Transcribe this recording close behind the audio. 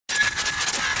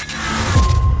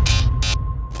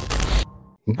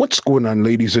What's going on,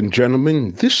 ladies and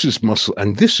gentlemen? This is Muscle,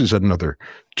 and this is another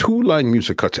Two Line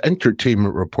Music Cuts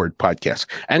Entertainment Report podcast.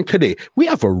 And today we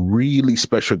have a really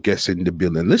special guest in the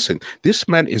building. Listen, this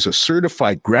man is a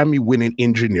certified Grammy winning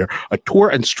engineer, a tour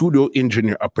and studio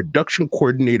engineer, a production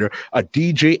coordinator, a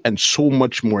DJ, and so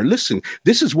much more. Listen,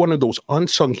 this is one of those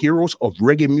unsung heroes of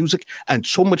reggae music and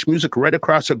so much music right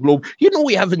across the globe. You know,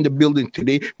 we have in the building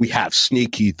today, we have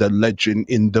Snakey, the legend,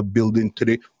 in the building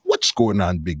today. What's going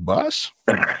on, big boss?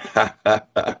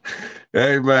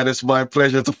 Hey, man, it's my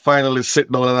pleasure to finally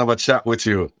sit down and have a chat with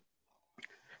you.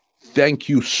 Thank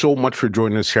you so much for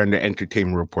joining us here on the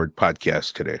Entertainment Report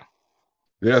podcast today.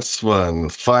 Yes, man.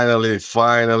 Finally,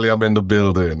 I'm in the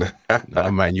building.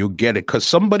 Oh, man, you get it. Because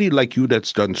somebody like you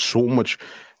that's done so much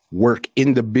work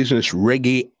in the business,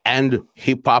 reggae and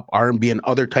hip hop, R&B, and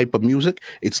other type of music,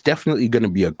 it's definitely going to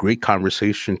be a great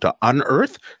conversation to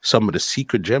unearth some of the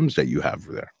secret gems that you have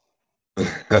there.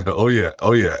 Oh, yeah.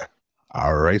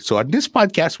 All right. So on this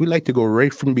podcast, we like to go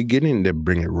right from the beginning and then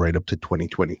bring it right up to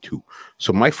 2022.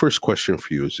 So my first question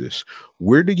for you is this.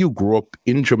 Where did you grow up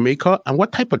in Jamaica and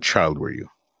what type of child were you?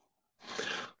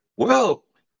 Well,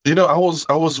 I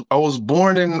was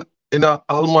born in a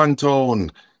Alman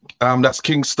town. That's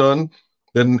Kingston.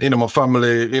 Then, my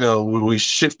family, we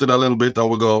shifted a little bit and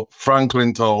we go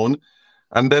Franklin town.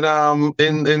 And then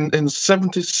in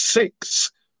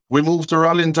 76, we moved to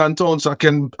Rallington town, so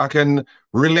I can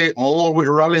relate more with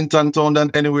Rallington town than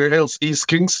anywhere else, East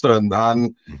Kingston.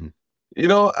 And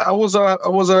I was a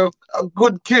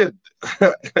good kid.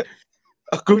 A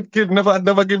good kid,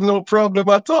 never give no problem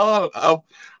at all.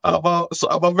 I'm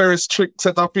a very strict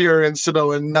set of parents,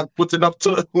 and not putting up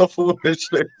to no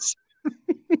foolishness.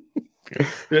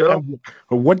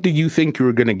 What did you think you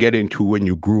were going to get into when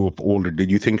you grew up older? Did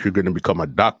you think you're going to become a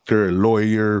doctor, a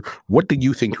lawyer? What did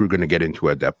you think you were going to get into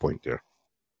at that point there?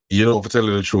 To tell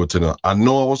you the truth, I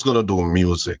know I was going to do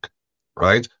music,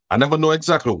 right? I never know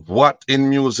exactly what in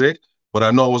music, but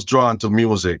I know I was drawn to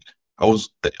music. I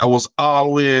was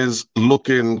always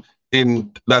looking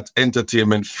in that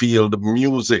entertainment field,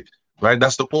 music, right?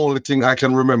 That's the only thing I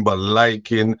can remember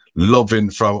liking, loving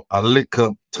from a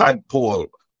little tadpole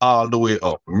all the way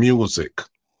up, music.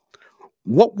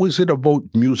 What was it about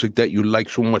music that you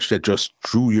liked so much that just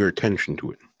drew your attention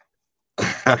to it?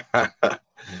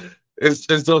 It's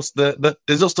just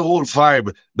the whole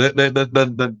vibe,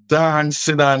 the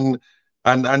dancing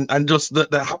and just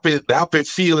the happy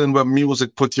feeling when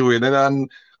music put you in.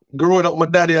 And growing up, my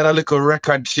daddy had a little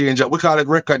record changer. We call it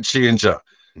record changer,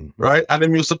 right? And he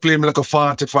used to play me like a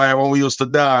 45 when we used to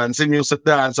dance. He used to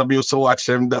dance, and we used to watch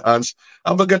him dance.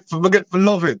 And forget to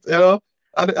love it,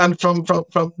 And from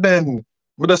then,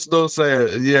 we just don't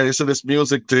say, yeah, you see this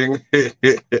music thing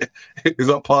is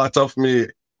a part of me.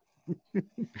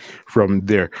 From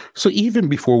there. So even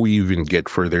before we even get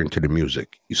further into the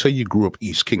music, you say you grew up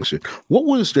East Kingston. What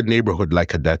was the neighborhood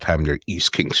like at that time there,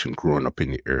 East Kingston, growing up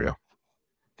in the area?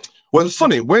 Well, it's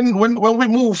funny, when we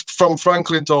moved from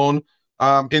Franklin town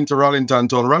into Rallington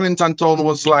town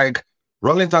was like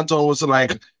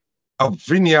a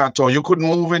vineyard town. You couldn't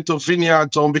move into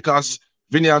vineyard town because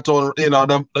vineyard town,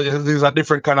 there's a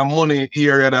different kind of money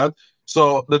area that.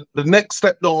 So the next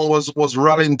step down was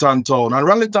Rallington town. And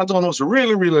Rallington town was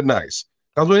really, really nice.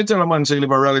 Because when you tell a man, say, you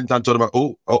live in Rallington town, I'm like,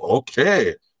 oh,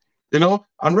 okay. And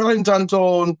Rallington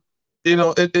town,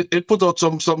 it put out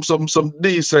some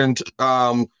decent,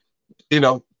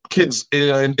 kids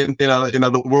in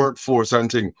the workforce and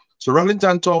thing. So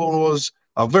Rallington town was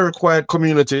a very quiet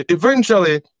community.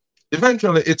 Eventually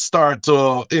it started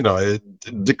to,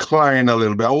 it decline a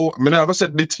little bit. I never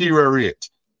said deteriorate.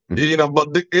 But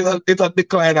it had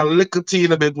declined a little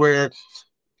teeny bit where,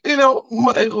 when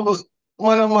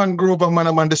a man grew up and when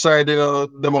a man decided,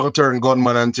 them going to turn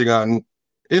gunman and thing and,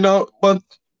 but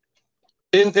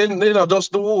in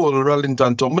just the whole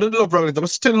Rallington town. But I love Rallington. I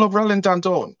still love Rallington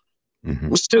town.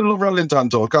 We still love Rallington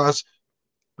town because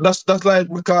that's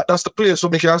the place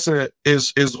where we can say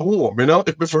is home,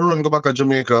 If we run go back to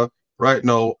Jamaica right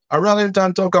now, a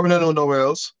Rallington town coming in nowhere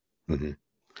else. Mm-hmm.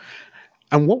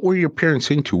 And what were your parents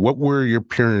into? Where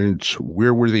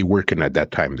were they working at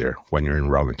that time there when you're in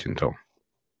Rallington town?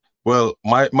 Well,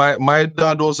 my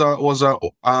dad was a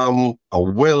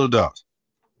welder.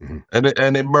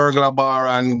 And a burglar bar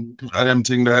and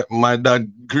everything that my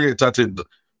dad great at it.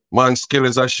 Man's skill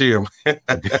is a shame.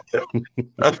 And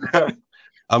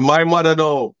my mother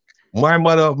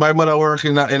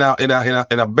working in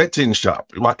a betting shop.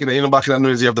 Back in the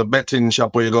days, you have the betting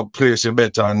shop where you go place your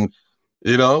bet and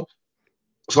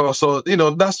So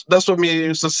that's what me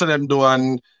used to see them do,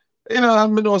 and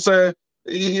I say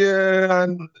Yeah,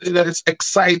 and it's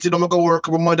exciting. I'm gonna work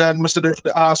with my dad, Mr.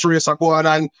 The ass race I go on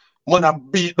and when I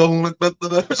beat them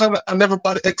and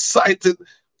everybody excited.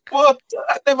 But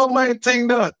I never mind think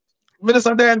that.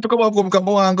 Minister Dan to come up, come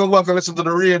on, go back and listen to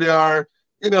the radio or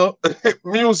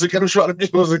music and show the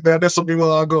music there. That's something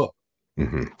where I go.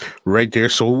 Mm-hmm. Right there.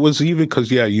 So it was even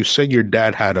because, yeah, you said your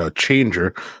dad had a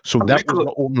changer. So that was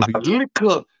the only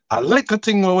a little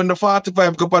thing when the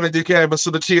 45 go on the car, but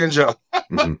so the changer.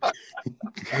 Mm-hmm.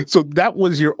 So that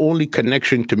was your only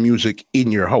connection to music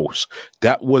in your house.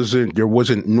 There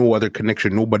wasn't no other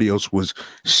connection. Nobody else was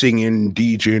singing,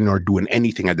 DJing, or doing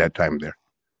anything at that time there.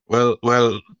 Well,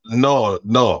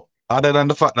 no. Other than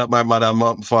the fact that my mother and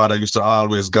my father used to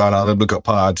always go out and look at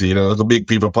party, it was a big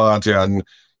people party, and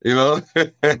yeah,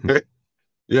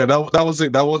 that was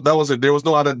it. That was it. There was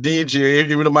no other DJ.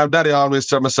 Even though my daddy always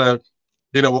tell me, say,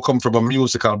 we come from a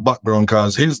musical background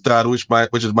because his dad, which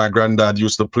is my granddad,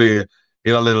 used to play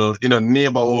in a little,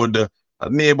 neighborhood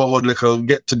little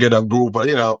get together group,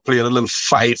 play a little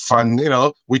fife, and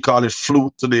we call it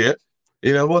flute today.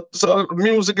 What? So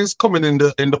music is coming in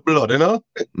the blood,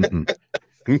 Mm-hmm.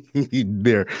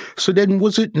 There. So then,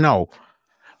 was it now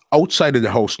outside of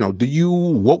the house? Now,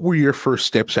 what were your first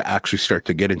steps to actually start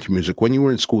to get into music when you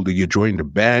were in school? Did you join the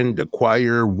band, the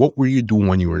choir? What were you doing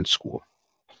when you were in school?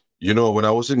 When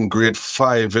I was in grade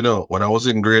 5,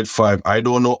 I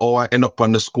don't know how I ended up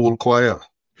on the school choir.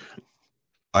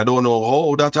 I don't know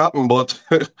how that happened, but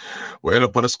we ended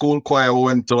up on the school choir. We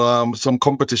went to some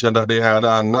competition that they had,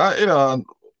 and I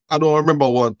don't remember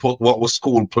what was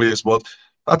school place, but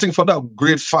I think for that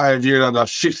grade 5 year and that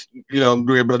 5th,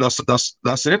 grade, but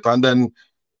that's it. And then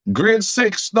grade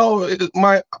 6, now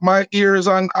my ears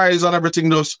and eyes and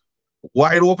everything just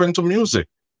wide open to music.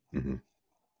 Mm-hmm.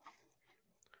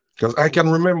 Because I can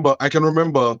remember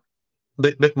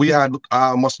that we had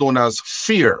what's known as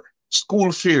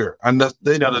school fair, and that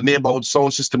the neighborhood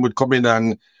sound system would come in,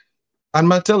 and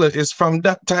I tell you, it's from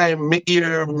that time me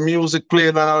hear music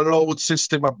playing on a loud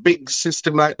system, a big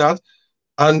system like that,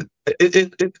 and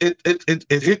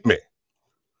it hit me.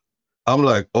 I'm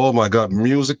like, oh my God,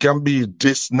 music can be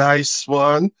this nice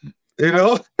one,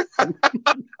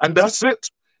 and that's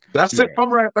it. That's it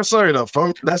from right there. Sorry,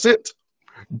 that's it.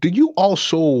 Did you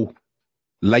also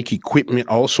like equipment,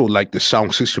 also like the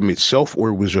sound system itself, or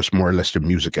it was just more or less the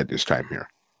music at this time here?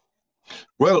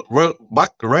 Well,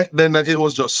 back right then, it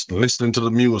was just listening to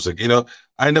the music.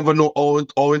 I never know how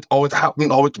it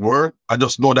happened, how it worked. I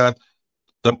just know that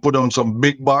they put on some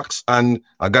big box and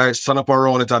a guy stand up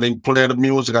around it and he play the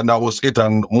music, and that was it.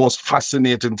 And most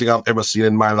fascinating thing I've ever seen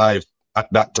in my life at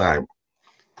that time.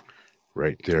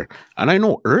 Right there. And I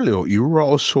know earlier you were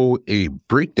also a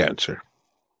break dancer.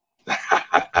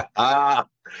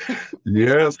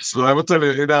 Yes, so I will tell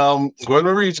you, when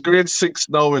we reach grade 6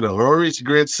 now,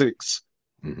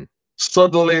 mm-hmm.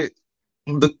 Suddenly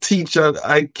the teacher,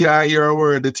 I can't hear a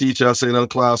word the teacher saying in the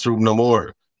classroom no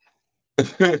more.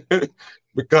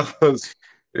 Because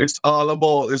it's all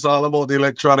about the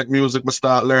electronic music. We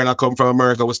start learning. I come from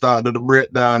America. We start doing the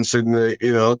break dancing,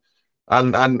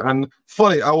 and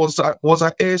funny, I was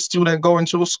an A student going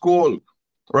to school.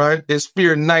 Right, it's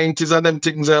fear 90s and them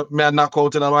things that may knock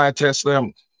out in my test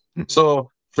them. Mm-hmm.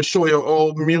 So for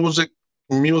sure, music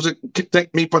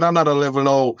take me for another level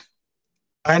now.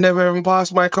 I never even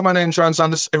passed my common entrance,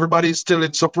 and everybody's still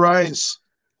in surprise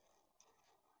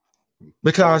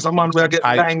because I'm on where I get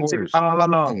 90 all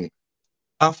along.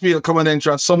 I feel common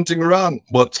entrance something wrong,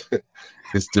 but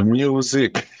it's the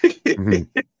music. Mm-hmm.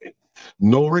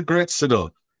 No regrets,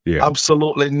 Yeah,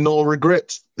 absolutely no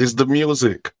regrets. It's the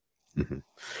music.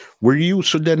 Mm-hmm.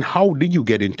 So then how did you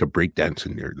get into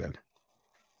breakdancing there then?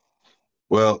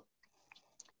 Well,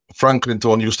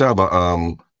 Franklinton used to have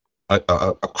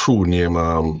a crew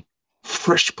named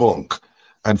Fresh Punk.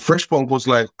 And Fresh Punk was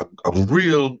like a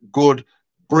real good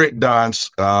breakdance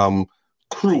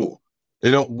crew.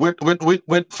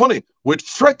 With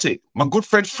Freddie, my good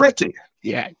friend Freddie.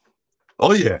 Yeah.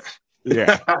 Oh yeah.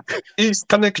 Yeah. East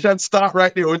Connection start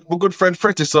right there with my good friend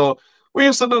Freddie. So we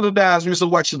used to do the dance. We used to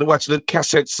watch the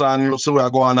cassettes, and so we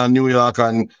go on in New York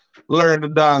and learn the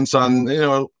dance, and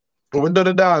we do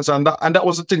the dance, and that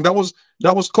was the thing that was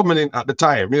coming in at the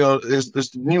time.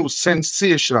 This new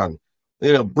sensation,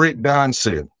 break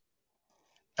dancing.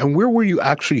 And where were you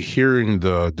actually hearing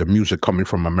the music coming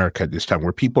from America at this time?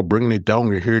 Were people bringing it down?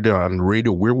 You heard it on the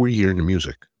radio. Where were you hearing the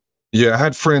music? Yeah, I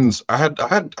had friends. I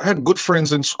had good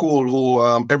friends in school who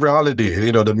every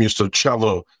holiday, they used to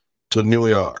travel to New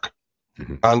York.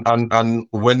 Mm-hmm. And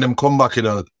when them come back,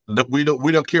 we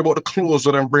don't care about the clothes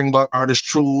that them bring back, or the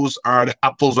shoes, or the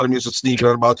apples that them used to sneak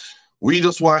out about. We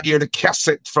just want to hear the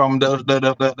cassette from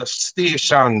the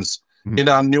stations in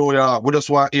New York. We just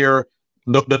want to hear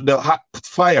the hot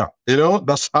fire,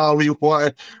 that's how we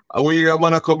want. We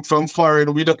want to come from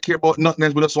foreign. We don't care about nothing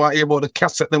else. We just want to hear about the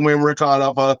cassette and we record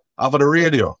off of the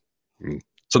radio.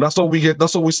 So that's what we get.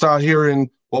 That's what we start hearing.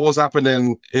 What was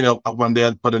happening, up on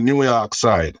the New York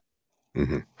side.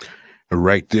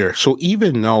 Right there. So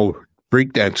even now,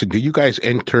 breakdancing, do you guys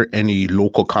enter any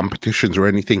local competitions or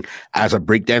anything as a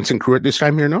breakdancing crew at this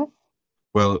time here now?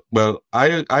 Well,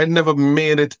 I never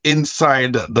made it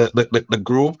inside the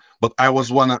group, but I was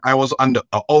on the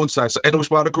outside. So anyway,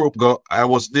 where the group go, I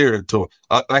was there to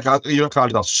you call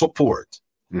it a support,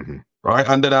 right?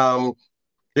 And then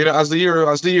as the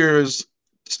years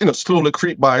slowly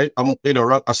creep by, I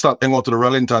start hanging out to the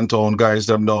Rellington Town guys.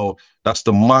 Them know that's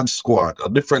the Mod Squad, a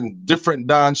different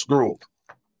dance group.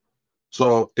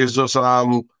 So it's just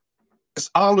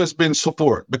it's always been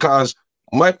support because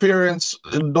my parents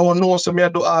don't know, so me I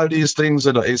do all these things.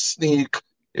 It's sneak,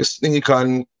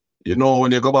 and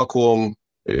when you go back home,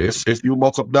 if you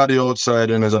buck up daddy outside,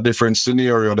 and there's a different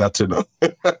scenario that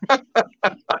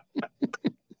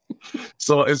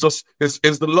So it's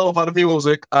the love of the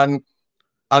music and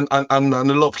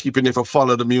the love keeping if I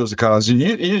follow the music, because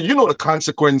you know the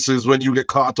consequences when you get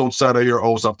caught outside of your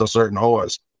house after certain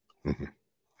hours.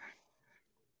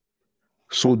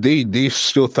 So they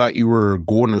still thought you were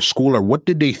going to school, or what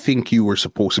did they think you were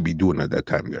supposed to be doing at that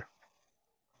time there?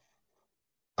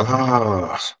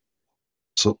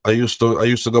 So I used to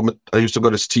go to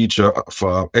this teacher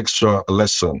for extra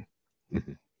lesson.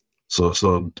 So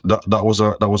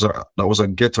that was a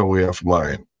getaway of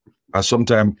mine. And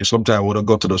sometimes I would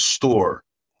go to the store,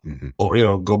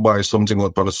 or go buy something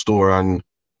out from the store, and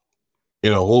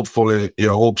hopefully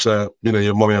your hopes that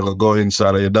your mommy will go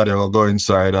inside or your daddy will go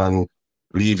inside and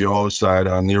leave you outside,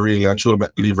 and you really actually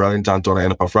leave Rellington Town and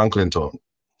end up at Franklin Town.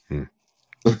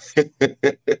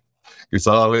 It's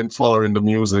all in following the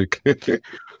music.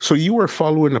 So you were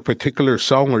following a particular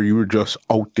song, or you were just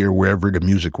out there wherever the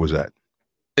music was at?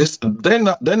 Then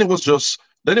it was just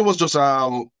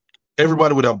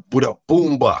everybody with a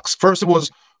boom box. First it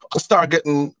was I start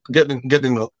getting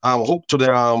hooked to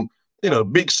the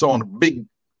big sound, big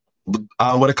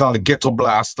what they call the ghetto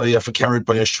blaster. You have to carry it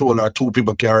on your shoulder. 2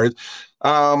 people carry it.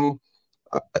 That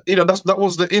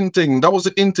was the in thing. That was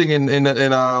the in thing in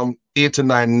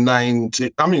 89,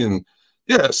 90. I mean,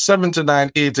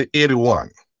 79, 80,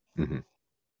 81.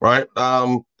 Right.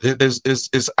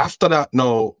 It's after that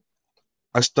now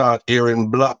I start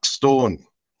hearing Blackstone.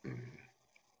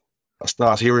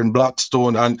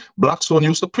 And Blackstone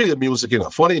used to play music.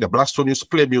 Funny that Blackstone used to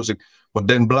play music, but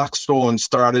then Blackstone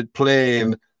started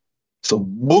playing some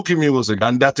boogie music,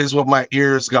 and that is what my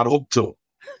ears got hooked to.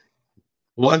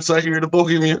 Once I hear the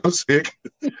boogie music,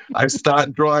 I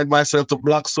start drawing myself to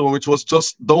Blackstone, which was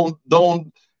just down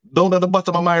at the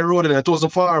bottom of my road, and it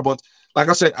wasn't far. But like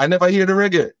I said, I never hear the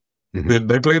reggae.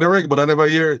 They play the reggae, but I never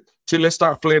hear it till they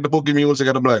start playing the boogie music,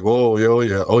 and I'm like, oh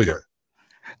yeah.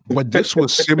 But this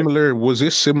was similar. Was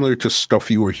this similar to stuff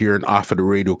you were hearing off of the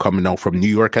radio coming out from New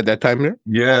York at that time there?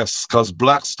 Yes, because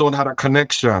Blackstone had a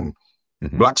connection.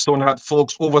 Blackstone had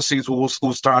folks overseas who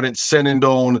started sending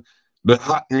down the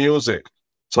hot music.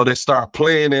 So they start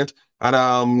playing it.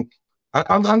 And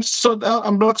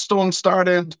Blackstone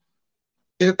started,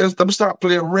 they start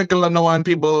playing regular now, and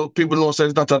people know say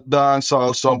it's not a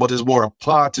dancehall song, but it's more a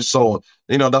party song.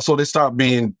 That's how they start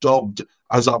being dubbed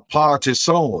as a party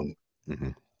song.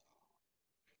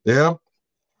 Yeah.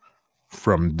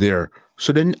 From there.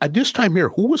 So then at this time here,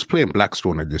 who was playing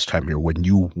Blackstone at this time here when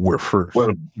you were first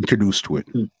introduced to it?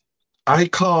 I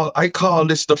call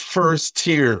this the first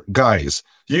tier guys.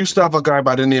 You used to have a guy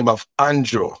by the name of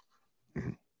Andrew.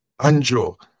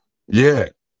 Andrew. Yeah.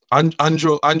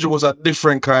 Andrew was a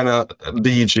different kind of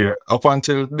DJ. Up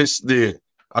until this day,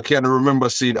 I can't remember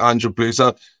seeing Andrew play.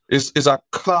 So it's a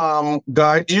calm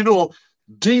guy.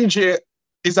 DJ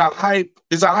is a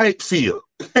hype feel.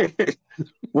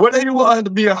 Whether you want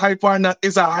to be a hype or not,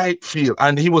 it's a hype feel.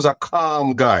 And he was a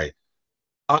calm guy.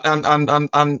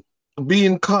 And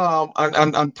being calm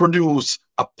and produce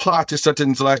a party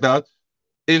settings like that,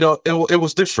 it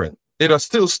was different. It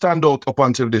still stand out up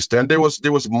until this day. And there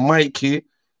was Mikey,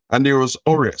 and there was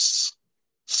Oris,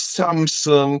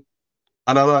 Samson,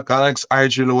 and Alex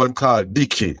IG, one called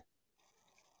Dicky.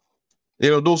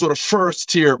 Those were the first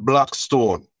tier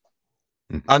Blackstone.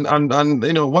 And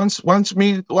once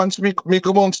me come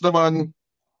amongst them, and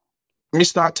me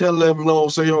start tell them no,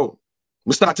 so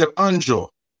me start tell Andrew,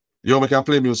 me can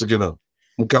play music,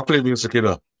 me can play music,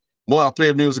 more I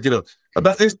play music,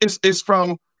 That is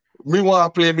from me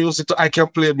want to play music, so I can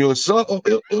play music. So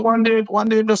one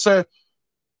day, they say,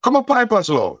 come on, Piper's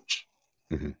Lounge.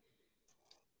 Mhm.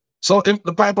 So if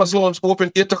the Piper's Lounge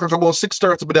open 8 o'clock, about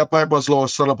 6:30, but that Piper's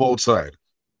Lounge set up outside.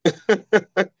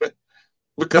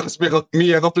 Because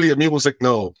me, I go play music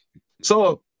now.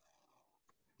 So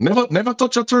never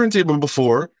touch a turntable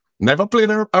before. Never played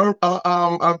never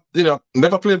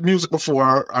played music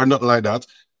before or nothing like that.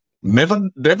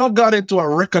 Never got into a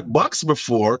record box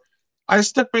before. I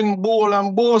step in bowl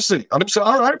and bossy. And they say,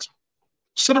 all right,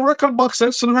 see the record box, see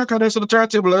the record, see the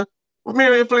turntable.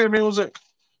 Me play music.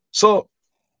 So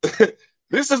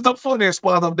this is the funniest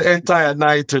part of the entire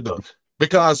night, you know,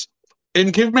 because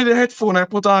in give me the headphone, I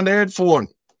put on the headphone.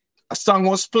 A song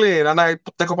was playing, and I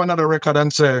take up another record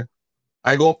and say,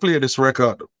 I go play this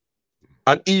record.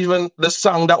 And even the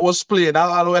song that was played,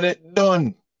 I already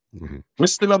done. Mm-hmm. Me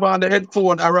still have on the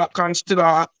headphone, I rock and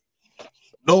still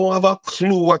don't have a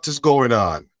clue what is going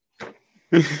on.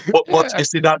 but you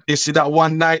see that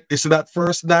one night, you see that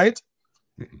first night?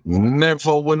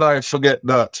 Never will I forget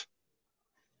that.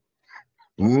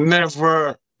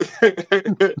 Never.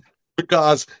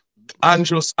 Because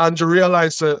Andrew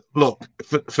realized, look,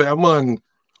 for a man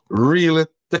really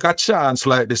take a chance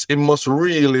like this, he must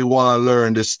really want to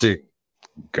learn this thing.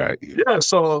 Got you. Yeah,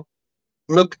 so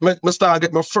me start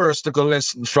get my first little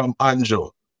lesson from Andrew.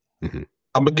 Mm-hmm.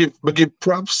 And me give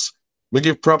props. We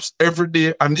give props every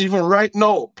day. And even right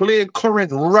now, playing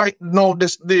current right now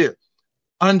this day,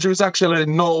 Andrew is actually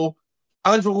now,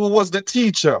 Andrew who was the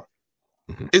teacher,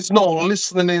 mm-hmm. is now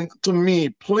listening to me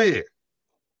play.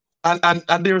 And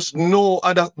there's no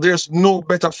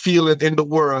better feeling in the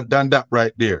world than that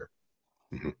right there.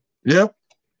 Mm-hmm. Yeah.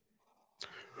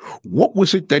 What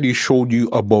was it that he showed you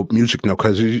about music now?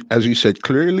 Because as you said,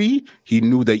 clearly he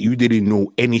knew that you didn't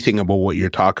know anything about what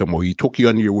you're talking about. He took you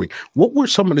under your wing. What were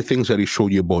some of the things that he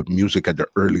showed you about music at the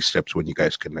early steps when you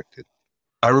guys connected?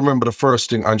 I remember the first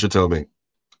thing Andrew told me.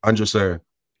 Andrew said,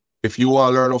 if you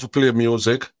want to learn how to play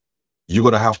music, you're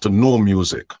going to have to know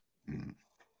music. Mm.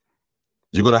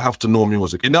 You're going to have to know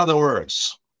music. In other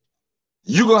words,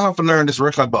 you're going to have to learn this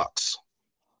record box.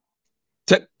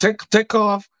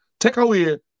 Take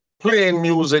away playing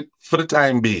music for the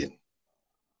time being.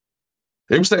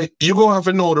 Him say, you're going to have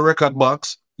to know the record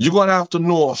box. You're going to have to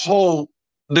know how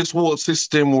this whole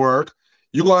system works.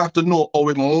 You're going to have to know how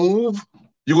it moves.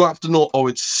 You're going to have to know how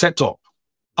it's set up.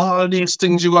 All these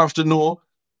things you have to know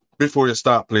before you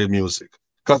start playing music.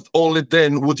 Because only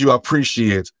then would you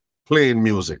appreciate playing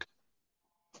music.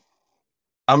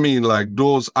 I mean, like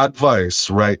those advice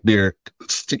right there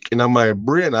sticking in my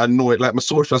brain. I know it like my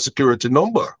social security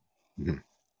number. Mm.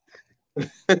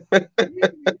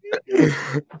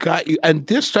 Got you. And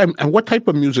this time, and what type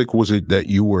of music was it that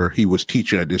he was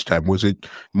teaching at this time? Was it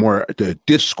more the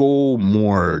disco,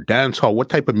 more dance hall? What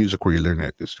type of music were you learning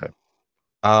at this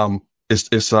time?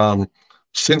 It's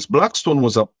since Blackstone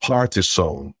was a party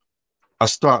song, I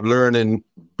start learning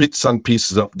bits and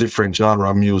pieces of different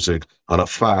genre music on a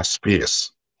fast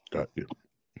pace. Got you.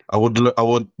 I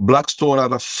would Blackstone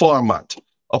had a format.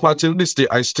 Up until this day,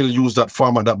 I still use that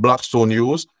format that Blackstone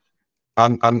used.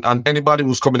 And anybody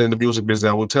who's coming in the music business,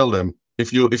 I will tell them,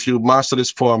 if you master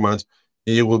this format,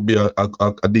 you will be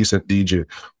a decent DJ.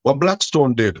 What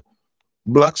Blackstone did,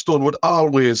 Blackstone would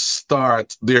always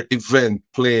start their event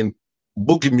playing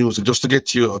boogie music just to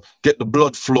get the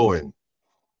blood flowing.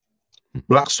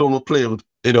 Blackstone would play,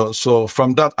 so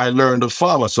from that I learned the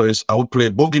format. So I would play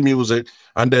boogie music,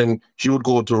 and then he would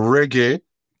go to reggae,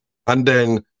 and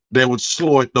then they would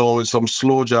slow it down with some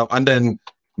slow jam, and then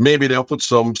maybe they'll put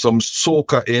some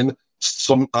soca in,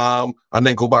 and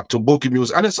then go back to boogie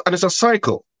music, and it's a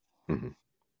cycle. Mm-hmm.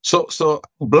 So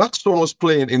Blackstone was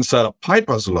playing inside a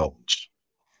Piper's Lounge.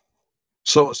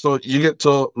 So you get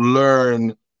to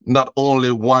learn not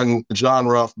only one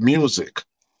genre of music.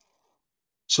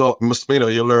 So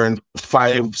you learn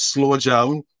 5 slow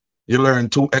jam, you learn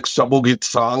 2 extra boogie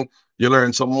song, you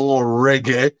learn some more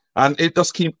reggae, and it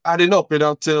just keep adding up,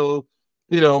 until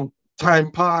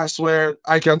time pass where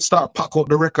I can start pack out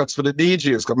the records for the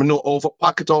DJs. Because I know over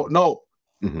pack it out now.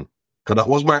 Mm-hmm. Because that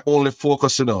was my only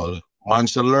focus,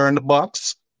 Once you learn the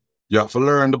box, you have to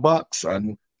learn the box,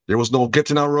 and there was no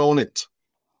getting around it.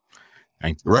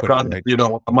 Record,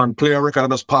 a man play a record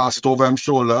and just pass it over his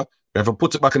shoulder. You have to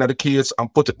put it back into the case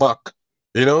and put it back,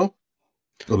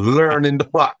 learning the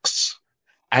box.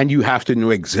 And you have to know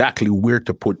exactly where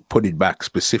to put it back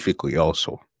specifically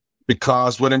also.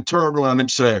 Because when in turn around and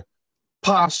say,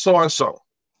 pass so-and-so,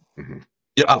 mm-hmm.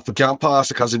 You have to can't pass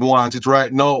it because you want it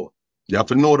right now. You have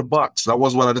to know the box. That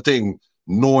was one of the things,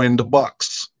 knowing the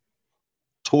box.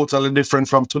 Totally different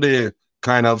from today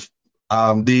kind of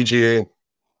DJ.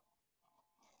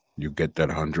 You get that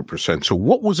 100%. So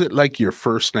what was it like your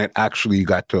first night actually you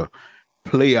got to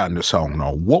play on the song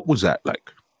now? What was that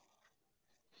like?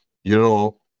 You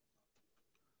know,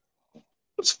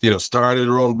 started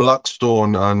around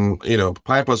Blackstone, and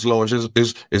Piper's Lounge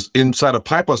is inside of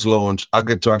Piper's Lounge. I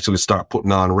get to actually start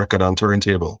putting on record on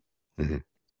turntable, and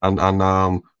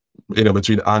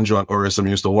between Andrew and Orison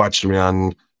used to watch me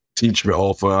and teach me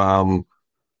all for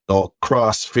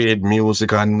crossfade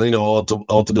music, and how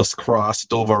to just cross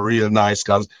it over real nice,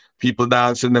 because people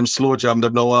dancing them slow jam, they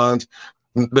don't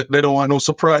want no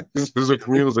surprise with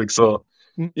music. So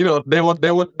they would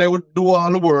do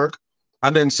all the work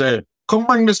and then say, come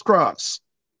bring this cross.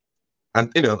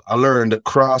 And I learned the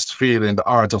crossfading, the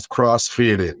art of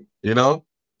crossfading,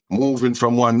 moving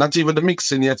from one, not even the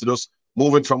mixing yet, just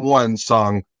moving from one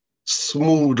song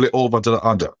smoothly over to the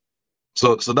other.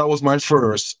 So that was my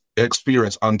first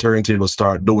experience on turntable,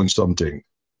 start doing something.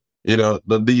 The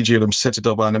DJ them set it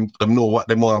up and them know what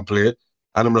they want to play.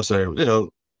 And I'm gonna say,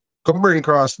 come bring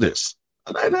across this.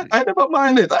 And I never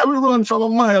mind it. I will run from a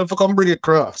mile for come bring it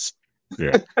across.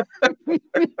 Yeah.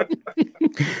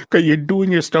 Okay, you're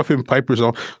doing your stuff in Piper's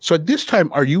Lounge. So at this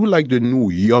time, are you like the new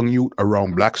young youth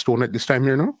around Blackstone at this time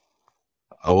here now?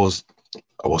 I was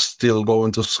still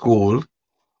going to school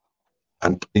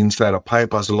and inside a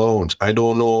Piper's Lounge. I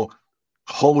don't know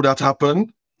how that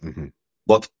happened,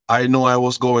 but I know I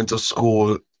was going to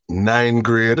school 9th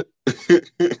grade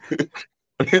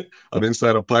and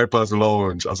inside a Piper's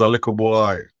Lounge as a little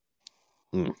boy.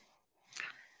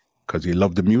 Because you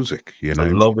love the music, I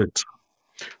love it.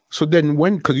 So then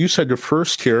because you said the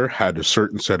first tier had a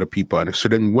certain set of people on it, so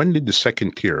then when did the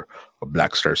second tier of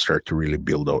Black Star start to really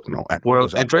build out now? Well,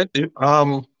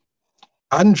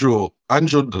 Andrew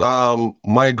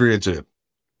migrated,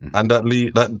 and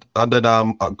the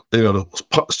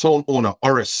sound owner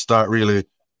Oris start really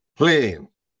playing.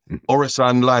 Oris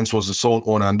and Lance was the sound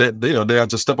owner, and they had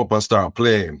to step up and start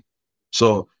playing.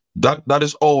 So that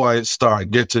is how I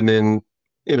start getting in,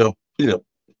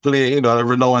 play,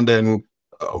 every now and then,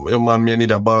 man, may need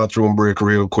a bathroom break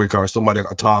real quick, or somebody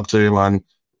can talk to him, and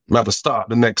I have to start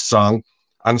the next song,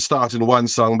 and starting one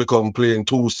song become playing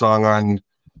 2 songs, and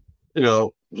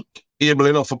able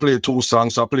enough to play 2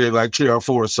 songs, so I play like 3 or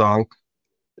 4 songs.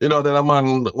 Then a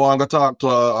man want to talk to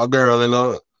a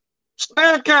girl,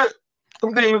 Snake it,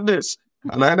 come deal with this.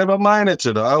 And I never mind it,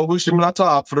 I wish him to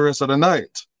talk for the rest of the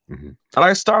night. And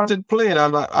I started playing,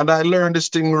 and I learned this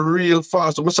thing real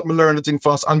fast. I learned the thing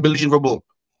fast, unbelievable.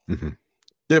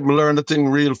 They learned the thing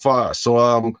real fast.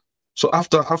 So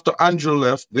after Andrew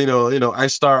left, I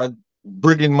started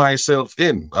bringing myself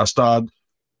in. I started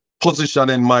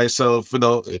positioning myself,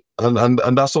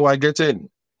 and that's how I get in.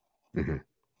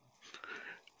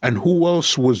 And who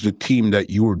else was the team that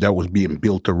was being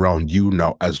built around you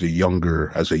now as a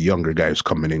younger guy who's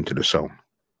coming into the sound?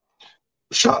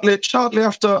 Shortly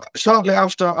after, a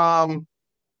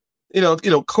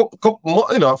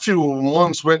few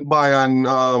months went by, and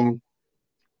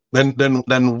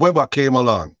then Weber came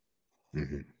along.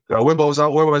 Weber was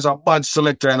a bad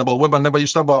selector, but Weber never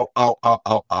used to have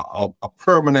a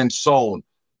permanent sound.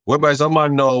 Weber is a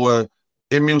man now.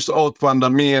 He used to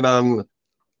outfund me and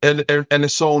the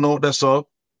sound out there. So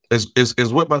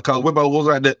is Weber, because Weber was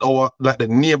like the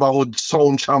neighborhood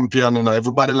sound champion,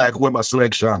 everybody like Weber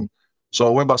selection. So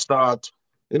Weber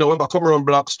Weber come around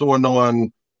Blackstone now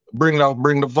and bring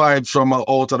the vibe from out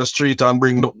of the street and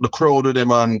bring the crowd with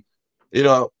him, and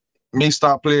me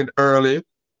start playing early.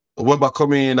 Weber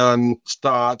come in and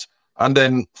start, and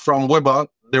then from Weber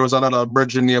there was another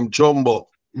brethren named Jumbo,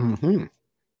 and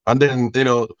then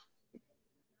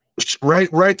it's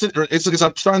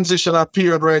a transitional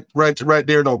period right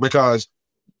there now, because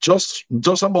just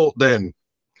about then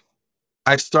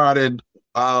I started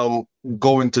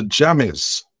going to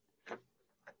jammies.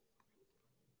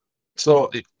 So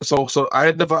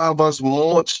I never have as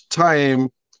much time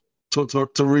to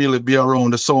really be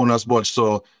around the sound as much.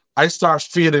 So I start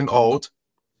fading out,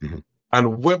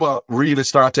 and Weber really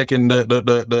started taking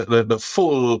the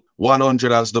full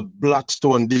 100 as the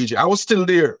Blackstone DJ. I was still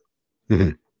there.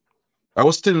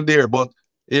 But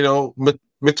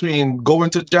between going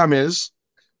to jammies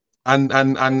and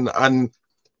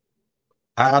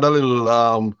I had a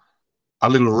little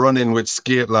run-in with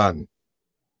Skateland.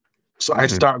 So I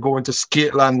start going to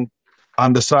Skateland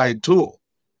on the side too.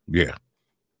 Yeah.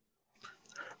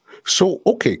 So,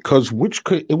 okay, because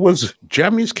it was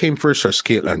Jammies came first or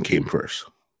Skateland came first?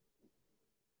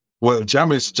 Well,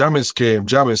 Jammies came,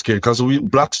 because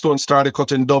Blackstone started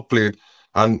cutting dub plate,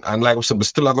 and like I said, we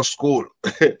still have a school.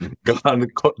 Gone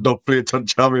and cut dub plate on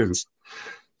Jammies.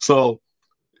 So,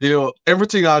 You know,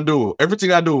 everything I do,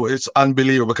 it's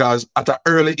unbelievable because at an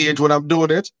early age when I'm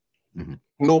doing it, Mhm.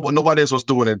 nobody else was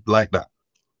doing it like that.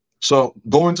 So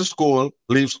going to school,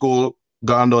 leave school,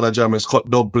 gone down to Jammies, cut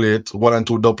dub plate, 1 and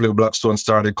 2 dub plate Blackstone,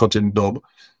 started cutting dub.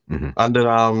 Mhm. And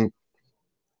then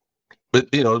but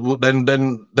you know,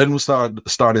 then we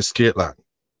started skate line.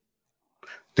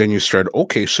 Then you start,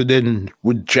 okay, so then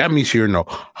with Jammies here now,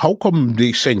 how come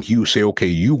they sent you, say, okay,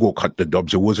 you go cut the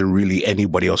dubs? It wasn't really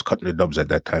anybody else cutting the dubs at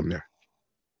that time there.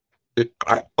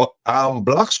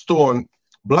 Blackstone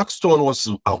was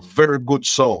a very good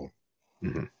song.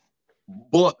 Mhm.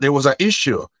 But there was an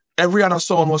issue. Every other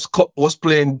song was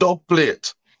playing dub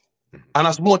plate. And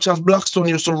as much as Blackstone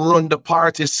used to run the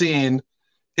party scene,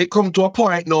 it come to a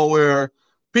point now where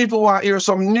people want to hear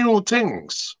some new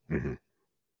things. Mhm.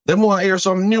 They want to hear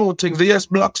some new things. Yes,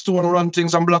 Blackstone run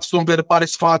things and Blackstone play the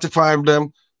baddest 45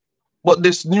 them. But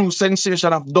this new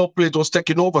sensation of dub plate was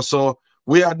taking over. So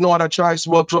we had no other choice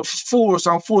but to force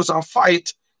and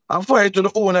fight to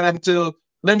the owner until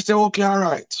them say, okay, all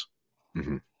right.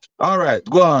 Mhm. All right,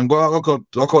 go on, go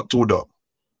cut 2 dub.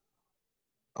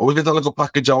 We get a little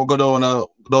package and we go down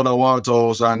a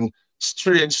Waterhouse and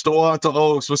strange to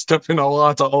Waterhouse. We step in a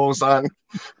Waterhouse and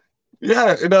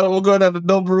yeah, you know, we go to the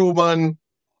dub room and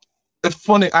it's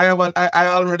funny, I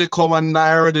already come and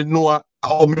I already know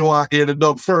how me want to hear the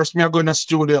dub. First, me I go in the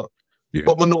studio, Yeah.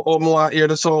 but I know how me want to hear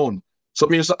the sound. So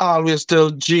me used to always tell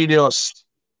Genius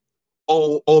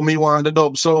how me want the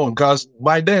dub sound, because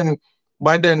by then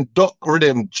Duck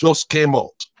Rhythm just came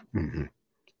out. Mhm.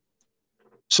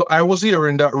 So I was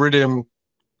hearing that rhythm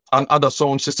on other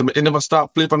sound system. It never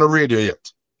started playing on the radio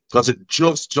yet. Because it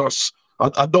just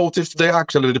I doubt if they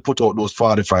actually put out those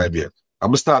 45 yet. I'm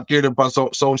gonna start hearing them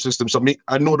on sound system. So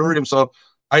I know the rhythm. So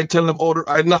I tell them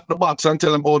I knock the box and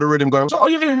tell them the rhythm going. So, oh,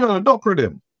 you hear the Duck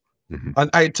Rhythm. Mhm. And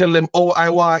I tell them, oh, I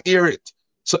want to hear it.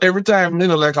 So every time, you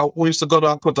know, like we used to go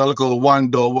down and put a little 1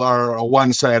 dub or a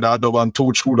 1 side or dub and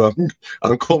 2 through them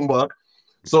and come back.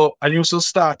 So I used to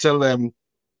start tell them,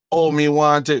 oh, me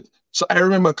want it. So I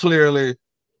remember clearly,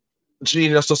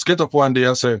 Genius just get up one day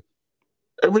and say,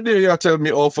 every day you tell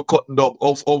me, oh, for cut dub,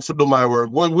 oh, for do my work.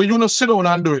 Well, will you not sit down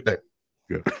and do it then?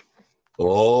 Yeah.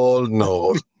 Oh,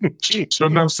 no.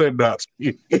 Shouldn't have said that.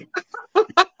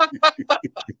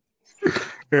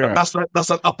 Yeah. That's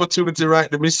an opportunity, right?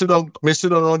 Me sit down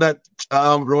on that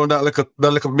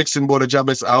like a mixing board of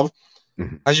Jammies have.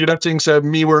 Mhm. And you that thing said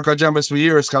me work at Jammies for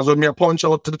years, because when me I punch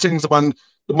out to the things upon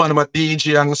the man of my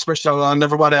DJ and special and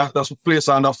everybody else that's place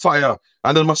on the fire.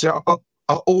 And then I say,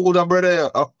 how old are brother?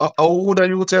 How old are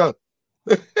you tell?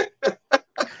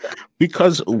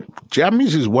 Because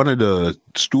Jammies is one of the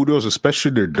studios, especially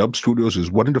their dub studios,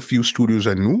 is one of the few studios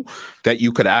I knew that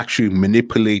you could actually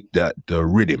manipulate the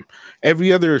rhythm.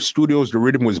 Every other studios, the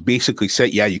rhythm was basically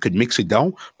set. Yeah, you could mix it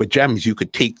down, but Jammies, you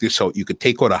could take this out. You could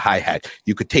take out a hi-hat.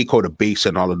 You could take out a bass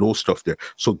and all of those stuff there.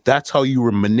 So that's how you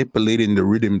were manipulating the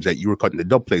rhythms that you were cutting the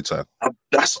dub plates on.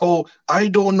 That's all. I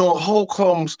don't know how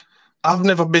comes I've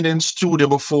never been in studio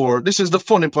before. This is the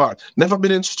funny part. Never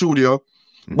been in studio.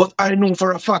 But I know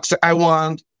for a fact that I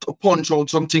want to punch out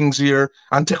some things here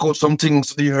and take out some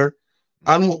things there.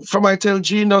 And from I tell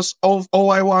Genius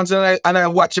all I want, and I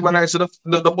watch him and I see the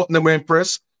button them when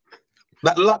press.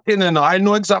 That lock in and I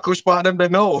know exactly which part of them they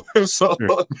know. So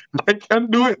Yeah. I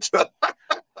can do it.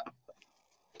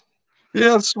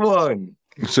 Yes, one.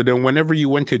 So then whenever you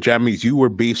went to Jammies, you were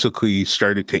basically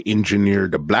started to engineer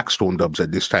the Blackstone dubs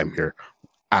at this time here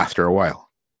after a while.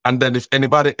 And then if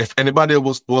anybody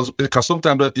was because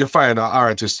sometimes you find an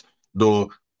artist do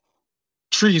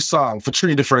 3 songs for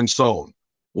 3 different sound,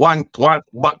 one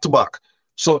back to back.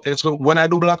 So it's when I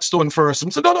do Blackstone first, I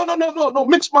say no,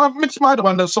 mix my dub,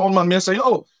 and the sound man may say,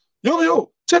 yo,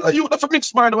 tell you that for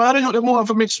mix my dub, I don't know more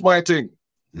for mix my thing.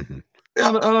 Mm-hmm.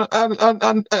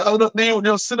 And they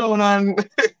just sit down and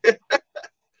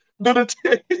do the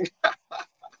thing.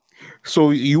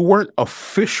 So you weren't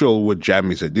official with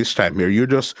Jammies at this time here. You're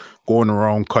just going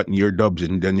around cutting your dubs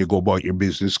and then you go about your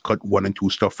business, cut 1 and 2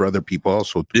 stuff for other people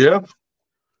also. Yeah.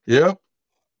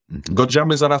 Mm-hmm. Got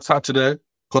Jammies on a Saturday,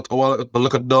 cut a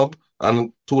look at dub,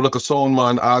 and 2 look at sound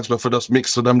man asked me for just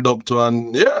mix them dub to,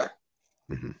 and yeah.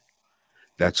 Mm-hmm.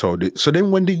 That's how. So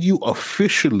then when did you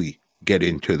officially get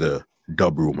into the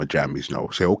dub room at Jammies now?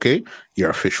 Say, okay, you're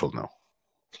official now.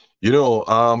 You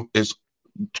know, it's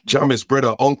Jammies'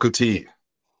 brother, Uncle T.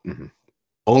 Mm-hmm.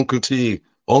 Uncle T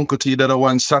that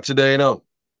one Saturday, you know.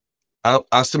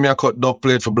 I see me I cut dub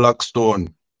plate for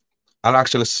Blackstone. And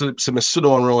actually see me sit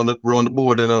down around the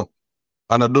board, you know,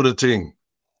 and I do the thing.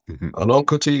 Mm-hmm. And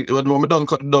Uncle T, when we done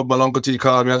cut the dub, my Uncle T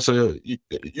called me and said, you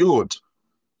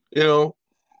know,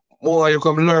 more you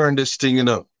come learn this thing, you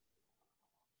know.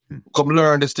 Come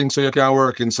learn this thing so you can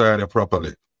work inside it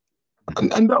properly.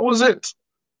 And that was it.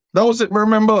 That was it.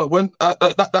 Remember when at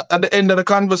the end of the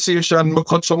conversation, we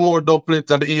cut some more dub plate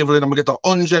at the evening and we get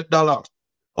 $100.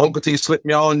 Uncle T slipped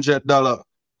me $100.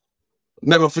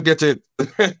 Never forget it.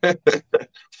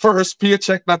 First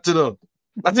paycheck, not to the.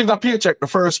 I think that paycheck, the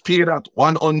first pay that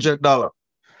 $100.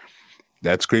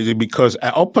 That's crazy because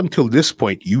up until this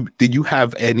point, did you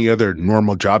have any other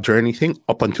normal jobs or anything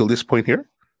up until this point here?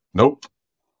 Nope.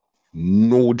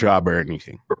 No job or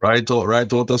anything. Right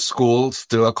out of school,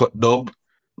 still a cut dub.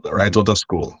 Right out of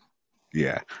school.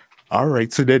 Yeah. All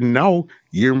right. So then now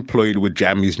you're employed with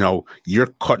Jammies. Now you're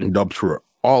cutting dubs for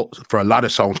a lot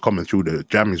of songs coming through the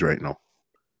Jammies right now.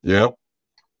 Yep.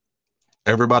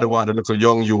 Everybody wanted a little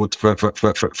young youth for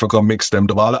come mix them.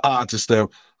 All the artists are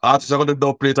going to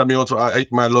dub plate and me out. I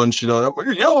eat my lunch, you know.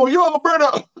 Yo,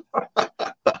 brother.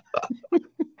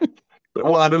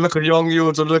 Want a little young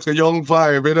youth, a little young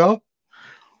vibe, you know.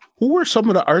 Who were some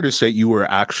of the artists that you were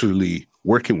actually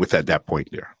working with at that point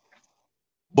there?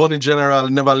 Bunny General,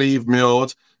 never leave me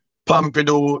out.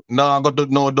 Pompidou, nah, I got to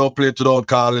no dub plate without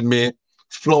calling me.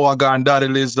 Flower Gun, Daddy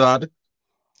Lizard.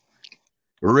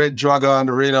 Red Dragon,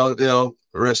 you know,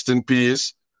 rest in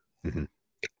peace. Mm-hmm.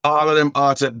 All of them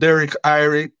artists, Derek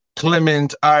Irie,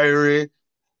 Clement Irie,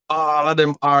 all of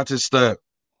them artists there.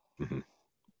 Mm-hmm.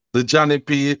 The Johnny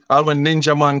P, and when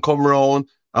Ninja Man come round,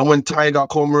 and when Tiger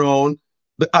come round,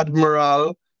 the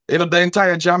Admiral, you know, the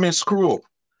entire Jammies crew.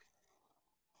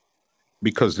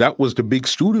 Because that was the big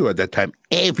studio at that time.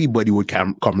 Everybody would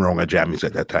come around at Jammies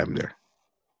at that time there.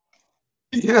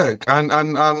 Yeah,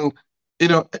 and you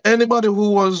know, anybody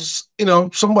who was, you know,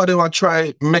 somebody who had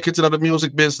tried make it into the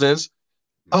music business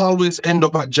always end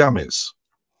up at Jammies.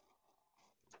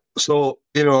 So,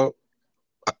 you know,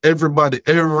 everybody,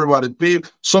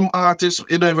 some artists,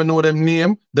 you don't even know them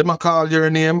name, they might call your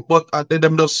name, but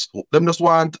them just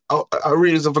want a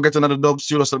reason for getting out of the dub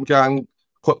studio so they can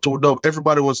cut to a dub.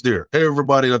 Everybody was there.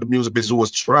 Everybody at the music business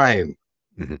was trying,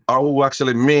 or who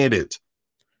actually made it.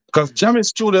 Because Jammies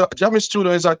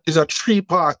Studio is a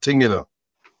 3-part thing, you know.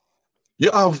 You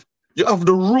have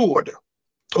the road,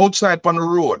 outside on the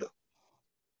road.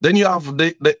 Then you have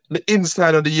the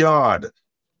inside of the yard.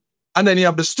 And then you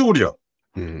have the studio.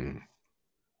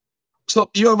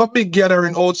 So you have a big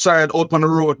gathering outside, out on the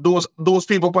road. Those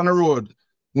people on the road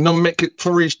don't make it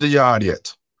to reach the yard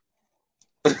yet.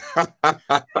 They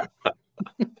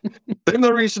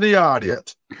don't reach the yard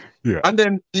yet. Yeah. And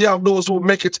then you have those who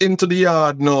make it into the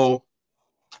yard now,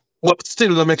 but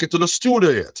still don't make it to the studio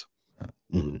yet.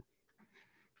 Mm-hmm.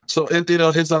 So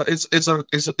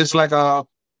it's like a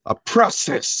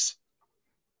process.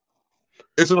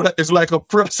 It's like a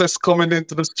process coming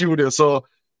into the studio. So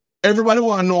everybody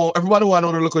want to know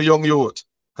the little young youth.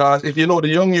 Because if you know the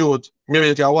young youth, maybe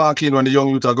you can walk in when the young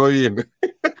youth are going in.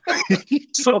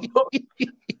 So,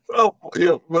 I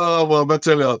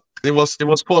tell you, it was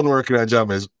fun working at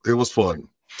Jammies. It was fun.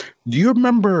 Do you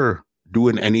remember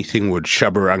doing anything with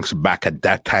Shabba Ranks back at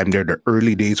that time there, the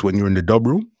early days when you were in the dub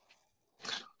room?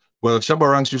 Well,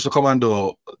 Shabba Ranks used to come and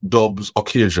do dubs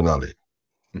occasionally.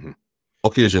 Mm-hmm.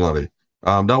 Occasionally.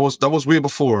 That was way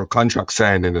before contract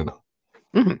signing, you know.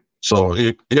 Mm-hmm. So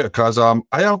yeah, because I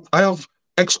have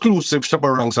exclusive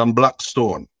Shabba Ranks and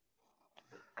Blackstone.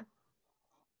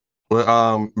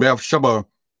 Well, we have Shabba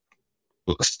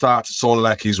start to sound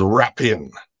like he's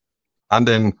rapping, and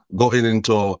then going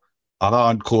into a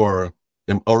hardcore,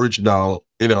 original,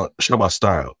 you know, Shabba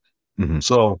style. Mm-hmm.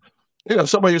 So, you know,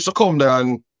 Shabba used to come there,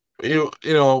 and you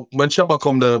know, when Shabba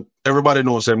come there, everybody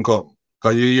knows him come.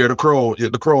 Because you hear the crowd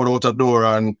out the door,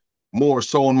 and more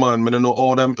sound man, I don't know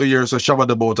all them years of Shabba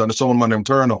the boat, and the sound man them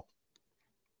turn up.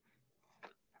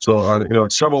 So, you know,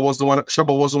 Shabba was the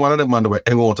one of them man that were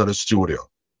hang out of the studio.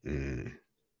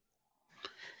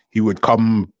 He would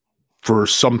come for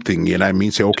something, you know what I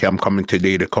mean? Say, okay, I'm coming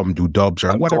today to come do dubs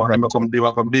or whatever. I'm come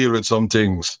deal with some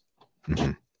things.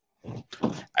 Mm-hmm.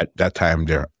 At that time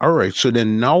there. All right. So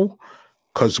then now,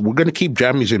 because we're going to keep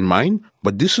Jammies in mind,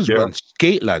 but this is when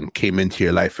Skateland came into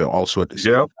your life also at the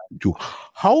same time too.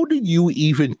 How did you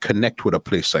even connect with a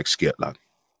place like Skateland?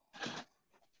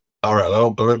 All right.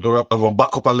 I'll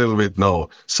back up a little bit now.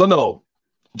 So now,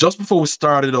 just before we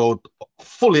started out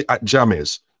fully at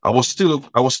Jammies, I was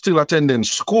still attending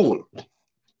school.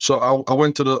 So I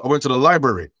went to the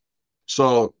library.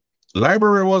 So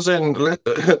library was in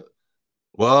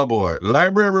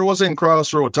library was in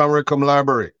Crossroad, Tamarincum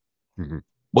Library. Mm-hmm.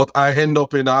 But I end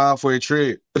up in a halfway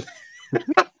tree.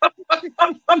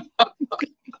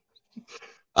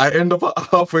 I end up at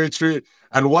halfway tree.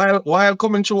 And while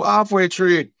coming through halfway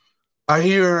tree, I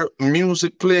hear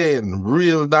music playing,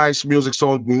 real nice music,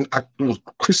 so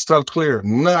crystal clear,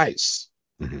 nice.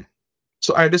 Mm-hmm.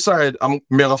 So I decide I'm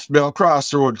me cross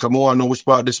the road, come on, know which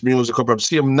part this music come from.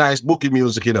 See some nice bookie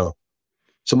music, you know.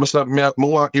 So I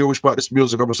want to hear which part this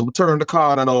music come from. So I turn the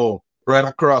car and all right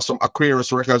across some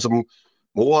Aquarius records. I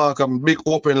walk a big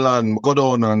open land, go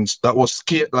down, and that was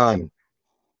skate land.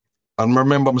 And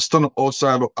remember, I'm standing up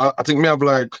outside. I think me have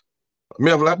like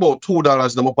about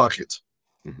 $2 in my pocket.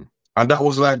 Mm-hmm. And that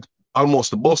was like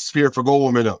almost the bus fare for go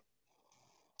home, you know.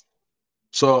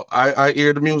 So I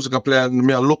hear the music I play and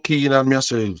me I look in and me I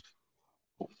say,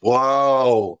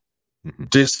 wow,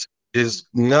 this is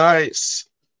nice.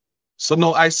 So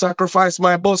no, I sacrifice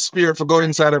my bus fare for going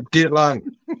inside of Gateland.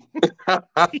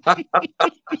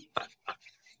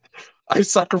 I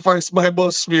sacrifice my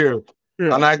bus fare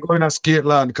and I go in a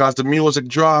Gateland because the music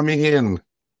draw me in.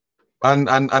 And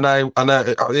I you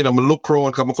know, I look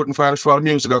around because I couldn't find the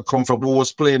music I come from who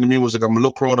was playing the music. I'm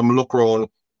look around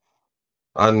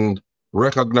and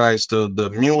recognize the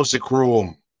music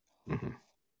room. Mm-hmm.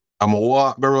 I'm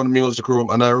walk around the music room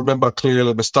and I remember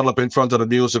clearly I stand up in front of the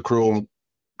music room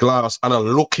glass and I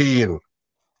look in.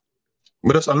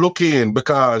 But I look in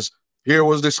because here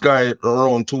was this guy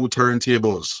around 2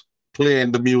 turntables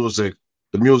playing the music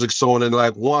sounding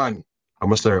like one. I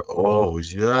must say, oh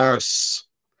yes.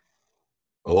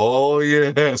 Oh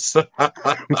yes.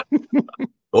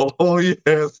 Oh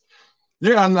yes.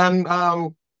 Yeah,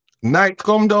 and night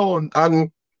come down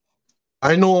and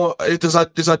I know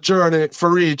it's a journey for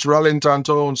reach Rallington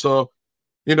town. So,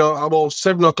 you know, about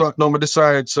 7 o'clock now, I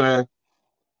decide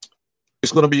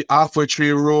it's gonna be halfway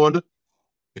tree road.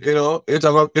 You know,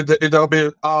 it'll be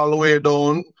all the way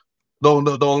down one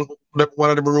of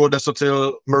the road that's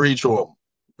until I reach home.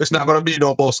 It's not gonna be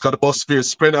no bus because the bus fare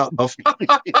spread out of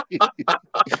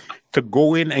to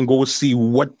go in and go see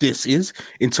what this is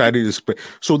inside of this place.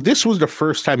 So this was the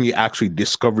first time you actually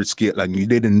discovered Skateland. You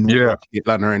didn't know about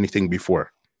Skateland or anything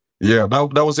before. Yeah,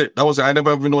 that was it. That was it. I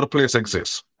never even know the place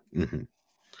exists. Mm-hmm.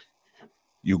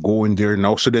 You go in there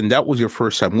now. So then that was your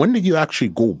first time. When did you actually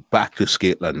go back to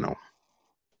Skateland now?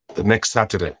 The next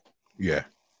Saturday. Yeah.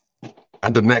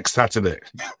 And the next Saturday.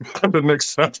 And the next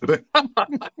Saturday.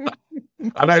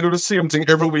 And I do the same thing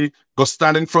every week. Go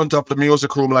stand in front of the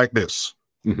music room like this.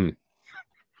 Mm-hmm.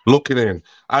 Looking in.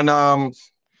 And I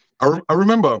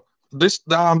remember this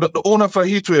the owner for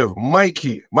Heatwave,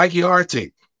 Mikey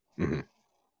Harty. Mm-hmm.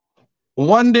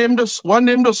 One day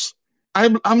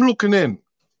I'm looking in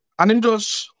and him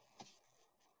just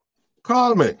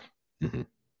call me. Mm-hmm.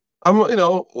 I'm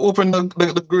open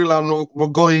the grill and we're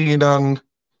going in and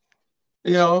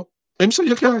him say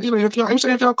you can't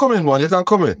come in, man, you can't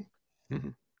come in. Mm-hmm.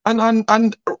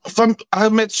 And from I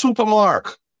met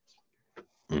Supermark.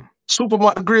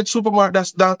 Great Supermark.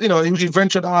 That's that. He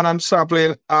ventured on and started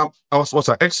playing. What's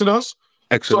that? Exodus.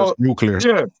 So, Nuclear.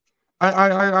 Yeah,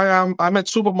 I met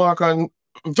Supermark and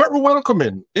very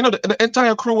welcoming. The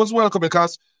entire crew was welcoming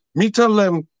because me tell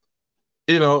them,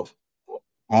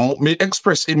 me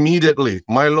express immediately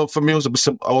my love for music.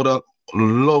 I would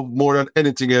love more than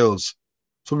anything else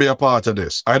to be a part of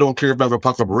this. I don't care if I have a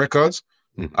pack of records.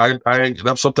 Mm-hmm.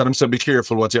 I sometimes say be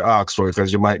careful what you ask for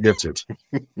because you might get it.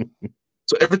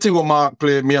 So everything what Mark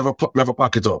played, me have a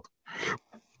pack it up.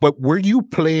 But were you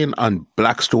playing on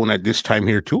Blackstone at this time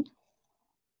here too?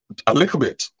 A little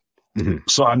bit. Mm-hmm.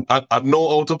 So I know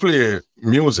how to play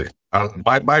music.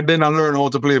 By then I learned how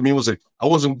to play music. I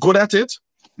wasn't good at it.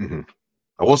 Mm-hmm.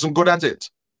 I wasn't good at it,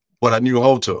 but I knew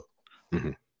how to.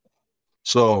 Mm-hmm.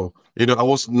 So I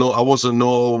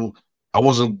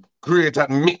wasn't great at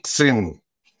mixing.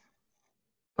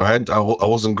 Right, I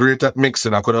wasn't great at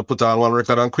mixing. I could have put on one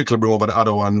record and quickly bring over the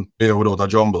other one, without a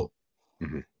jumble.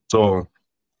 Mm-hmm. So,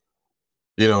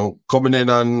 coming in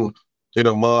and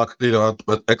Mark,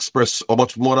 express how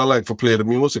much more I like to play the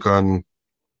music, and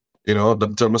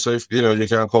them tell myself, you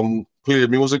can come play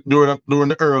music during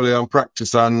the early and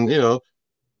practice and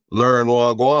learn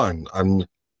what go on, and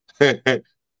that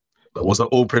was an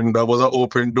open door,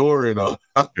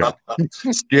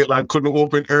 Skateland couldn't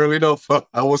open early enough.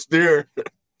 I was there.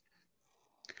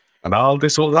 And all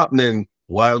this was happening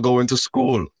while going to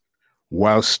school.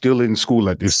 While still in school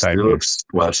at this time.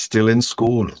 While still in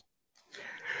school.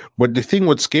 But the thing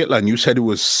with Skateland, you said it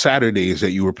was Saturdays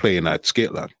that you were playing at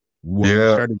Skateland.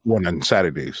 Yeah. Started one on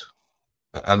Saturdays.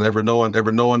 And every now and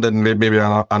then, maybe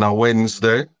on a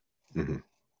Wednesday, mm-hmm.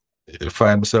 I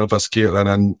find myself at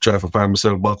Skateland and try to find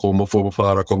myself back home before my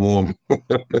father come home.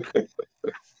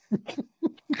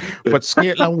 But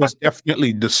Skateland was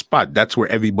definitely the spot. That's where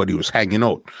everybody was hanging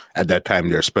out at that time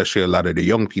there, especially a lot of the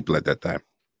young people at that time.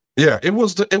 Yeah, it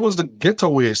was the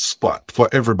getaway spot for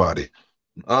everybody.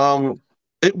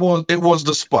 It was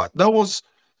the spot. That was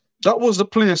the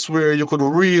place where you could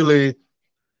really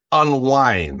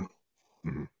unwind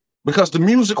Mhm. because the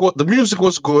music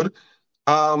was good.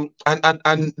 And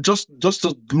just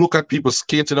to look at people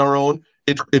skating around,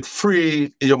 it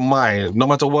free your mind. No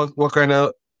matter what kind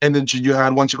of energy you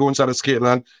had once you go inside the skate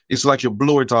land, it's like you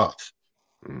blow it off.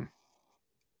 Mhm.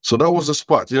 So that was the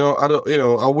spot. I don't.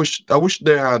 I wish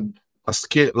they had a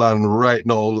skate land right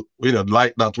now.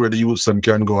 Like that where the youth them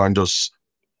can go and just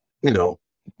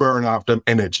burn off them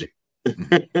energy.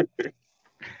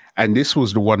 And this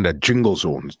was the one that Jingles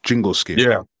owns, Jingle Skate.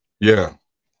 Yeah, yeah.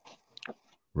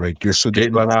 Right. You're so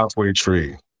Skate land halfway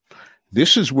tree.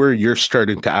 this is where you're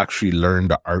starting to actually learn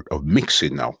the art of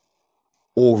mixing now.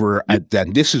 Over at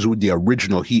that, this is with the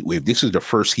original Heatwave. This is the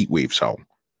first Heatwave sound.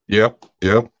 Yep.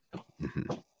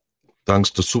 Mhm.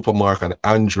 Thanks to Supermark and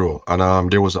Andrew,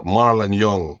 and there was Marlon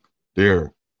Young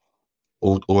there.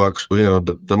 Who actually,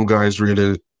 them guys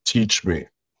really teach me.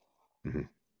 Mhm.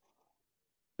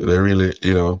 They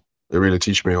really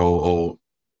teach me how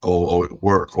it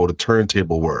work, how the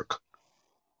turntable work.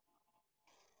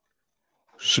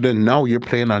 So then now you're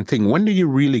playing on thing. When do you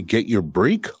really get your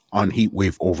break on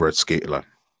Heatwave over at Skateland?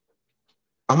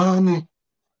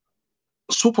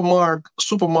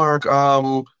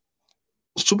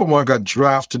 Supermark got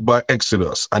drafted by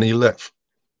Exodus and he left,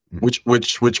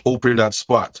 which opened that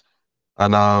spot.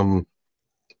 And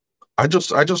I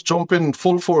just jump in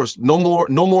full force. No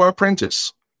more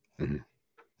apprentice. Mhm.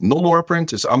 No more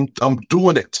apprentice. I'm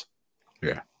doing it.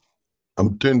 Yeah.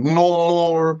 I'm doing no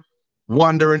more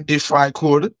wondering if I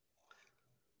could.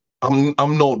 I'm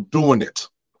not doing it.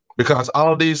 Because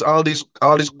all these,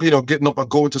 getting up and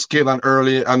going to Skateland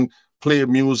early and play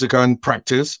music and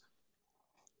practice.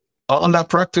 All that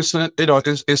practice,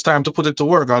 it's time to put it to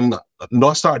work. And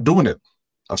I start doing it.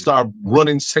 I start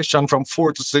running session from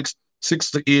 4 to 6,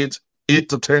 6 to 8, 8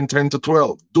 to 10, 10 to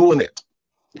 12, doing it.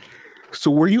 So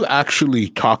were you actually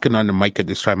talking on the mic at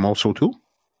this time also too?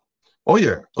 Oh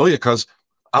yeah, because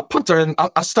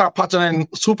I start patterning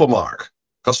Supermark.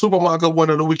 Because Supermark is one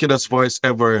of the wickedest voice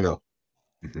ever,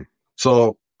 Mhm.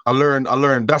 So I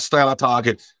learned that style of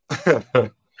talking.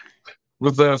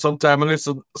 With sometimes I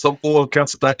listen some old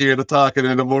cats that hear the talking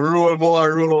and I'm roll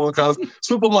more because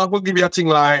Supermark will give you a thing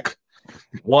like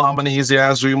warm and easy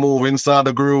as we move inside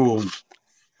the groove.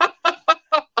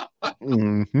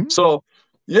 Mhm. So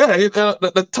yeah,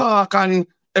 the talk and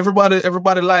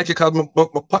everybody like it because I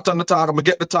put on the talk and I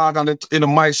get the talk and it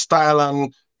my style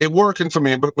and it working for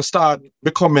me. But we start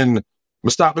becoming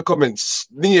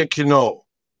sneaky, not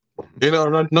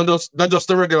just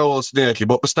the regular old Snakey,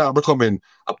 but we start becoming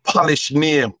a polished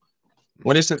name.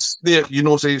 When you say Snake,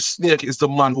 say Snake is the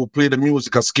man who play the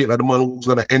music and skate, like the man who's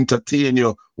gonna entertain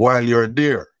you while you're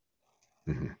there.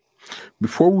 Mhm.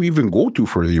 Before we even go too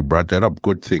further, you brought that up.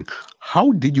 Good thing.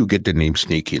 How did you get the name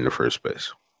Snakey in the first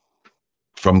place?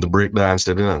 From the breakdance,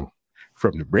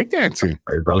 From the breakdancing.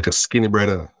 I like a skinny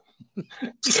brother.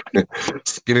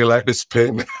 Skinny like this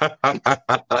pen.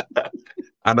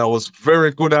 And I was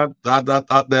very good at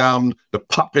the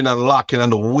popping and locking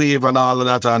and the wave and all of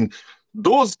that. And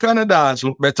those kind of dance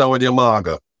look better when you're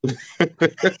maga.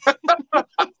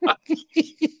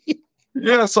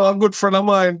 Yeah, so a good friend of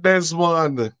mine,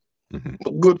 Desmond.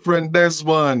 Mhm. Good friend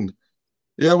Desmond.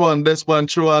 Yeah, man, Desmond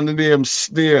threw on the name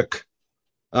Snake.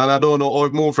 And I don't know how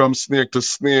it moved from Snake to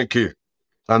Snakey.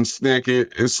 And Snakey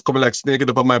is coming like Snakey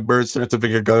up on my birth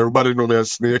certificate because everybody know me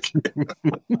as Snake.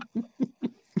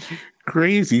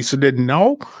 Crazy. So then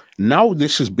now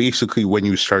this is basically when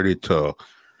you started to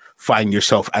find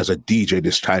yourself as a DJ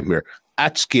this time here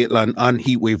at Skateland on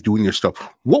Heatwave doing your stuff.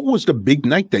 What was the big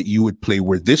night that you would play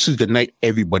where this is the night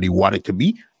everybody wanted to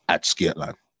be at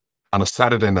Skateland? On a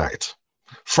Saturday night.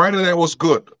 Friday night was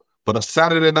good, but a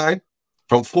Saturday night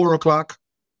from 4 o'clock,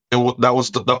 it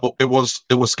was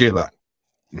Skateland.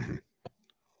 Mhm.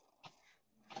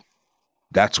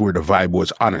 That's where the vibe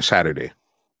was on a Saturday.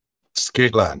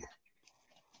 Skateland.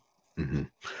 Mhm.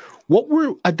 What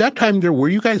were at that time there? Were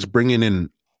you guys bringing in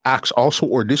acts also,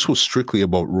 or this was strictly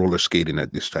about roller skating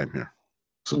at this time here?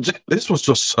 So this was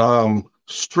just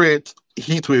straight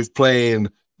Heatwave playing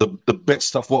the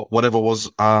best of whatever was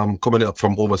coming up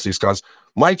from overseas. Because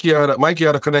Mikey had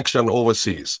a connection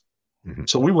overseas, Mhm.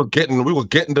 so we were getting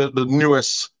the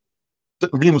newest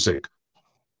music.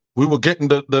 We were getting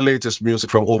the latest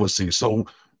music from overseas. So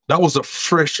that was a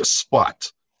fresh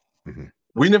spot. Mhm.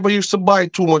 We never used to buy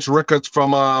too much records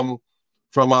from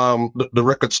the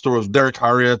record stores, Derek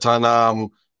Harriet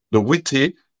and the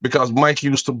Witty, because Mike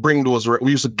used to bring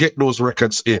we used to get those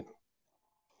records in.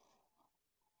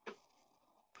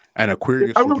 And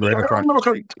Aquarius I was remember, right I across the remember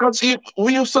street. because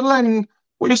we used to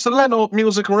lend out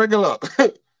music regular.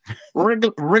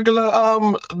 Regular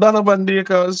Donovan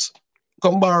Dakers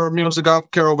come borrow music off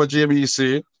Caroba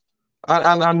JBC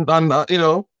and you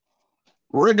know,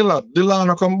 regular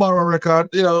Delano come borrow record,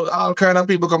 you know, all kind of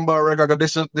people come borrow record.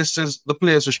 This is the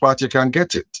place which part you can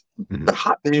get it. Mhm. The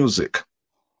hot music.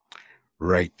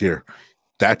 Right there.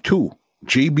 That too.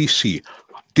 JBC.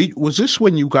 Was this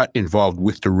when you got involved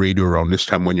with the radio around this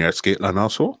time when you're at Skateland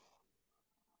also?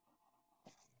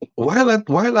 While at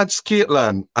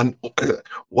Skateland and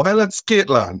while at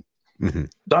Skateland,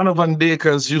 Mhm. Donovan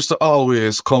Dakers used to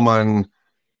always come and,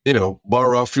 you know,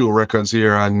 borrow a few records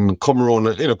here and come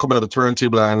around, you know, come out of the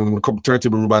turntable and come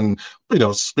turntable room and, you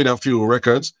know, spin a few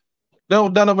records. Now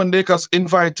Donovan Dakers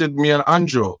invited me and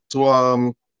Andrew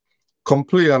to come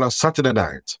play on a Saturday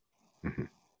night. Mhm.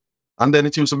 And then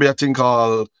it used to be a thing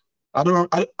called, I don't know,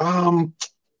 I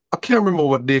can't remember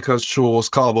what Dakers show was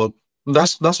called, but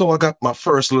that's how I got my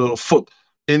first little foot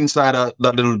inside that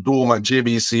little dome at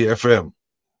JBC FM.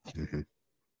 Mhm.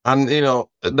 And you know,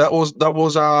 that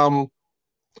was a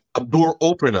door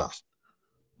opener.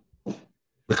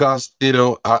 Because, you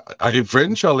know, I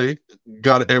eventually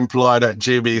got employed at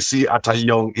JBC at a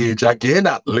young age again,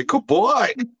 at little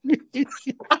boy.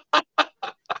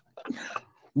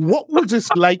 What was this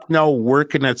like now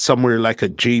working at somewhere like a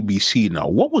JBC now?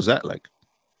 What was that like?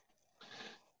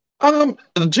 The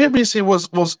JBC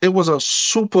was a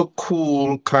super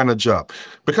cool kind of job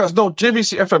because no,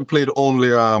 JBC FM played only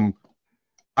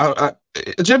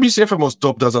JBC FM was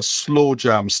dubbed as a slow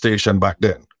jam station back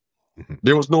then. Mhm.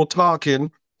 There was no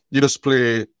talking, you just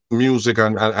play music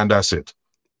and that's it.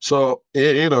 So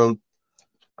you know,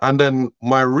 and then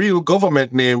my real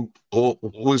government name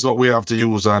was what we have to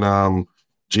use on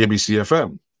JBC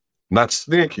FM, not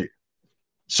Snakey.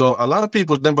 So a lot of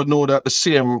people never know that the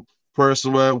same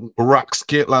person who rocks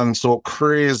Skateland so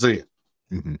crazy.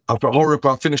 Mhm. After hurry up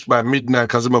and finish by midnight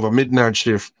because I'm have a midnight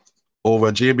shift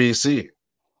over JBC.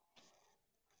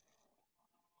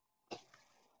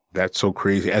 That's so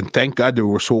crazy. And thank God they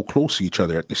were so close to each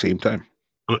other at the same time.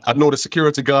 I know the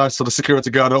security guard, so the security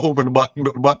guard opened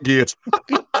the back gate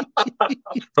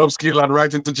from Skateland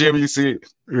right into JBC.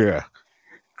 Yeah.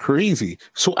 Crazy.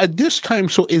 So at this time,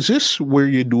 so is this where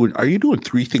are you doing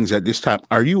three things at this time?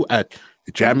 Are you at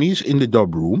Jammies in the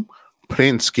dub room,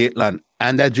 playing Skateland,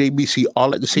 and at JBC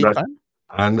all at the same time?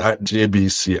 And at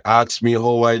JBC, ask me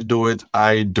how I do it.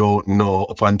 I don't know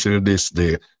up until this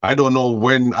day. I don't know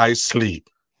when I sleep.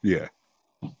 Yeah.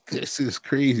 This is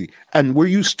crazy. And were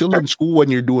you still in school when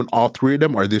you're doing all three of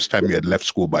them, or this time you had left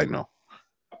school by now?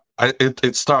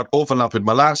 It started overlapping.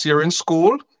 My last year in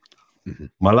school,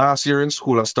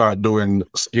 I started doing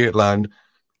Skateland,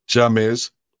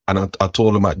 Jammies, and I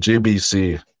told them at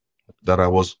JBC that I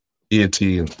was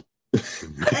 18.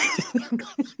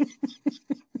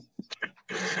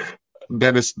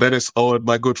 Dennis Howard,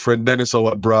 my good friend Dennis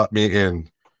Howard brought me in.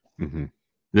 Mm-hmm.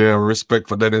 Yeah, respect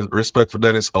for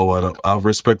Dennis Howard. I have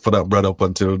respect for that brother up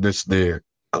until this day.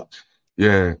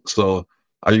 Yeah, so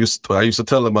I used to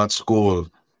tell him at school,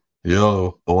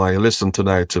 yo, why you listen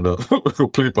tonight, you know,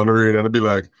 play on the radio, and I'd be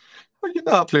like, well, you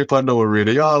not play on no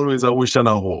radio, you always a wish and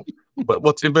a hope.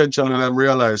 But eventually I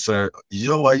realized,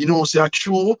 yo, you know, see a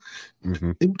true,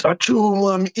 a true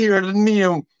man, hear the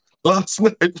name last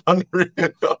night on the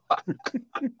radio.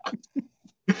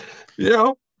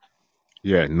 Yeah.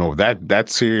 Yeah, no,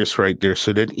 that's serious right there.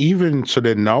 So then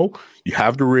now you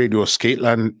have the radio,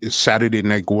 Skateland is Saturday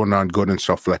night going on good and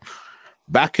stuff like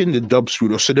back in the dub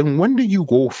studio. So then when do you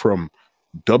go from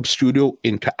dub studio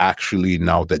into actually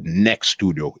now the next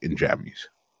studio in Jammies?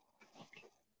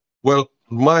 Well,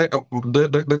 my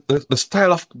the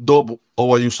style of dub,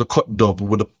 how I used to cut dub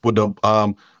with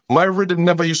the my rhythm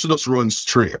never used to just run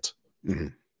straight. Mm-hmm.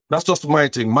 That's just my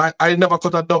thing. I never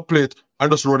cut a dub plate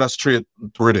and just run a straight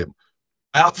rhythm.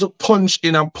 I have to punch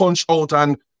in and punch out,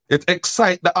 and it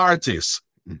excites the artist.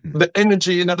 Mm-hmm. The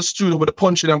energy in the studio with the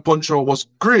punch in and punch out was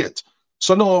great.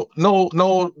 So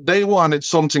no, they wanted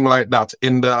something like that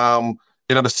in the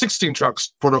 16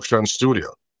 tracks production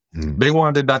studio. Mm-hmm. They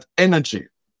wanted that energy.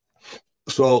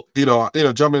 So you know,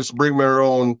 Jammies bring me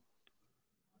around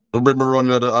to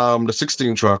the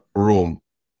 16 track room.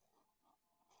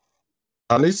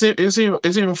 And it's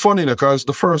even funny because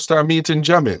the first time meeting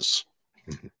Jammies,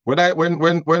 when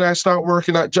I start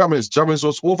working at Jammies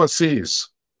was overseas.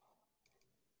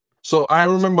 So I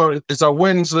remember it's a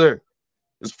Wednesday.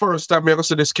 It's the first time I ever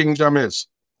see this King Jammies.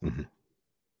 Mm-hmm.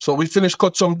 So we finished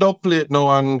cut some dub plate now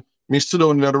and me stood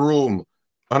down in the room.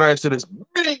 And I said, this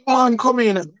big man come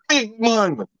in, big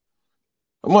man.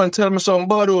 The man tell me something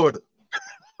bad word.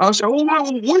 I said, oh, what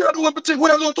you doing my thing?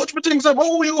 What you doing touch my things?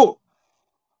 Who are you?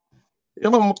 Yeah,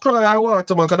 man, I cry, I want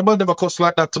to, man, because the man never cuss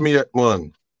like that to me yet,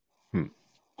 man. And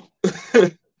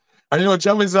you know,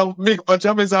 Jam is a big,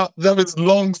 Jam is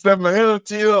long stem,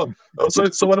 healthy, you know.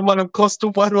 So when the man cuss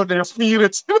too bad, they feel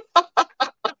it.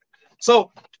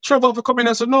 So Trevor for coming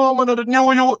and said, no, man, the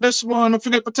new youth, this man, I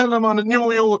forget to tell him, man, the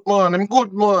new youth, man, I'm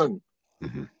good, man.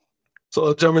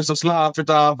 So Jam is just laugh it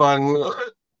off and, you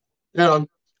know,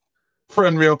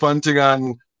 friend me up and thing,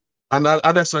 and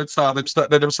that's how it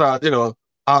started. They start, you know,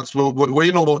 ask me, what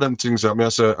you know about them things? I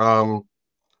say, I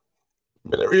don't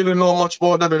really know much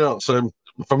about them, you know. So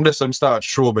from this, I start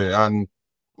show me and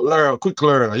quick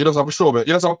learn. You just have to show me. You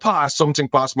just have to pass something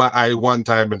past my eye one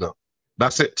time, you know.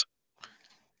 That's it.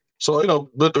 So, you know,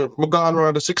 we're going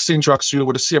around the 16 track studio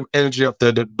with the same energy up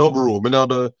there, the dub room, you know,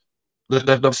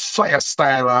 the fire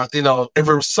style, you know,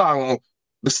 every song,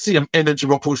 the same energy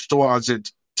we push towards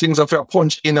it. Things have to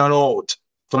punch in and out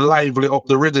for lively up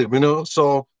the rhythm, you know.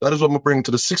 So that is what we bring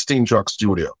to the 16 track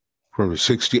studio. From the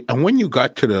 16, and when you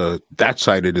got to that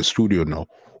side of the studio now,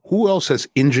 who else as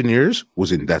engineers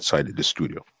was in that side of the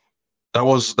studio? That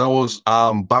was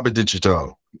Bobby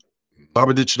Digital.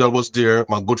 Bobby Digital was there.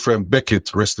 My good friend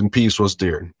Beckett, rest in peace, was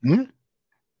there.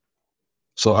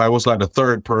 So I was like the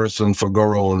third person for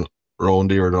go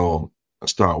around there now and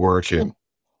start working.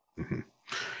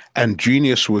 And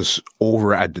Genius was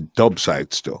over at the dub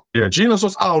side still. Yeah, Genius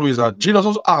was always a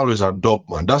dub,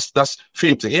 man. That's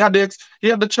fame thing. He had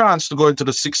the chance to go into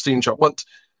the 16 track, but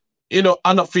you know,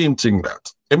 I'm not fame thing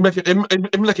that. It make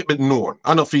it bit known.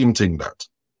 I'm not fame thing that.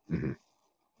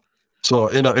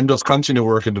 So, you know, and just continue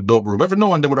working the dub room. Every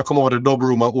now and then when I come over the dub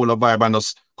room and hold a vibe and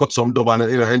just cut some dub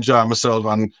and, you know, enjoy myself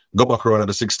and go back around at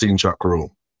the 16 track room.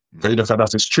 You know,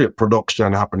 that's a straight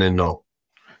production happening now.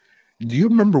 Do you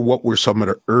remember what were some of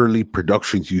the early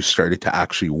productions you started to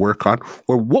actually work on?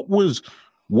 Or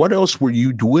what else were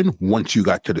you doing once you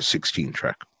got to the 16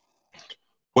 track?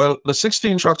 Well, the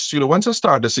 16 track studio, once I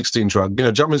started the 16 track, you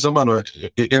know, Jam is a man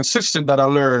he insisted that I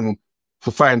learn to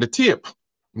find the tape,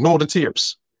 know the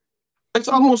tapes. It's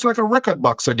almost like a record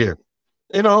box again.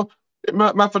 You know,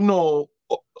 I have to know,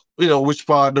 you know, which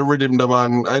part the rhythm them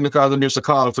and because I used to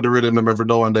call for the rhythm them every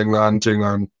now and then and thing,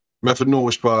 and I have to know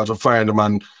which part to find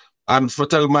them and for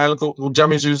tell my little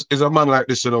Jam is a man like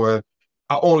this, you know,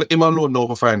 I only him alone know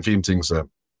to find film things. So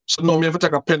now I have to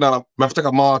take a pen and I have to take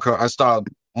a marker and start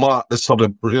mark this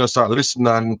something, you know, start listening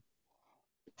and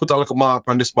put a little mark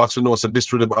on this box, you know, so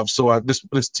this rhythm have so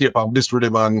this tape have this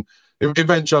rhythm, and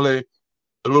eventually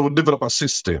we'll develop a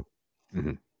system.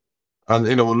 And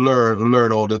you know,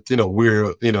 learn all that, you know,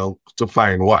 where, you know, to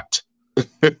find what.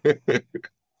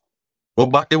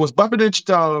 But it was Bobby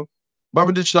Digital.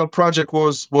 Bobby Digital project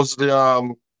was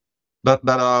the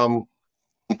that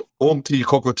Home Tea,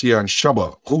 Cocoa Tea, and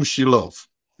Shabba, Who She Love.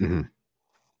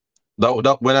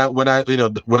 That when I you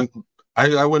know, when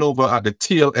I went over at the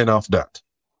tail end of that.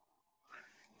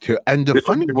 And the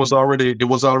funny, it was already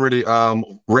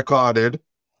recorded.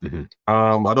 I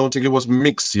don't think it was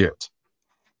mixed yet,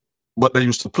 but they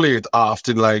used to play it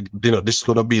often, like, you know, this is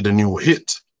gonna be the new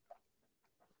hit.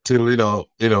 Till you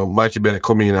know, Mikey Bennett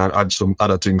come in and add some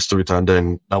other things to it, and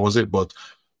then that was it. But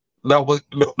that was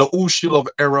the Who She Love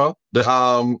era,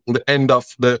 the end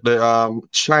of the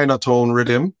Chinatown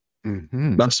rhythm.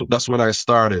 That's when I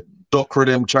started. Duck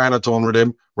rhythm, Chinatown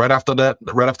rhythm. Right after that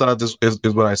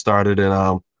is when I started in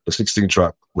the 16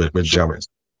 track with Jammers.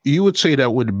 You would say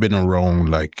that would have been around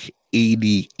like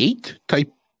 88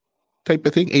 type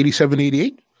of thing, 87,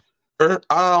 88?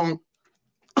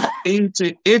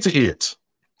 88.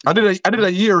 I did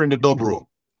a year in the dub room.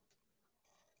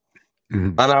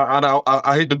 And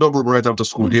I hit the dub room right after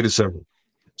school, 87.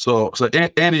 So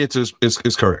 88 is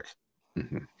correct.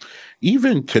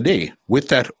 Even today, with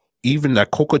that, even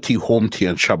that Cocoa Tea, Home Tea,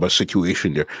 and Shabba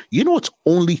situation there, you know, it's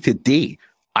only today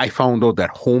I found out that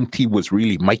Home Tea was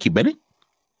really Mikey Bennett.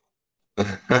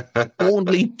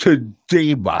 Only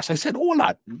today, boss. I said, hold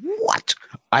on, what?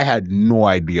 I had no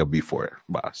idea before,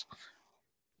 boss.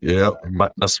 Yeah,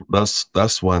 but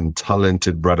that's one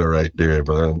talented brother right there,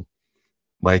 man.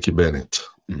 Mikey Bennett.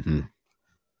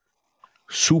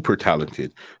 Super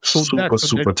talented. So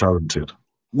super talented.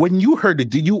 When you heard it,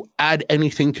 did you add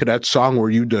anything to that song,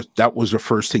 or that was the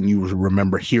first thing you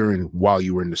remember hearing while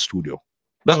you were in the studio?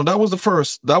 No, that was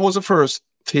the first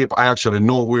tape I actually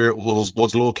know where it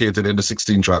was located in the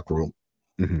 16 track room.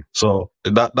 So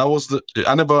that was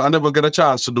I never get a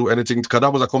chance to do anything because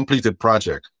that was a completed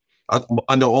project.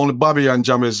 I know only Bobby and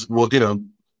Jammers would, you know,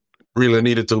 really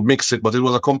needed to mix it, but it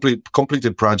was a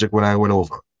completed project when I went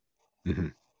over.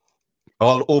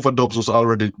 All overdubs was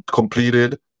already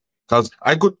completed. Because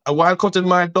while cutting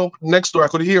my dub next door, I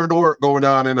could hear the work going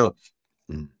on, you know.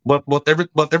 Mm. But every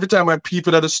time I peep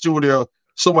at the studio,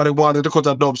 somebody wanted to cut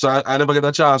a dub, so I never get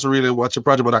a chance to really watch the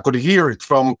project, but I could hear it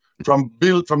from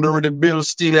the rhythm Bill,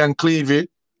 Steely and Clevie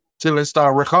till they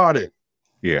start recording.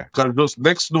 Yeah. Because it was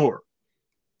next door.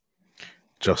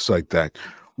 Just like that.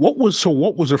 What was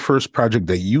the first project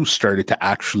that you started to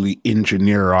actually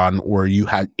engineer on or you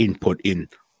had input in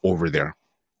over there?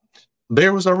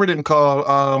 There was a rhythm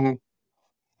called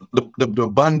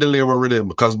the Bandolero rhythm,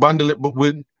 because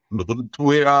we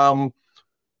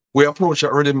approached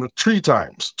that rhythm 3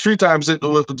 times. 3 times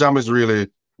the jammers really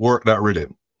worked that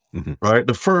rhythm. Mm-hmm. Right?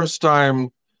 The first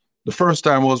time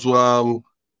was the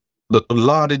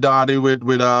Lottie Dottie with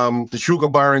the Sugar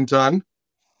Barrington.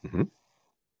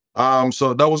 Mm-hmm.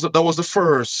 So that was the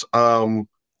first. I'm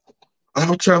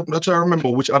trying to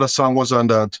remember which other song was on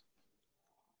that.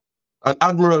 And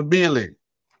Admiral Bailey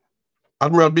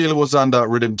was on that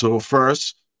rhythm too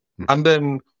first, and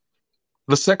then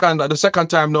the second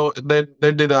time, no, they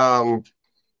did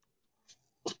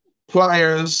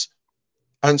Pliers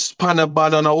and Spanner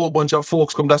Band and a whole bunch of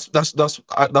folks come.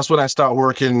 That's when I start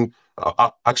working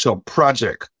actual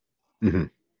project. Mm-hmm.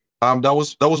 That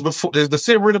was before. There's the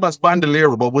same rhythm as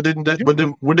Bandolero, but we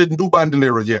didn't do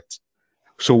Bandolero yet.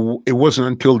 So it wasn't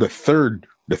until the third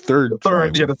the third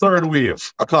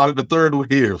wave. I call it the third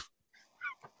wave.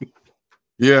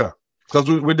 Yeah, because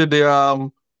we did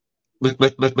the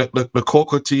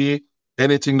Cocoa Tea,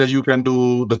 anything that you can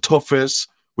do, the toughest.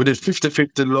 We did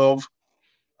 50-50 Love,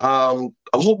 a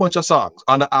whole bunch of songs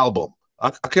on the album. I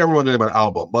can't remember the name of the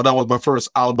album, but that was my first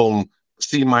album.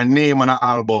 See my name on an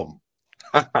album.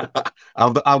 I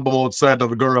have the album outside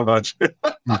of the garage.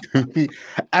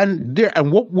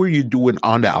 And what were you doing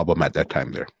on the album at that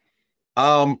time there?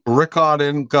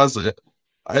 Recording, because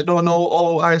I don't know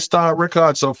how I start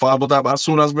record so far, but as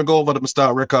soon as we go over them,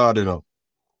 start recording. You know.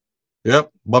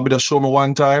 Yep, Bobby just showed me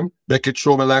one time, Beckett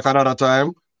showed me like another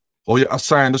time. Oh, you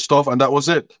assign the stuff, and that was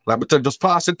it. Like, just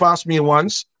pass it past me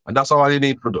once, and that's all I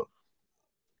need to do.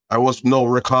 I was no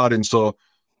recording, so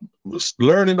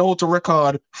learning how to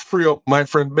record free up my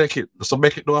friend Beckett. So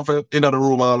Beckett don't have to in the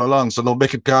room all along, so now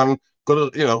Beckett can go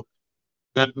to,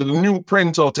 the new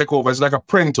printer take over. It's like a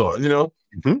printer,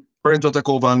 Mm-hmm. Printer take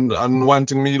over and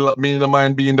wanting me to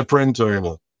mind being the printer,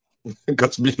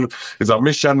 because it's a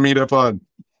mission me to fun.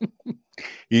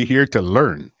 You're here to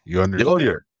learn. You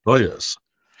understand? Oh yes.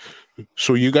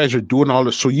 So you guys are doing all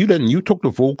this. So you took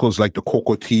the vocals like the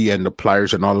Cocoa Tea and the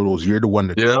Pliers and all of those. You're the one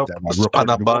that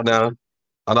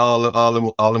and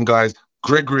all them guys.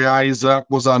 Gregory Isaac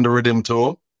was on the rhythm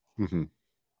too. Mm-hmm.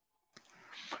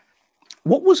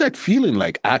 What was that feeling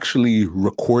like actually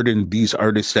recording these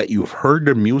artists that you've heard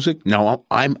their music? Now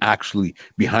I'm actually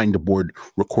behind the board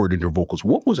recording their vocals.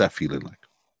 What was that feeling like?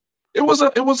 It was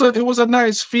a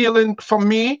nice feeling for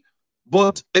me,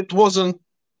 but it wasn't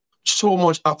so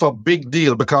much of a big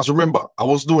deal, because remember, I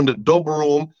was doing the dub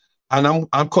room and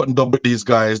I'm cutting dub with these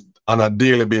guys on a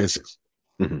daily basis.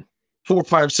 Mm-hmm. 4,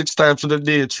 5, 6 times a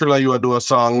day. Thriller, you do a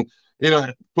song,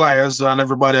 Pliers and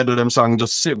everybody I do them song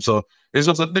just same. So it's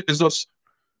just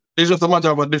a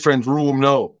matter of a different room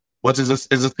now, but it's the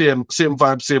same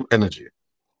vibe, same energy.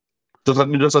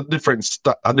 Just a different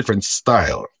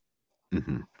style.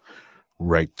 Mm-hmm.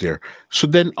 Right there. So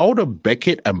then, out of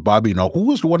Beckett and Bobby, now who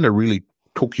was the one that really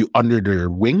took you under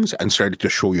their wings and started to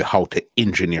show you how to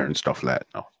engineer and stuff like that?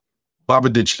 Now,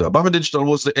 Bobby Digital. Bobby Digital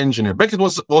was the engineer. Beckett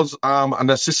was an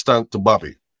assistant to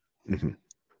Bobby. Mm-hmm.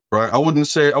 Right. I don't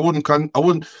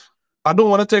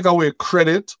want to take away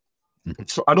credit. Mm-hmm.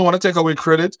 So I don't want to take away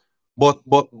credit, but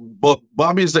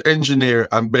Bobby is the engineer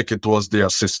and Beckett was the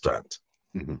assistant.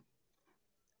 Mm-hmm.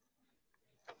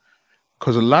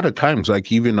 Because a lot of times,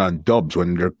 like even on dubs,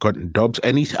 when they're cutting dubs,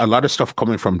 a lot of stuff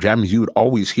coming from jams, you would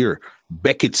always hear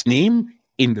Beckett's name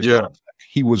in the dubs.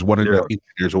 He was one of the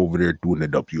engineers over there doing the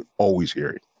dubs. You always hear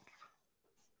it.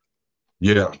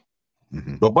 Yeah.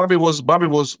 Mm-hmm. But Bobby was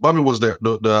there.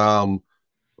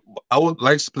 I would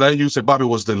like you said, Bobby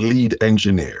was the lead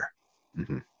engineer.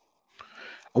 Mm-hmm.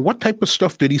 What type of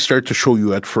stuff did he start to show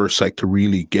you at first, like to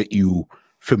really get you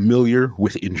familiar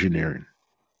with engineering?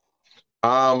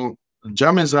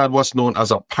 Jamizad was known as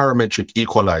a parametric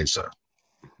equalizer.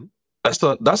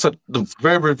 Mm-hmm. That's a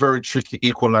very, very tricky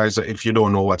equalizer if you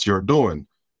don't know what you're doing.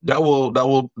 That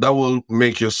will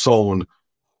make your sound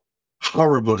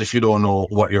horrible if you don't know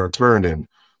what you're turning.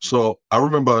 So I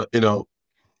remember, him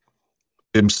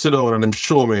sit down and him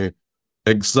show me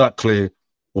exactly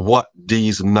what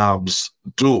these knobs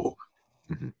do.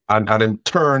 Mm-hmm. and then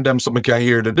turn them so I can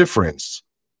hear the difference.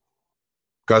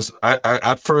 Because I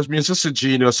at first, me just a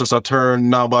genius, just a turn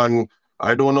knob and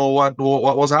I don't know what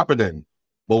was happening.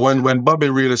 But when Bobby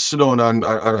really sit down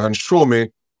and show me,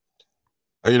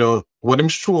 when him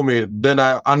show me, then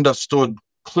I understood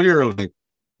clearly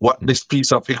what this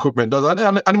piece of equipment does.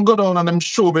 And him go down and him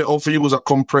show me how to use a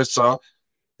compressor,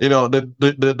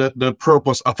 the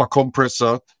purpose of a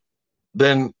compressor.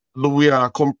 Then we had a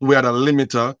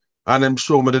limiter, and him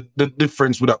show me the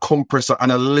difference with a compressor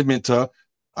and a limiter,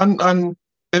 and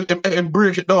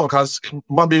break it down, because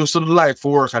Bobby used to like to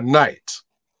work at night.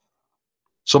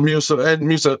 So me used to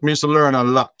learn a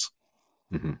lot.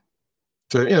 Mm-hmm.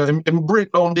 So, and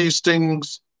break down these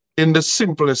things in the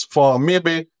simplest form.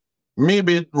 Maybe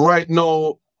right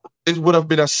now it would have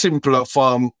been a simpler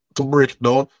form to break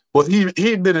down, but he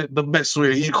did it the best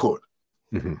way he could.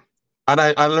 Mm-hmm. And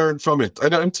I learned from it.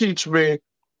 And he teach me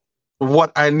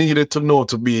what I needed to know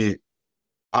to be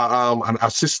an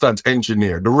assistant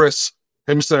engineer. The rest,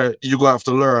 him say, you're going to have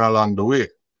to learn along the way.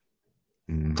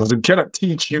 Because you cannot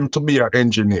teach him to be an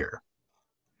engineer.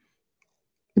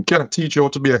 You cannot teach you how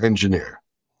to be an engineer.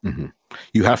 Mm-hmm.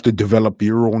 You have to develop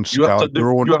your own style,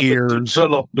 your own ears. To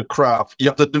develop the craft. You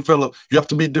have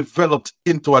to be developed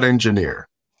into an engineer.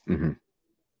 Mm-hmm.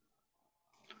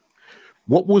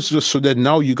 What was this? So then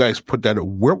now you guys put that,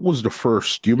 where was the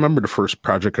first, do you remember the first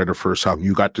project or the first song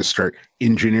you got to start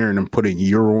engineering and putting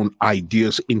your own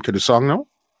ideas into the song now?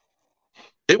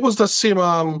 It was the same,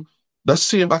 I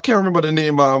can't remember the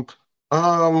name,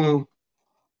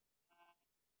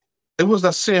 it was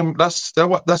the same,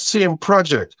 that same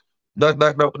project,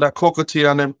 that Cocoa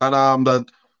and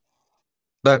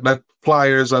that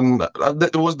Flyers, and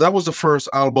that was the first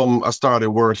album I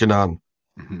started working on.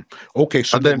 Mm-hmm. Okay,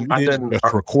 so then you didn't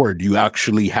just record, you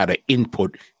actually had an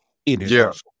input in it.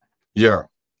 Yeah.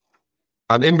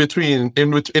 And in between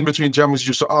jams,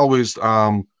 used to always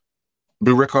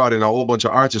be recording a whole bunch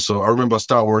of artists. So I remember I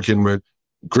started working with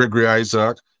Gregory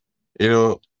Isaac,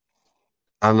 and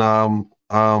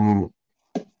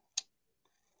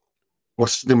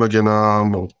what's his name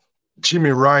again?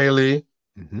 Jimmy Riley,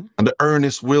 mm-hmm. and the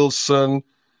Ernest Wilson.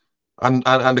 And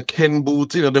the Ken Booth,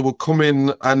 they would come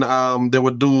in and they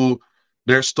would do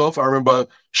their stuff. I remember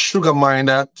Sugar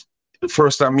Minott, the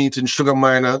first time meeting Sugar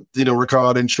Minott,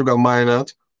 recording Sugar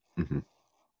Minott. Mm-hmm.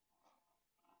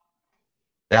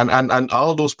 And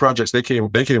all those projects, they came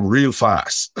real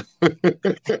fast.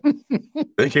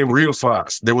 They came real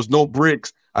fast. There was no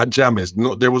breaks at Jammies.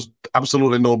 No, there was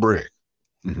absolutely no break.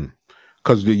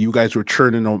 Because you guys were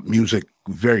churning out music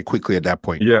very quickly at that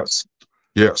point. Yes.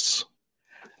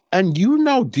 And you're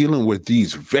now dealing with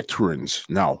these veterans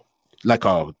now, like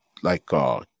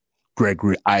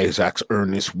Gregory Isaacs,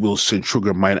 Ernest Wilson,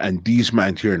 Sugar Minott, and these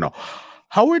men here now.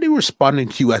 How are they responding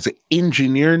to you as an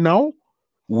engineer now,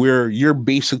 where you're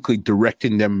basically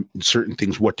directing them in certain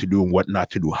things, what to do and what not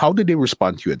to do? How did they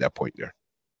respond to you at that point there?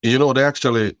 They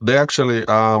actually,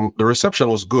 the reception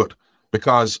was good,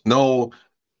 because now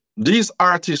these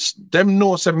artists, them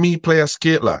know that me play a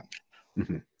skateland.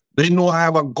 Mm-hmm. They know I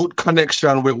have a good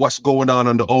connection with what's going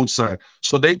on the outside.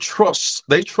 So they trust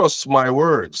my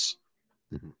words.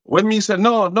 Mm-hmm. When me say,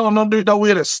 no, do it that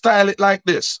way, let's style it like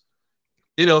this.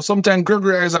 Sometimes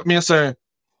Gregory Isaac me say,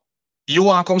 you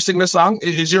want to come sing the song?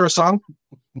 It's your song.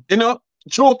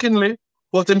 Jokingly,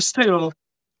 but him still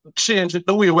change it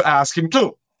the way we ask him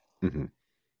to. Mm-hmm.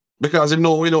 Because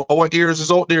our ears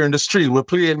is out there in the street, we're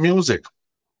playing music.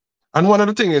 And one of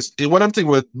the things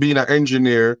with being an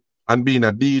engineer and being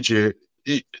a DJ,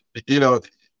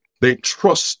 they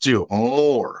trust you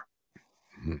more.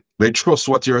 Mm-hmm. They trust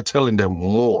what you're telling them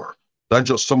more than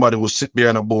just somebody who sit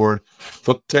behind a board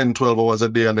for 10, 12 hours a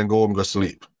day and then go home and go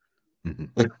sleep.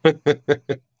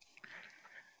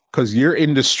 Because you're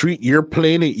in the street, you're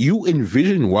playing it, you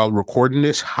envision while recording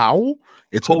this how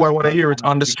it's how I want to hear it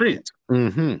on the street.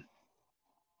 Mm-hmm.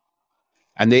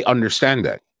 And they understand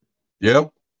that.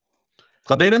 Yep.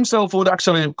 Because they themselves would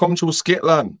actually come to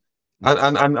Skateland.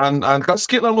 And because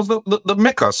Skateland was the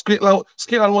mecca.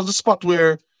 Skateland was the spot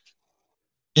where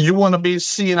you want to be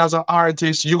seen as an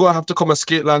artist, you're going to have to come to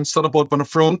Skateland, stand up out on the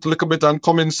front, look a bit and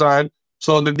come inside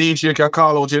so the DJ can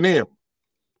call out your name.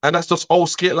 And that's just how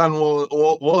Skateland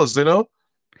was.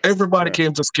 Everybody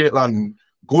came to Skateland.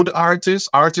 Good artists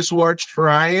who are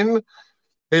trying,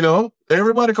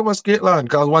 everybody come to Skateland,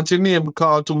 because once your name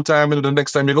called 2 times, the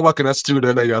next time you go back in the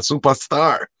studio, then you're a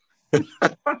superstar.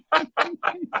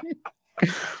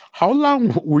 How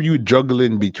long were you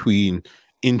juggling between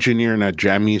engineering at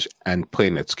Jammies and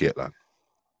playing at Skateland?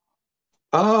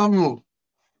 I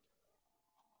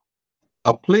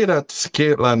played at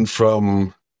Skateland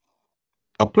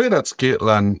up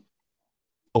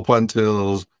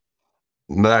until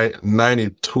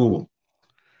 92.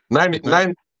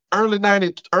 early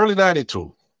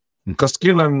 92. Because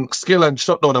Skillan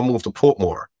shut down and moved to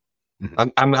Portmore.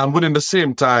 And within the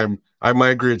same time, I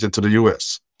migrated to the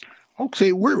US.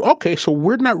 Okay, so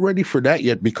we're not ready for that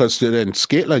yet because then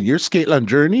your Skateland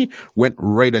journey went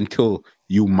right until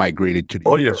you migrated to the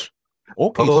US. Yes.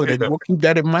 Okay, so then we'll keep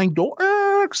that in mind. Don't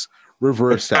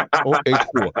reverse that. Okay,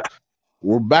 cool.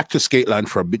 We're back to Skateland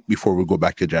for a bit before we go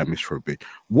back to Jammies for a bit.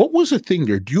 What was the thing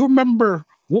there? Do you remember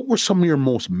what were some of your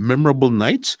most memorable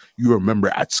nights you remember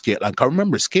at Skateland? I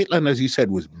remember Skateland, as you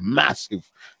said, was massive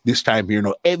this time here.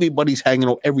 Everybody's hanging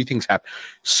out, everything's happening.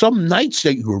 Some nights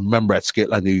that you remember at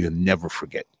Skateland that you'll never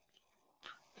forget.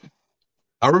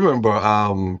 I remember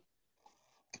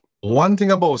one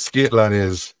thing about Skateland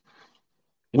is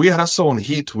we had a sound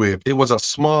Heatwave. It was a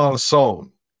small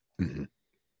sound,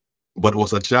 but it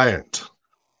was a giant.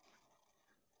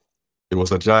 It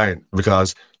was a giant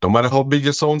because no matter how big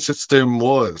your sound system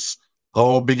was,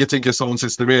 how big you think your sound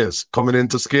system is, coming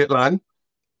into Skateland,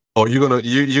 you're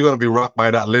gonna be rocked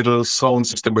by that little sound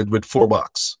system with 4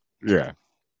 box. Yeah,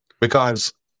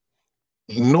 because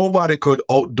nobody could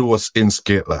outdo us in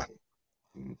Skateland.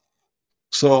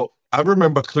 So I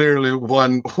remember clearly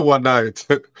one night,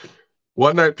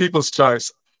 People's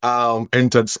Choice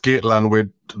entered Skateland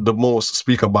with the most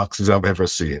speaker boxes I've ever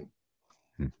seen.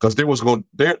 Because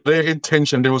their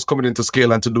intention, they was coming into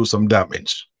Skateland to do some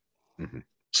damage.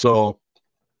 So,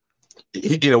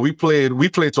 we played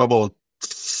to about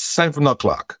 7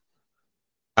 o'clock,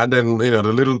 and then the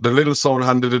little sound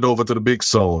handed it over to the big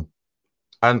sound,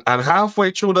 and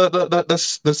halfway through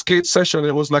the skate session,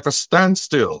 it was like a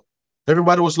standstill.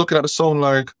 Everybody was looking at the sound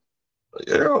like,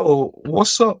 "Yo,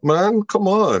 what's up, man? Come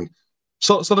on!"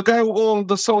 So the guy who owned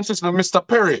the sound system, Mr.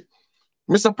 Perry,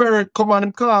 come on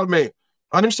and call me.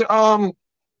 And he said, how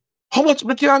much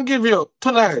we can give you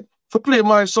tonight for play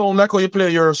my song like how you play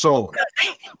your song?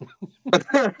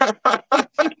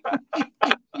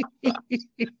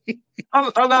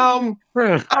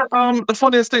 The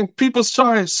funniest thing, People's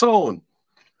Choice song,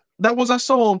 that was a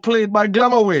song played by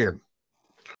Glamour Wayne.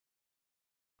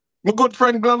 My good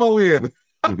friend Glamour Wayne.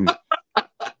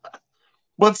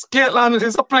 But Skateland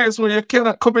is a place where you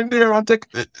cannot come in there and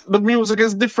take the music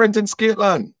is different in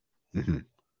Skateland.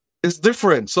 It's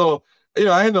different. So,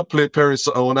 I ended up playing Perry's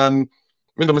song, and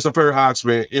Mr. Perry asked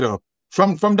me,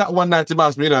 from that one night, he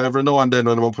asked me, every now and then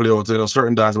when I'm play out,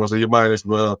 certain times, he say, you mind if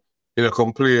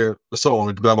come play the song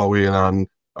with Glamour Wayne,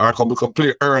 or come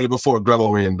play early before Glamour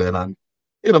Wayne then, and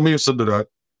me used to do that.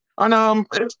 And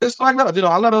it's like that,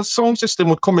 a lot of sound system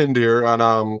would come in there,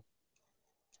 and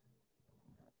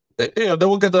they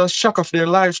will get a shock of their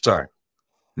lifetime.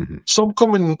 Some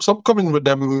coming with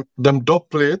them dub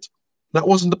plate. That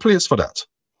wasn't the place for that.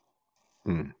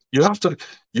 You have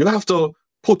to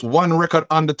put one record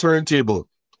on the turntable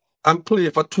and play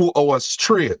for 2 hours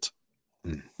straight,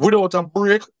 without a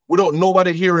break, without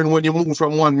nobody hearing when you move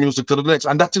from one music to the next.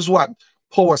 And that is what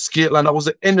power Skateland. That was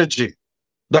the energy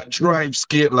that drives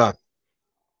Skateland.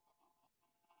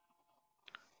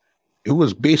 It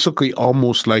was basically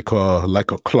almost like a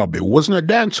club. It wasn't a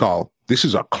dance hall. This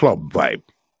is a club vibe.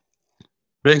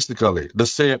 Basically, the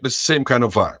same kind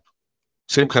of vibe.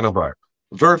 Same kind of vibe.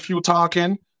 Very few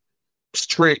talking,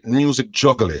 straight music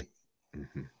juggling.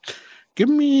 Give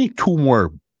me 2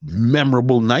 more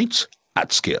memorable nights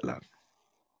at Skateland.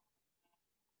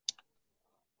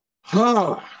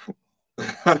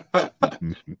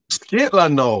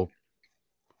 Skateland, no.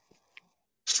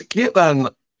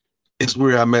 Skateland is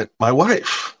where I met my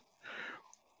wife.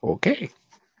 Okay.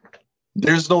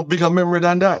 There's no bigger memory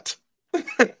than that.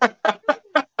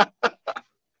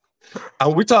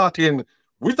 And we're talking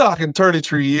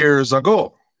 33 years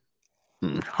ago.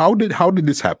 How did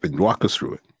this happen? Walk us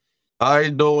through it.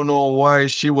 I don't know why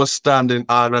she was standing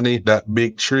underneath that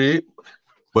big tree,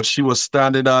 but she was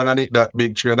standing underneath that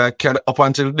big tree, and I can't, up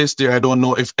until this day, I don't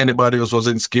know if anybody else was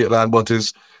in Skateland, but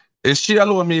is she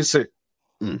alone? Me say,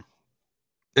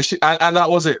 is she, and that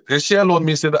was it. Is she alone?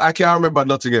 Me say, I can't remember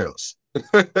nothing else.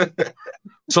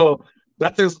 So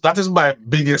that is my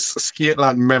biggest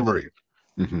Skateland memory.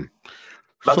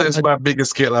 That is my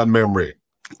biggest Skateland memory.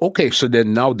 Okay, so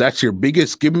then now that's your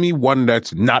biggest. Give me one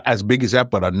that's not as big as that,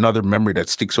 but another memory that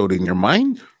sticks out in your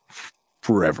mind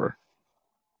forever.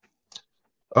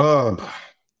 Oh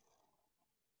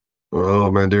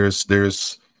man, there's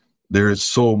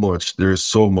so much. There's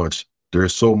so much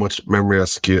memory of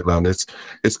Skateland.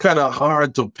 It's kind of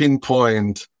hard to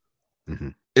pinpoint.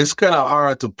 It's kind of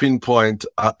hard to pinpoint.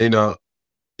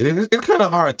 It's kind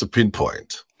of hard to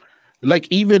pinpoint. Like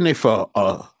even if a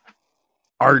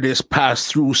artist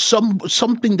passed through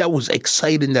something that was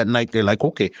exciting that night, they're like,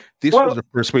 okay, this was the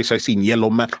first place I seen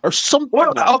Yellowman or something.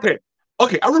 Well, okay.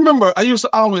 Okay, I remember I used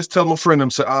to always tell my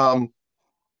friend, say,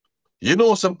 you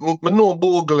know, some I know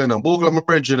Bogle, Bogle, my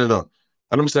bridge, And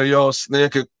I'm say, yo,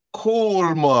 Snake,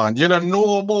 cool, man. You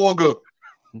know Bogle.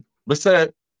 I say,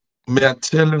 me I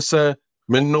tell you, say,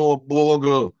 me know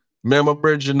Bogle, me my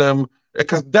bridge them.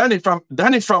 Because Danny from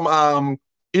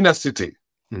inner city,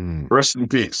 rest in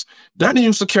peace. Danny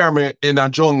used to carry me in a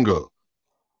jungle.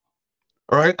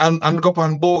 Right? And go up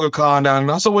on Bogle car and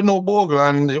that's how we know Bogle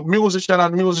and musician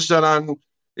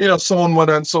and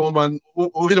someone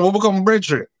we become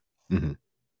bridge.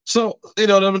 So, they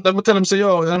tell him, say,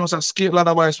 yo, I know it's a skate land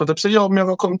of ice, but they say, yo, me I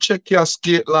go come check your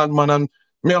skate land, man, and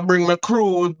me I bring my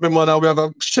crew with me, man, and we are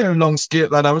going to share long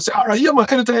skate land. And I say, all right, yeah, man,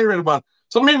 anything you ready, man.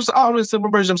 So me used to always tell my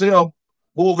brothers, them say, yo,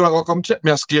 Bogle, I go come check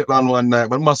me a skate land one night.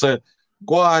 But I must say,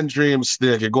 go on dream,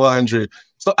 Snakey, go on dream.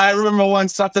 So I remember one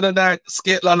Saturday night,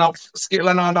 skate land under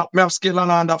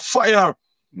fire.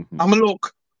 I'm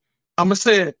look, I'm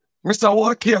say, Mr.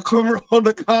 Walker, come around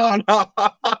the corner.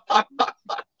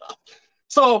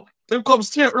 So they come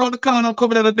straight around the corner,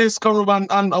 coming in the disco room,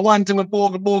 and one thing with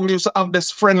Bogle used to have this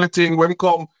friendly thing when he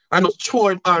come and just throw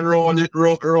him around the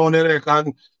neck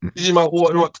and he might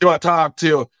want to talk to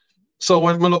you. So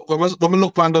when we look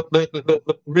on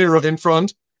the mirror in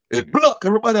front, it block,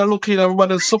 everybody looking,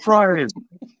 everybody's surprised.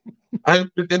 And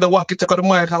in the walkie take the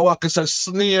mic and walkie says,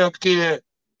 Snakey,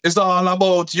 it's all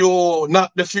about you,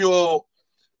 not the few.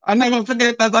 I never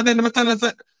forget that. I didn't tell us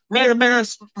that. Me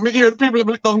hear people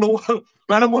lick down the wall.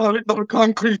 Man, I'm gonna lick down the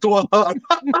concrete wall.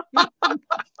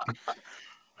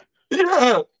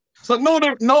 Yeah. So no,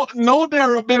 they're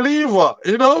a believer,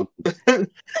 The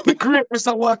great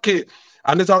Mr. Wacky.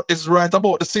 And it's right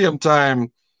about the same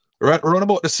time, right around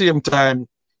about the same time,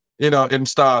 him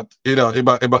start,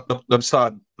 them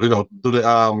start, do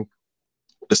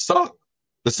the song,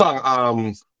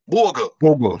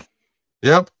 Bogle.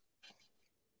 Yep.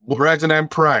 Right in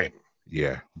prime.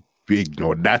 Yeah. Big.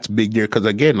 No, that's big there. Because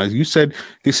again, as you said,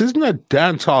 this isn't a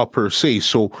dance hall per se.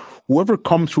 So whoever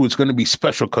comes through is going to be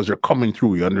special because they're coming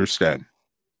through. You understand?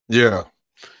 Yeah.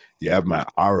 Yeah, man.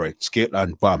 All right. Skate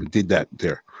and Bomb did that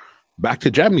there. Back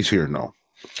to Jammies here now.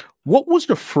 What was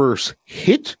the first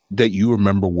hit that you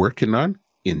remember working on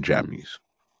in Jammies?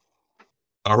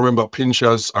 I remember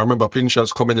Pinchers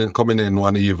coming in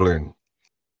one evening.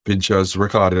 Pinchers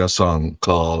recorded a song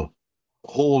called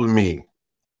Hold Me.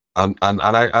 And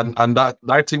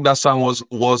I think that song was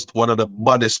one of the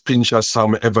baddest Pinchers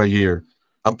song I ever hear.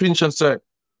 And Pinchers said,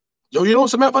 yo,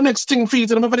 so I have a next thing for you,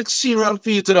 I have a next serial for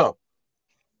you,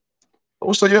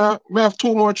 I said, yeah, we have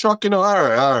 2 more tracks, all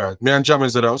right. Me and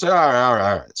Jammies said, I said, all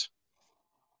right.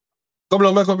 Come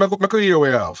on, make a hear we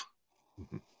have.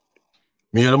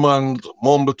 Me and the man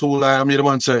mumble too loud, me and the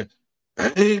man say,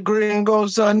 hey,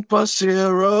 gringos and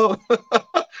pasero.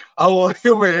 I want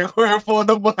you make way for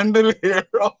the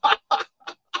bandolero.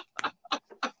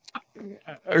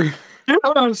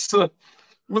 Yes.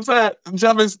 What's that?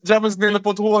 Jammies nearly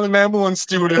put hole in that one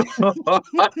studio.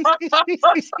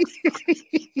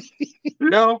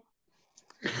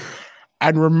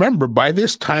 And remember, by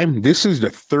this time, this is the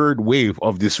third wave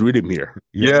of this rhythm here.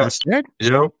 Yes.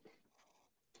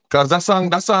 Because that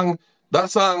song,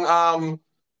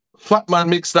 Fat Man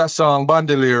mixed that song,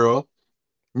 Bandolero.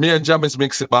 Me and Jammies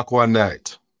mix it back one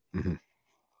night.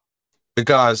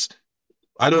 Because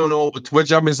I don't know where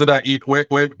Jammies did I eat,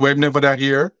 we're never that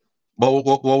here,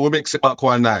 but we mix it back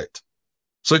one night.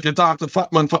 So if you talk to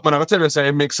Fat Man, I tell you, say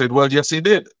he mix it. Well, yes, he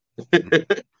did.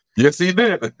 Yes, he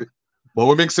did. But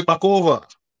we mix it back over.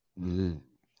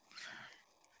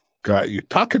 Got you.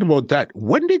 Talking about that,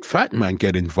 when did Fat Man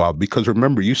get involved? Because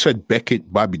remember, you said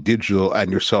Beckett, Bobby Digital, and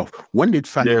yourself. When did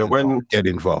Fat Man get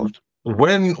involved?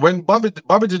 When Bobby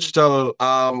Digital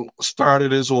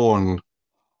started his own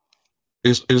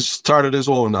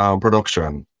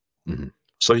production.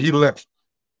 So he left.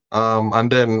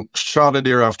 And then shortly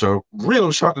thereafter,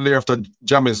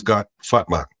 Jammies got Fat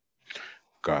Man.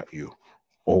 Got you.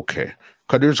 Okay.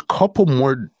 Because there's a couple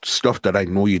more stuff that I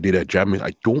know you did at Jammies.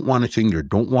 I don't want to think you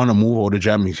don't want to move out of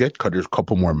Jammies yet, because there's a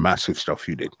couple more massive stuff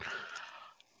you did.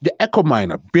 The Echo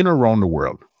Miner, been around the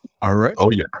world. All right?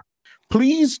 Oh, yeah.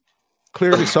 Please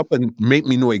clear this up and make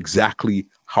me know exactly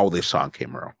how this song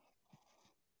came around.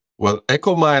 Well,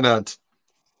 Echo Miner,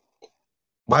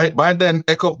 by then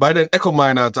Echo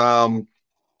Miner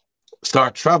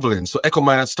start traveling. So Echo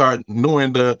Miner start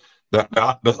knowing the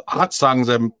hot songs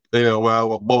and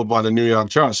both on the New York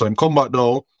chart. So I'm come back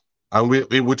now, and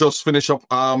we just finish up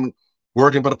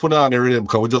working for the Punani rhythm,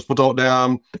 because we just put out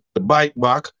the Bike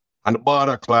Back and the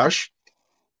Border Clash,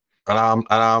 and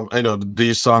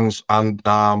these songs and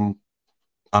the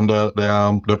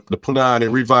Punani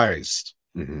revised,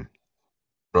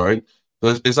 right?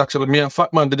 So it's actually me and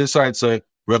Fat Man to decide, say,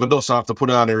 we're going to just have to put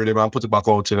it on the rhythm and put it back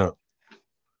out, you know.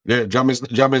 Yeah, Jammy's,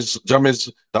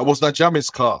 that was not Jammy's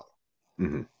car.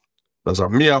 Mm-hmm. That's a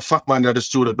me and Fat Man at the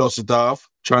studio dust it off,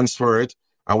 transfer it,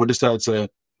 and we decided to say,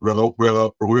 we're going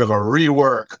to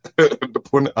rework to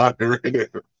put it on the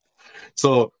rhythm.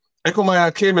 So, Echo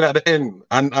Maya came in at the end,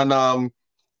 and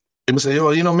he say,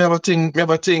 yo, you know, me have a thing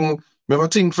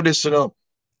for this, you know,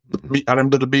 and I'm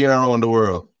to being around the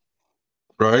world,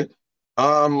 right?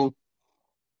 I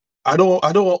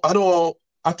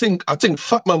think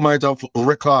Fatman might have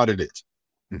recorded it,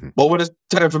 but when it's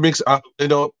time for mix, you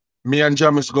know, me and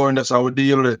Jam is going, that's how we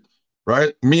deal with it,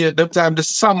 right? Me at that time, the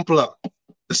sampler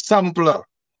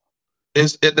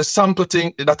is the sample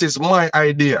thing, that is my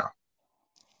idea.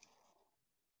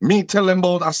 Me tell them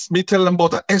about a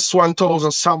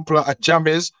S1000 sampler at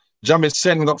Jammy's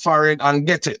send up foreign and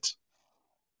get it.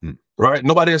 Right?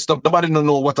 Nobody don't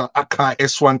know what an Akai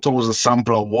S1000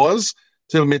 sampler was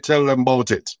till me tell them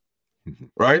about it.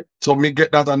 Right? So me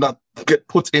get that and that get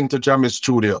put into Jammy's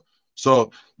studio.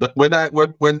 So that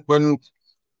when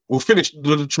we finish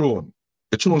the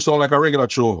tune sound like a regular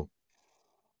tune.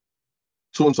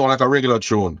 Tune sound like a regular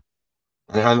tune.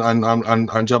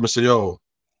 And Jammy say, yo,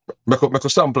 make a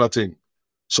sample thing.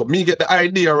 So me get the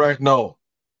idea right now.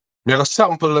 Me a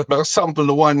sample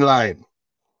the one line.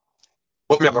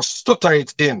 But me a stutter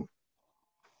it in.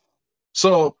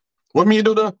 So when me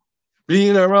do the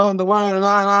being around the one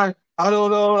line, I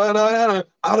don't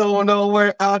know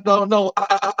where, I don't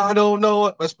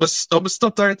know. But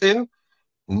stutter it in.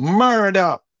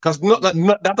 Murder. Because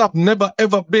that have never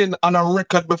ever been on a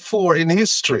record before in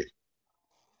history.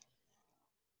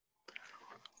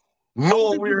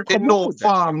 Nowhere in no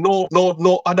farm,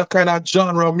 no other kind of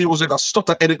genre of music, a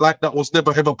stutter edit like that was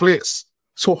never ever placed.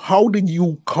 So how did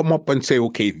you come up and say,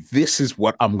 okay, this is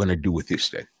what I'm going to do with this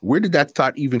then? Where did that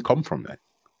thought even come from then?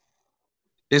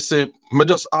 It's I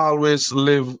just always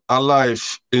live a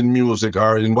life in music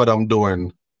or in what I'm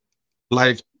doing,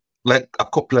 like a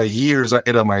couple of years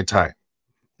ahead of my time.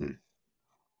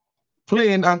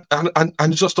 Playing and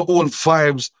just the old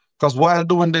vibes. Because while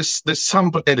doing this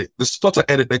sample edit, the stutter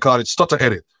edit, they call it stutter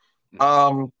edit.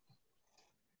 I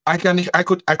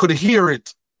could hear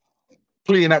it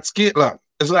playing at Skateland.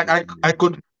 It's like I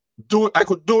could do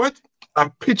it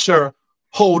and picture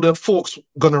how the folks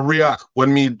gonna react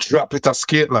when me drop it at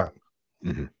Skateland.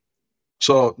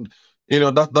 So, you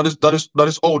know, that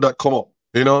is all that come up.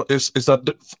 You know,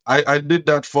 I did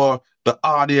that for the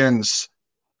audience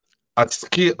at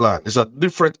Skateland. It's a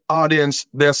different audience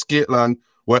there, Skateland,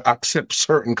 will accept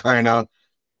the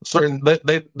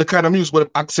kind of music will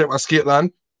accept a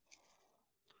Skateland.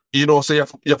 You know, so you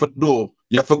have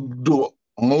to do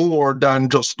more than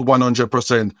just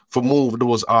 100% for move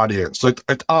those audience. So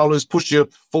it always push you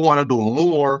for want to do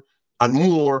more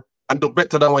and do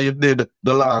better than what you did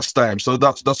the last time. So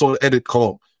that's all the edit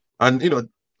come. And you know,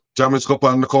 Jammy's go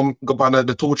on the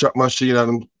 2-track machine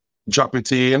and drop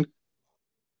it in.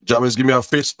 Jammy's give me a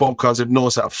fist pump because it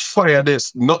knows I fire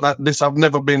this. Not that this have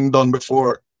never been done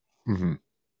before. And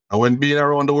when Being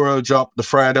Around the World drop, the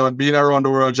Friday when Being Around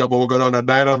the World drop, we're going on a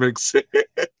dynamics.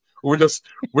 we just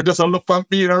a look at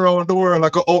Being Around the World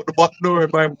like out the back door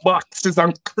by boxes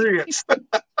and crates.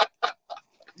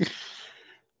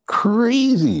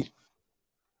 Crazy.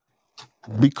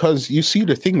 Because you see,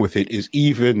 the thing with it is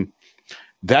even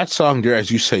that song there, as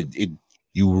you said,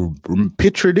 you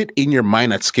pictured it in your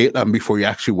mind at Skateland before you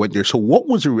actually went there. So what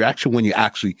was the reaction when you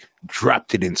actually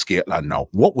dropped it in Skateland now?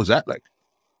 What was that like?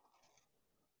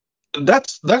 That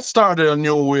started a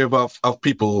new wave of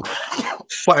people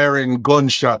firing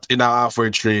gunshot in a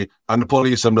halfway tree, and the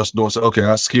police just don't say, okay,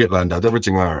 that's Skateland, that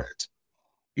everything all right.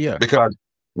 Yeah. Because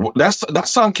that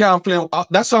song can't play,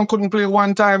 that song couldn't play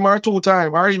 1 time or 2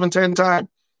 times or even 10 times.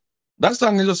 That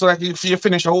song is just like if you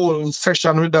finish a whole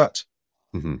session with that.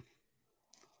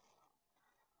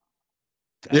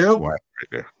 Yeah.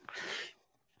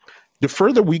 The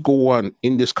further we go on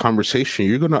in this conversation,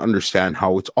 you're going to understand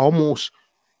how it's almost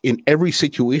in every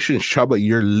situation, Shabba,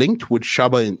 you're linked with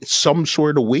Shabba in some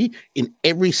sort of way in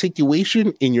every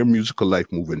situation in your musical life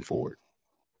moving forward.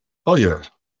 Oh yeah.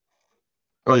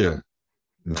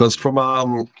 Because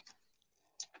from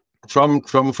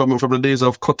the days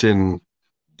of cutting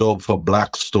dub for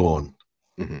Blackstone,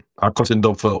 or cutting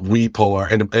dub for Repo or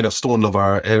any Stone Love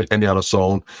or any other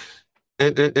song,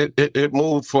 it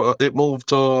moved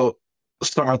to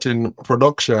starting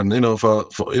production, you know, for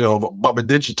Bobby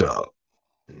Digital.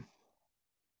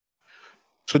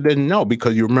 So then now,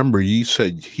 because you remember, you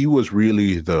said he was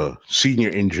really the senior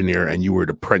engineer and you were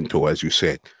the Prento, as you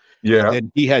said. Yeah. And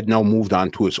then he had now moved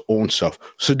on to his own stuff.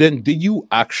 So then did you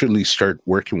actually start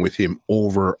working with him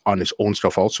over on his own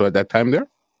stuff also at that time there?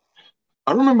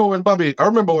 I remember when Bobby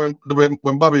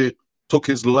took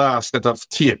his last set of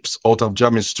tapes out of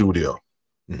Jammy's studio.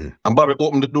 Mm-hmm. And Bobby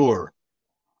opened the door.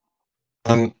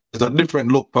 And it's a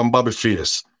different look from Bobby's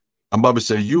face. And Bobby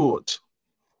said, "Youth,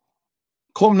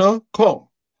 come now, come."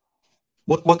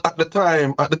 But at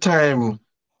the time,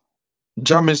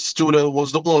 Jammy's studio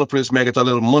was the only place I get a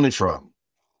little money from.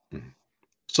 Mm-hmm.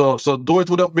 So though it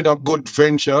would have been a good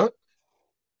venture,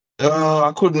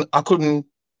 I couldn't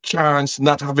chance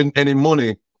not having any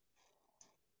money.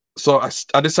 So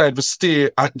I decided to stay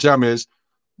at Jammy's,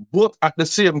 but at the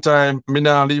same time, me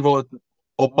now leave out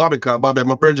Bobby, because Bobby,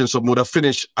 my brother, so would have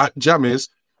finished at Jammy's,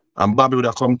 and Bobby would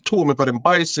have come to me for them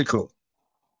bicycle.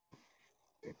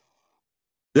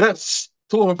 Yes,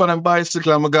 to me for them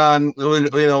bicycle, and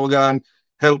we're going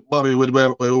help Bobby with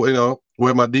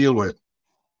where my deal with.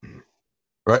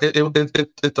 Right,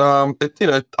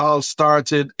 it all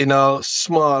started in a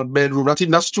small bedroom, not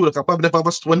in a studio.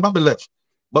 When Bobby left,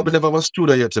 Bobby never was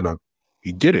studio yet,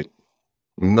 He didn't.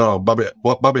 No,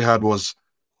 what Bobby had was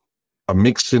a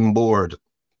mixing board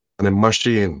and a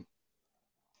machine.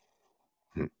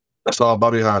 That's all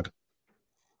Bobby had.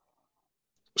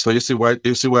 So you see why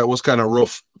it was kind of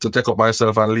rough to take up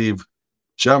myself and leave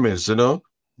Jammy's,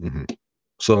 Mm-hmm.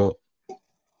 So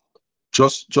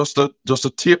just a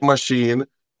tape machine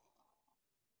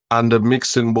and the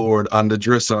mixing board and the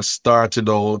dresser started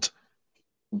out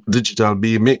Digital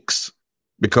B Mix,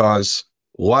 because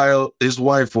while his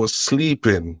wife was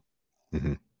sleeping,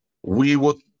 mm-hmm. we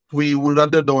would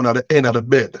have down at the end of the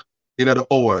bed in the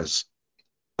hours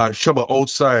and Shabba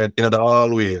outside in the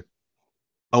hallway,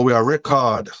 and we are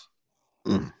record.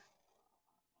 Mm.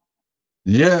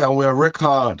 Yeah, and we are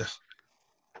record.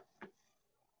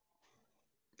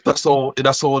 That's how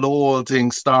the whole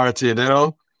thing started,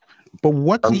 But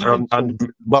what? And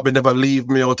Bobby never leave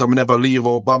me out. I never leave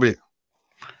out Bobby.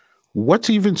 What's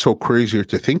even so crazier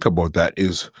to think about that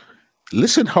is,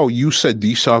 listen how you said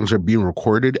these songs are being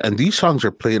recorded, and these songs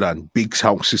are played on big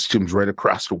sound systems right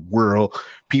across the world.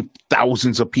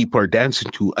 Thousands of people are dancing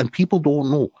to, and people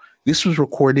don't know this was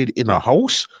recorded in a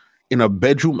house, in a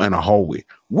bedroom, and a hallway.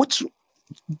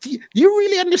 Do you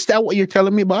really understand what you're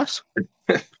telling me, boss?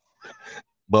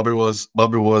 Bobby was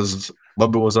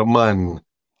a man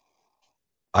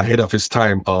ahead of his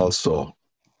time also.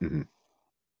 Mm-hmm.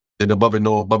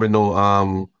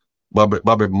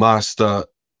 Bobby master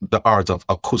the art of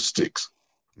acoustics.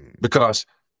 Mm-hmm. Because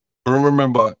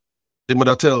remember, he would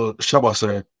tell Shabba,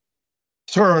 say,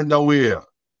 turn away,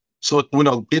 so it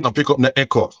don't pick up the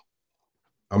echo.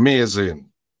 Amazing.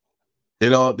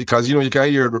 Because you can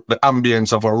hear the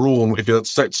ambience of a room if you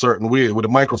set certain way with a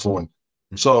microphone.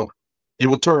 Mm-hmm. So you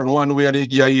would turn one way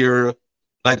and you hear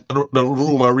like the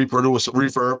room or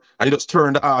reverb, and you just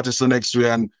turn the artist the next way,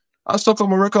 and I stuck on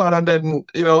my record, and then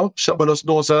Shabba just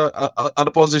knows at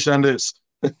the position this.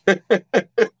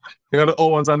 The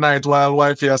hours and night while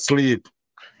wifey asleep.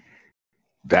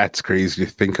 That's crazy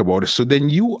to think about it. So then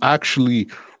you actually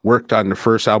worked on the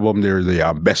first album there,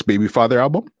 the Best Baby Father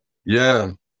album?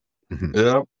 Yeah. Mm-hmm.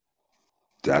 Yeah.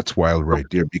 That's wild right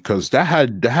there, because that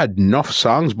had enough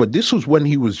songs, but this was when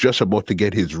he was just about to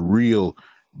get his real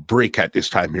break at this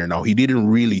time here. Now, he didn't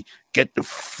really get the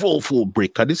full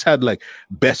break, because this had like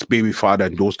Best Baby Father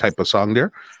and those type of song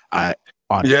there. Are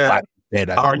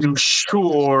you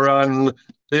sure? And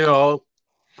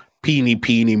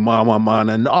Peeny Mama Man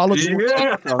and all of those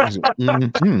songs.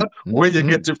 Mm-hmm. Where you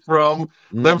get it from?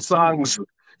 Mm-hmm. Them songs.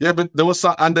 Yeah, but there was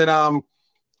and then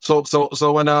so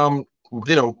when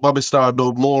Bobby started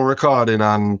doing more recording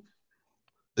and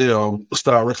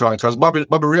start recording, because Bobby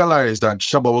realized that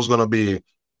Shabba was gonna be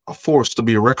a force to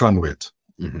be reckoned with.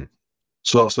 Mm-hmm.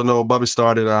 So now Bobby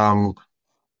started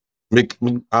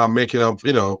making up,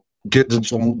 getting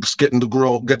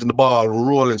the ball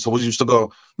rolling. So we used to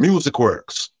go Music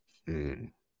Works. Mm.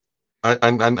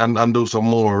 And do some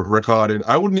more recording.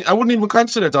 I wouldn't even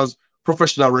consider it as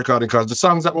professional recording, because the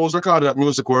songs that was recorded at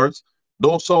Music Works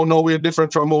don't sound no way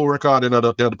different from more recording at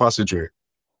the Passageway.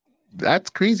 That's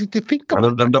crazy to think of.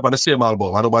 And they're on the same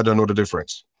album. I don't know the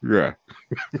difference. Yeah.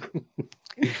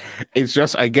 It's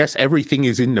just, I guess everything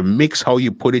is in the mix, how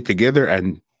you put it together,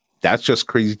 and that's just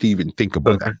crazy to even think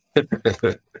about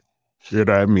that. You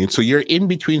know what I mean? So you're in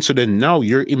between. So then now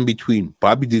you're in between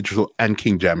Bobby Digital and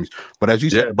King Jammy's. But as you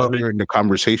said earlier in the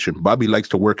conversation, Bobby likes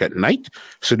to work at night.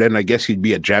 So then I guess he'd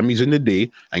be at Jammy's in the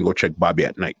day and go check Bobby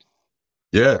at night.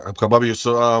 Yeah, because Bobby used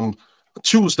to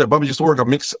Tuesday. Bobby used to work at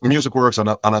Music Works on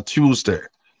a Tuesday.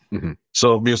 Mm-hmm.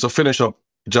 So we used to finish up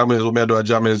Jammy's. We made a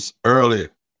Jammy's early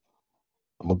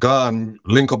I'm gone,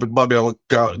 link up with Bobby, I'm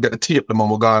gonna get the tape, them,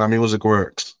 I'm gone, and Music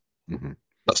Works. Mhm.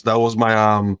 That was my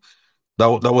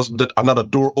that was another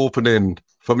door opening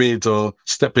for me to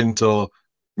step into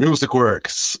Music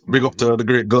Works. Big up to the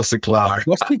great Gussie Clark.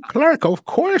 Gussie Clark, of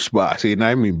course, boss. And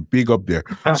I mean, big up there.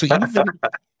 So even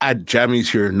at Jammy's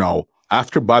here now,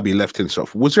 after Bobby left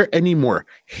himself, was there any more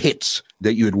hits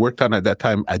that you had worked on at that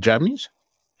time at Jammy's?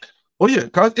 Oh yeah,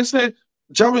 because it's a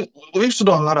Jammy. We used to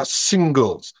do a lot of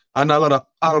singles and a lot of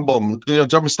albums. You know,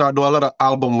 Jammy started doing a lot of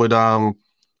album with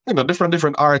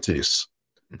different artists.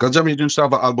 Because Jammy used to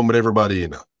have an album with everybody, you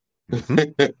know. Mm-hmm.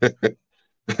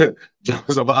 Jammy used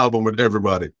to have an album with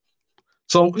everybody.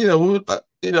 So we do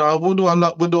a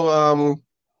lot. We do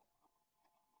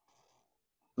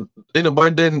by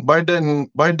then,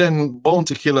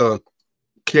 Bounty Killer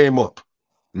came up.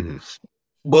 Mm-hmm.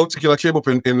 Bounty Killer came up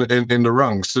in the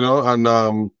ranks, you know,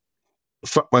 and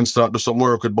Fatman started to do some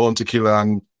work with Bounty Killer,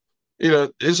 and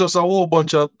it's just a whole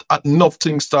bunch of enough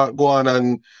things start going,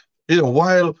 and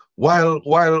while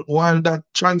that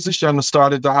transition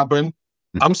started to happen,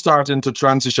 mm-hmm. I'm starting to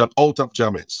transition out of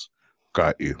Jammy's.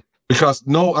 Got you. Because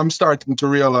now I'm starting to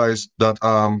realize that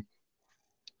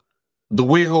the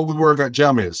way how we work at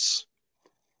Jammy's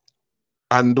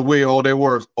and the way how they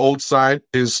work outside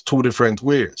is two different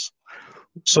ways.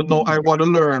 So now I want to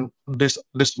learn this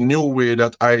new way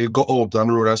that I go out on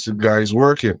the road as the guys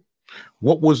working.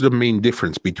 What was the main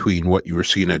difference between what you were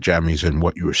seeing at Jammy's and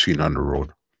what you were seeing on the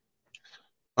road?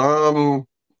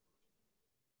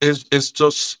 It's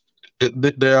just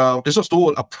the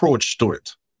whole approach to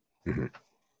it. Mm-hmm.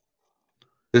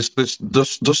 It's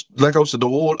just like I said, the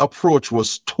whole approach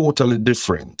was totally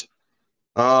different.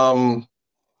 The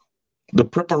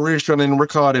preparation in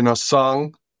recording a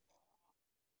song,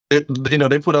 they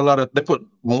put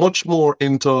much more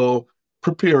into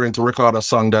preparing to record a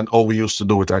song than how we used to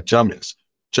do it at Jammy's.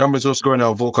 Jammy's just going to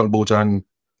a vocal booth and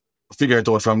figure it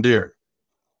out from there.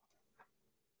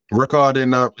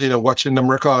 Recording, watching them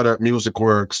record at Music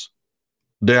Works,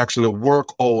 they actually work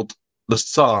out the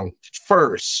song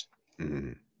first.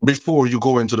 Mm-hmm. Before you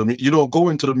go into you don't go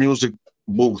into the music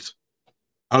booth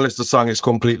unless the song is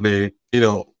completely,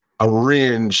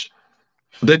 arranged.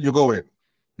 Then you go in.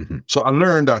 Mm-hmm. So I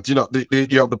learned that, you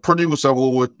have the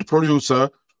producer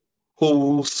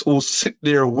who sit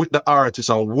there with the artist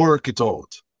and work it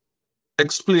out,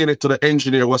 explain it to the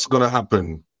engineer what's going to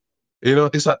happen.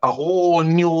 It's a whole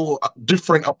new,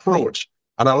 different approach,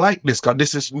 and I like this because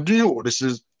this is new. This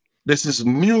is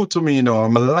new to me. I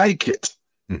like it.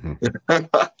 Mm-hmm.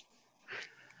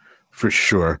 For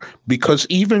sure. Because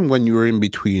even when you were in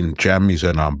between Jammy's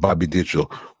and Bobby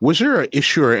Digital, was there an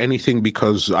issue or anything?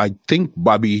 Because I think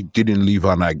Bobby didn't leave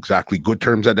on exactly good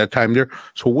terms at that time there.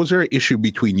 So was there an issue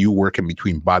between you working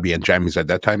between Bobby and Jammy's at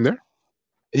that time there?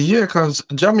 Yeah, because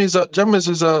Jammy's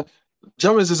is a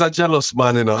jealous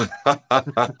man,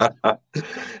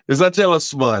 He's a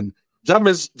jealous man.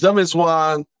 Jammy's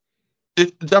want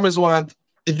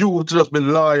you to just be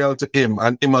loyal to him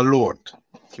and him alone.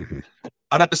 Mm-hmm.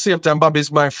 And at the same time, Bobby's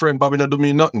my friend. Bobby not do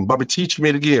me nothing. Bobby teach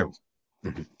me the game.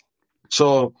 Mm-hmm.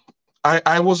 So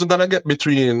I wasn't gonna get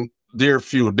between their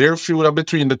feud. Their feud are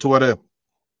between the two of them.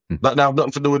 Mm-hmm. That have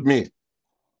nothing to do with me.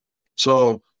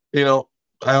 So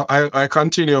I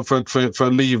continue for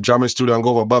leave Jammy's studio and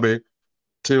go over Bobby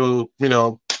till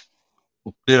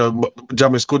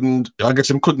Jammy's couldn't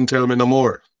tell me no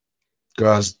more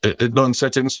because it done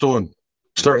set in stone.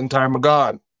 Certain time of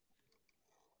God.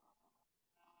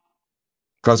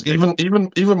 Because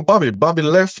even Bobby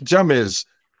left Jammy's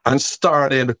and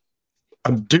started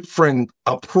a different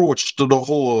approach to the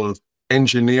whole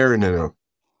engineering.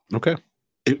 Okay.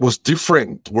 It was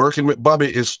different. Working with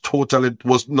Bobby was totally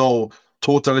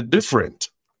different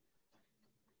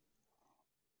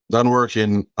than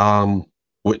working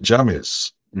with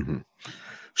Jammy's. Mm-hmm.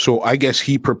 So I guess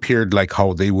he prepared like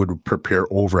how they would prepare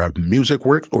over at Music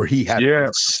Works, or he had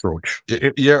an approach.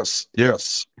 Yes.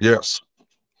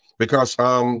 Because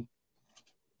one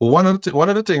of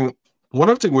the thing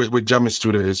with Jammy's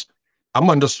Studio is I'm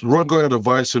on just going to the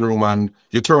voicing room and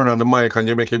you turn on the mic and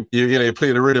you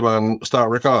play the rhythm and start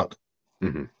record.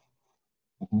 Mm-hmm.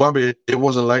 Bobby, it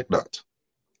wasn't like that.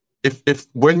 If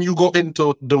when you go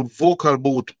into the vocal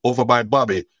booth over by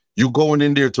Bobby, you going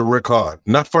in there to record,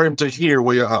 not for him to hear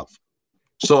what you have.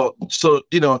 So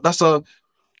that's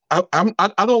I don't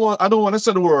want to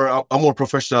say the word a more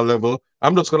professional level.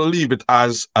 I'm just going to leave it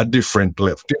as a different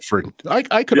level. Different.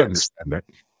 I could understand that.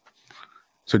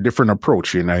 It's a different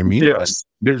approach, you know what I mean? Yes.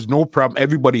 There's no problem.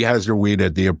 Everybody has their way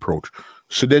that they approach.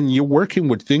 So then you're working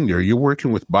with Thing there. You're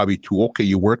working with Bobby too. Okay,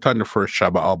 you worked on the first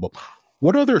Shabba album.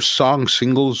 What other songs,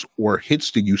 singles, or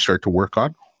hits did you start to work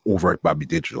on over at Bobby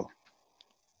Digital?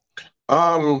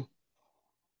 I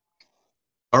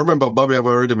remember Bobby have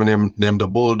a rhythm named the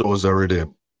Bulldozer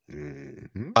rhythm.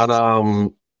 Mm-hmm.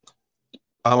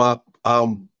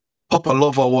 And Papa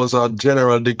Lover was a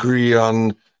general degree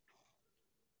on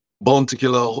Bounty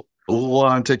Killer,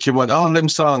 Want Take You On, all them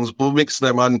songs, we mix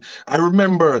them. And I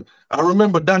remember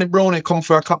Danny Brownie come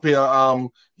for a copy of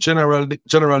General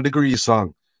Degree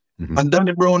song. Mm-hmm. And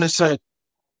Danny Brownie said,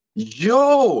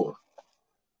 yo,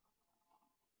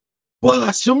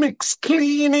 boss, you mix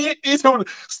clean it. You know,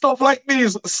 stuff like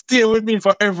this stay with me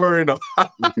forever, you know.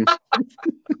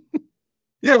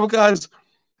 Yeah, because,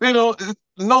 you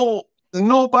know,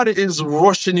 nobody is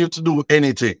rushing you to do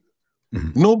anything.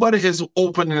 Mhm. Nobody is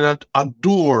opening a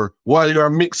door while you're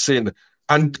mixing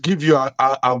and give you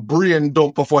a brain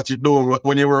dump of what you're doing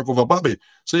when you work with a Bobby.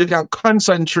 So you can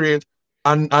concentrate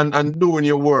and doing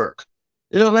your work.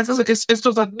 You know, like I said, it's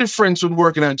just a difference with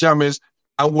working at Jammies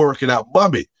and working at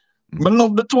Bobby. Mhm. I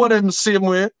love the two of them the same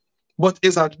way, but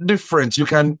it's a difference. You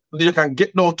can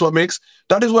get down to a mix.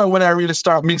 That is why when I really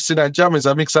start mixing at Jammies,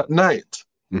 I mix at night.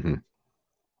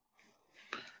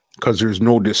 Because there's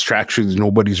no distractions,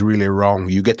 nobody's really wrong.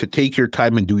 You get to take your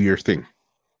time and do your thing.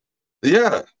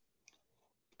 Yeah.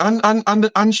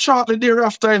 And shortly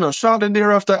thereafter,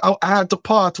 I had to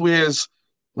part ways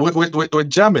with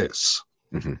Jammies.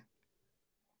 Mhm.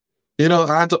 You know,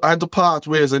 I had to part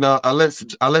ways, and I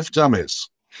left Jammies.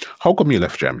 How come you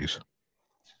left Jammies?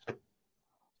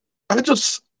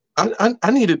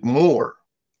 I needed more.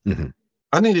 Mhm.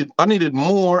 I needed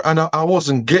more, and I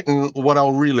wasn't getting what I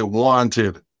really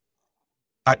wanted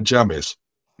at Jammies.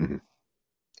 Mhm.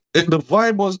 The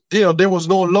vibe was, you know, there was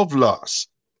no love loss,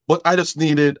 but I just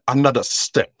needed another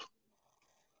step.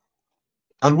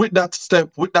 And with that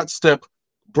step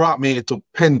brought me to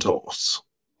Pentos.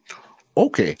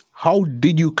 Okay. How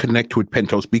did you connect with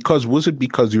Pentos? Was it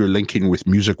because you're linking with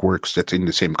Music Works that's in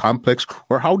the same complex?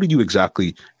 Or how did you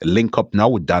exactly link up now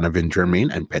with Donovan Germain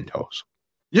and Pentos?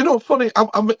 You know, funny,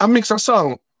 I mixed a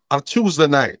song on Tuesday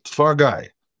night for a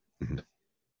guy Mhm.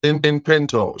 in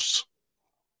Pentos.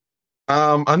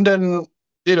 And then,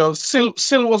 you know, Sil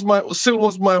was my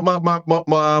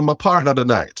partner the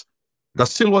night.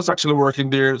 Because Sil was actually working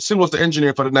there. Sil was the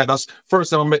engineer for the night. That's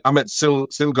first time I met Sil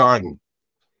Garden.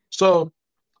 So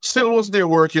Sil was there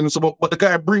working. So, but the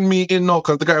guy bring me in now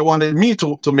because the guy wanted me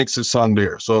to mix his song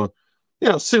there. So, you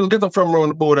know, Sil get up from around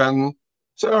the board and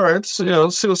say, all right, so, you know,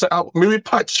 Sil said, maybe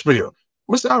patch for you.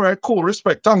 I said, all right, cool,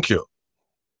 respect, thank you.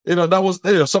 You know, that was,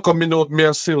 you know, so come me know me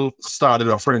and Sil started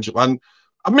a friendship. And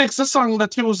I mixed the song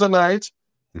that Tuesday night.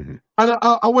 Mhm. And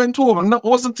I went home and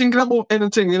wasn't thinking about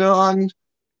anything, you know, and,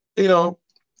 you know,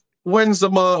 Wednesday,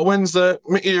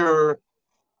 me hear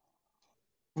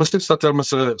my sister tell me,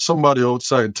 say, somebody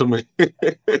outside to me.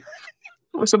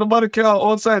 I said, the man came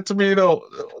outside to me, you know.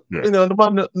 Yeah. You know,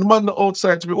 the man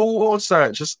outside to me. Oh,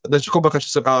 outside. Then she come back and she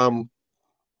said, a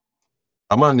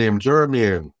man named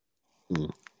Jermaine.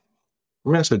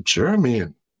 I said,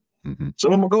 Jermaine. Mhm. So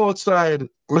when I go outside,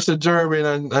 Mr.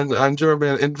 Jermaine and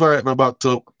Jermaine invite me back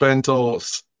to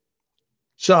Pentos.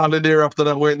 Shortly thereafter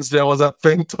that Wednesday, I was at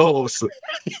Pentos.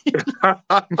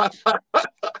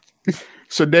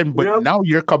 So then, but Yep. now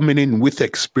you're coming in with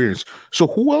experience. So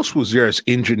who else was there as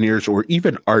engineers or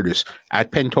even artists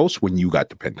at Pentos when you got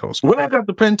to Pentos? When I got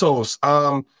to Pentos,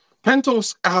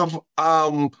 Pentos have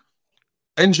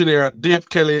engineer Dave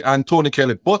Kelly and Tony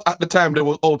Kelly. But at the time, they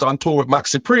were out on tour with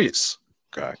Maxi Priest.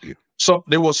 Got you. So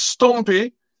there was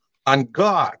Stumpy and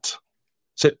God.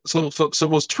 So it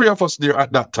was three of us there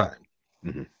at that time.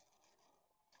 Mhm.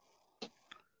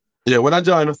 Yeah, when I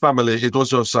joined the family, it was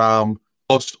just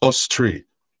us three.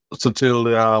 So till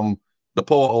the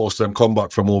powerhouse them come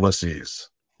back from overseas.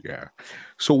 Yeah.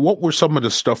 So what were some of the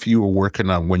stuff you were working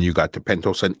on when you got to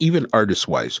Pentos, and even artist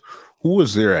wise, who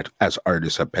was there as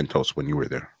artists at Pentos when you were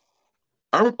there?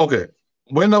 Okay.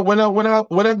 When I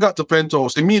got to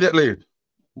Pentos, immediately,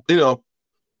 you know,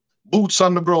 boots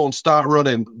on the ground, start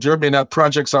running. Jermaine had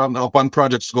projects on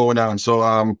projects going on.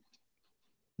 So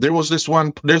there's this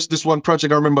one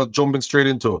project I remember jumping straight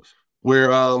into where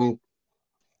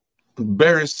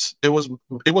Barris, it was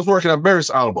working on Barris'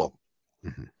 album.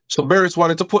 Mhm. So Barris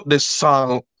wanted to put this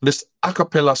song, this a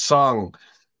cappella song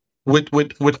with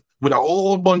a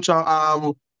whole bunch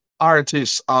of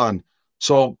artists on.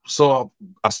 So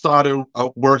I started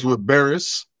working with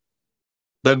Barris.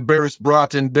 Then Barris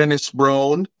brought in Dennis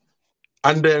Brown,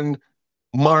 and then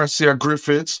Marcia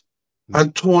Griffiths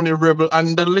and Tony Rebel,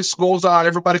 and the list goes on.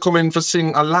 Everybody come in for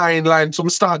sing a line. So we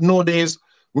start know these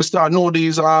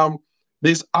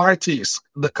artists,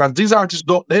 because these artists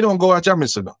don't go at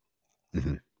Jamison.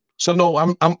 Mhm. So no,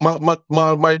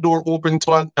 my door open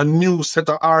to a new set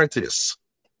of artists.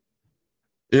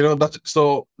 You know, that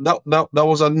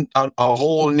was a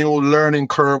whole new learning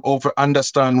curve over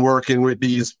understand working with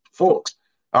these folks.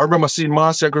 I remember seeing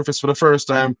Marcia Griffiths for the first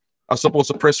time. I was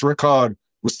supposed to press record.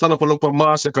 We stand up and look for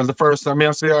Marcia because the first time I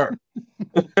see her.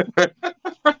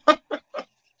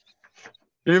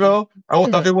 You know,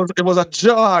 it was a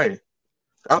joy.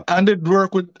 I did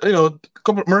work with, you know, a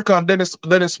couple record Dennis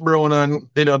Brown, and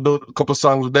you know, do a couple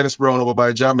songs with Dennis Brown over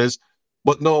by Jammies.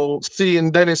 But no,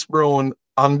 seeing Dennis Brown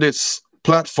on this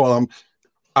platform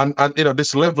and you know,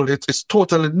 this level, it's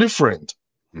totally different.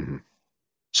 Mm-hmm.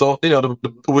 So you know,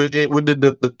 we did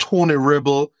the Tony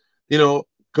Rebel, you know,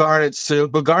 Garnet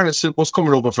Silk, but Garnet Silk was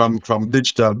coming over from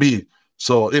Digital B.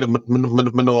 So you know,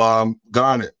 me know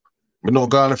Garnet. We know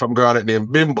Garnet from Garnet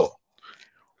named Bimbo.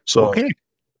 So Okay.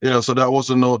 you know, so that was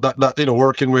that you know,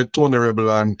 working with Tony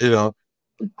Rebel, and you know,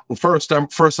 first time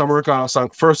I recorded a song,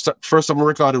 first time I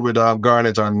recorded with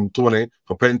Garnet and Tony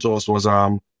for Pentos was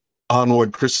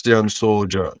Onward Christian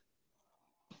Soldier.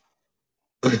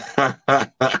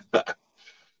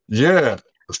 Yeah.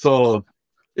 So,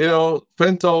 you know,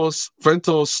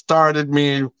 Pentos started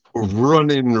me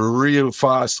running real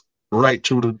fast right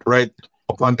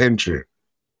upon entry.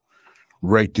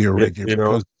 Right there. You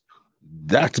know, because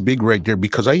that's big right there,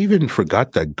 because I even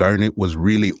forgot that Garnet was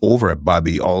really over at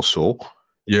Bobby also.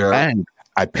 yeah, And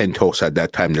at Penthouse at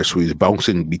that time there. So he's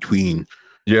bouncing between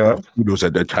yeah. studios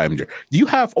at that time there. Do you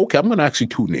have, okay, I'm going to ask you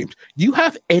two names. Do you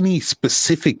have any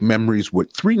specific memories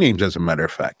with, three names as a matter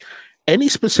of fact, any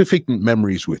specific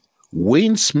memories with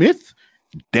Wayne Smith,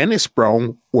 Dennis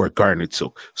Brown, or Garnet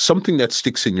Silk? Something that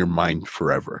sticks in your mind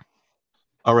forever.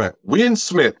 All right. Wayne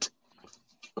Smith.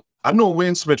 I know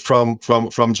Wayne Smith from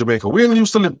Jamaica. Wayne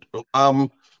used to live,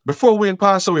 before Wayne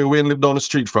passed away, Wayne lived down the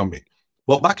street from me.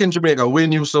 But back in Jamaica,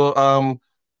 Wayne used to,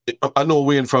 I know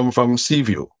Wayne from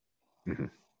Seaview. Mm-hmm.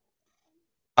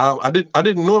 I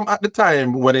didn't know him at the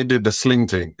time when he did the sling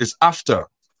thing. It's after,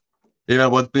 you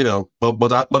know.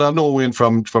 But I know Wayne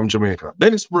from Jamaica.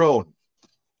 Dennis Brown.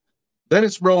 I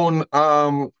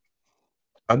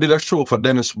did a show for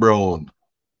Dennis Brown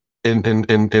in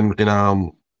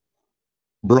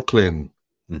Brooklyn,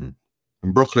 mm-hmm.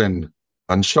 in Brooklyn,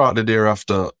 and shortly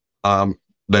thereafter,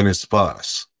 Dennis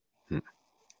passed.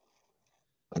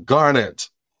 Mm-hmm. Garnet.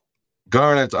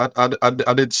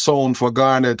 I did sound for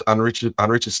Garnet and Richie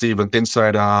Stevens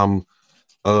inside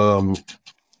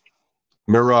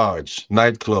Mirage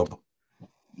nightclub.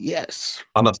 Yes.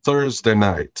 On a Thursday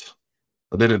night.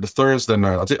 I did it the Thursday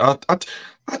night. I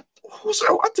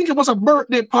think it was a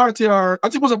birthday party, or I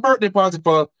think it was a birthday party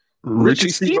for Richie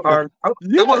Stevens.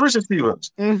 It was Richie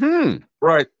Stevens. Mm-hmm.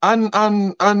 Right. And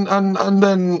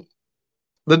then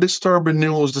the disturbing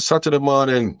news the Saturday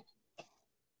morning.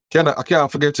 I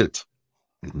can't forget it.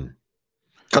 Mm-hmm.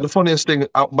 The funniest thing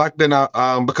back then,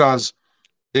 because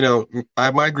you know, I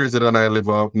migrated and I live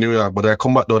out New York, but I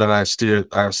come back down and I stay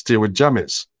with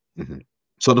Jammies. Mm-hmm.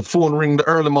 So the phone ring the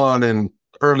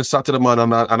early Saturday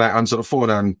morning, and I answer the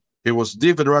phone, and it was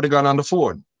David Radigan on the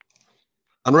phone.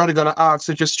 And Radigan asked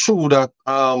if it's true that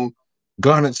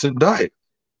Garnet still died.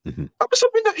 Mm-hmm. I said,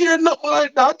 "We not hear nothing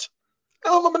like that.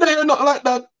 No, I'm not hearing nothing like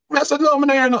that." I said, "No, I'm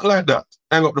not hearing nothing like that."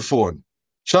 Hang up the phone.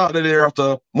 Shortly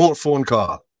thereafter, more phone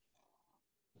call.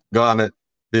 Garnet,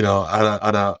 you know,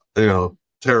 had a you know,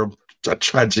 terrible,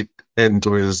 tragic end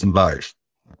to his life.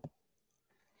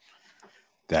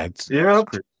 That's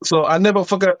So I never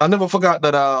forgot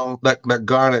that that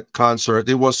Garnet concert.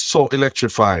 It was so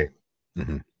electrifying.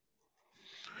 Mm-hmm.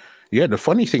 Yeah, the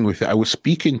funny thing with it, I was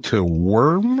speaking to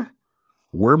Worm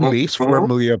Lace,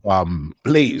 formerly of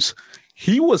Blaze.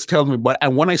 He was telling me about,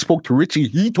 and when I spoke to Richie,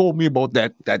 he told me about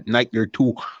that night there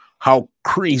too, how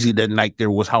crazy that night there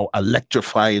was, how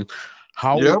electrifying,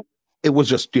 how it was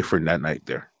just different that night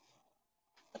there.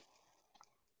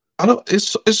 I know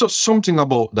it's just something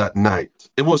about that night.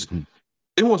 It was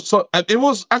it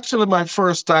was actually my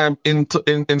first time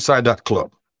inside that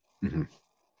club. Mm-hmm.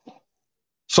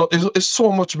 So it's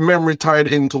so much memory tied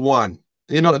into one.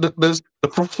 You know, the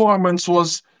performance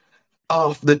was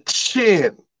off the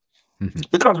chain. Mm-hmm.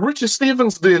 Because Richie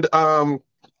Stevens did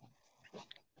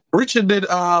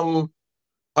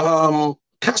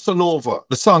Casanova,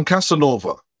 the song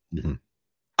Casanova. Mm-hmm.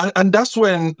 And that's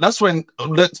when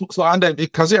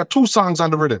because there are two songs on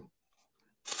the rhythm.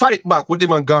 Fight Back with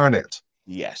him and Garnet.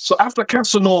 Yes. So after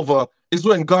Casanova is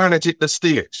when Garnet hit the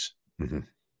stage. Mm-hmm.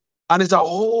 And it's a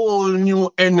whole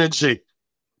new energy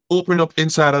opening up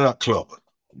inside of that club.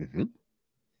 Mm-hmm.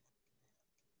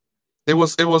 It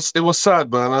was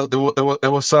sad, man. It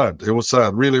was sad. It was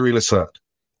sad. Really, really sad.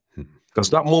 Because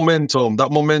that momentum,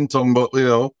 but you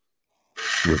know,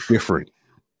 was different.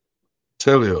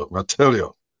 I tell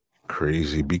you.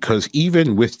 Crazy, because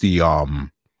even with the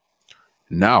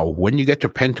now when you get to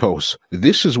Pentos,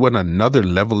 this is when another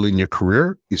level in your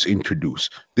career is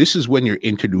introduced. This is when you're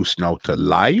introduced now to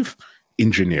live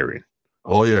engineering.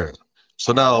 Oh yeah.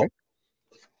 So now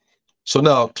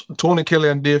Tony Kelly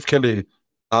and Dave Kelly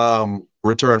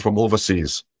returned from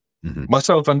overseas. Mhm.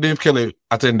 Myself and Dave Kelly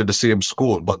attended the same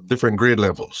school, but different grade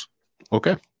levels.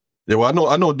 Okay. Yeah, well,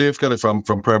 I know Dave Kelly from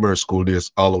primary school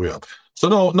days all the way up. So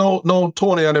no,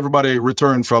 Tony and everybody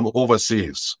returned from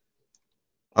overseas.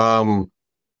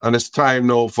 And it's time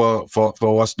now for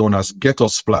what's known as Ghetto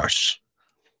Splash.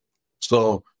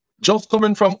 So just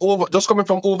coming from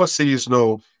overseas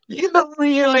now, you don't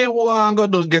really want to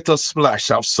do Ghetto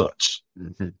Splash of such.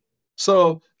 Mm-hmm.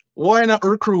 So why not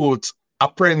recruit a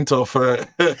Prentov?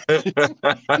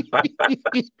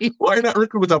 Why not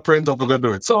recruit a Prentov to go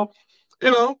do it? So,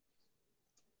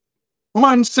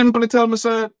 man simply tell me,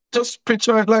 say, just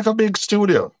picture it like a big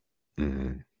studio.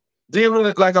 Mm-hmm. Deal with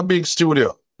it like a big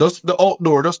studio. Just the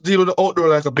outdoor. Just deal with the outdoor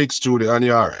like a big studio, and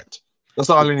you're all right. That's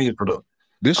all you need to do.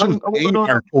 This was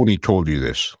Tony told you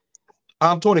this.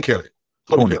 Tony Kelly.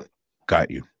 Tony Kelly. Got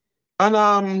you.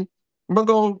 And we're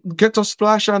going to get a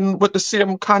splash and with the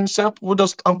same concept. We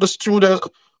just have the studio.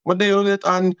 We deal with it,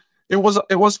 and it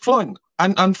was fun.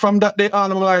 And from that day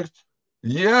on, I'm like,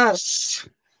 yes,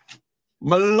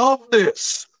 I love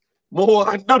this. More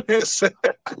I do this.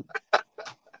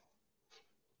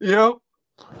 Yeah.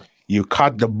 You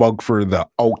caught the bug for the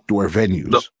outdoor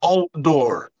venues. The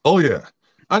outdoor. Oh yeah.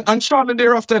 And shortly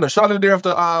thereafter,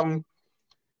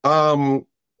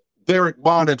 Derek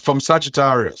Barnett from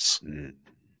Sagittarius. Mm.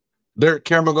 Derek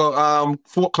Cameron go,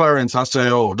 Fort Clarence, I say,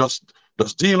 just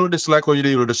deal with this like how you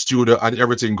deal with the studio and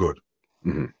everything good.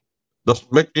 Mm-hmm. Just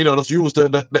use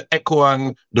the echo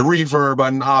and the reverb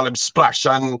and all them splash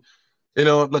and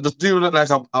just deal with it like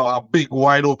a big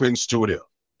wide open studio.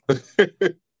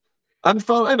 And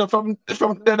from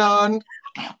then on,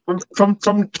 from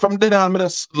then on, I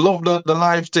just love the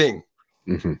live thing.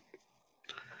 Mm-hmm.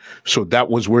 So that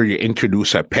was where you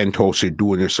introduced at Pentos and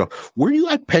doing yourself. Were you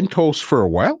at Pentos for a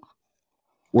while?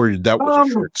 Or that was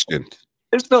a short stint?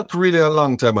 It's not really a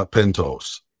long time at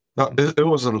Pentos. No, it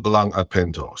wasn't long at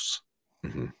Pentos.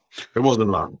 Mm-hmm. It wasn't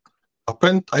long. I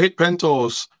hate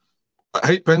Pentos. I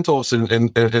hate Pentos in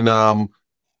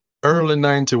early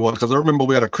 91, because I remember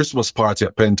we had a Christmas party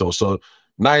at Pentos. So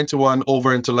 91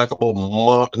 over into like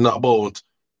about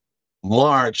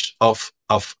March of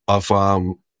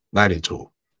 92.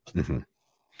 Mm-hmm.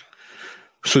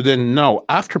 So then now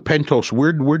after Pentos,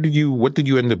 what did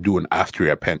you end up doing after you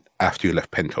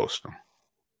left Pentos?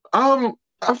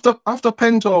 After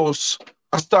Pentos,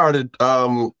 I started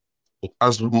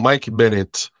as Mikey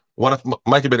Bennett, one of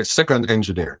Mikey Bennett's second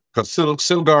engineer, because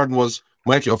Sil Garden was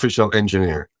Mikey official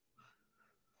engineer.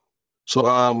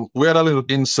 So we had a little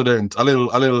incident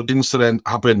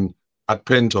happened at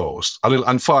Pentos, a little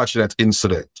unfortunate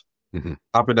incident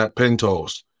happened at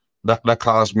Pentos that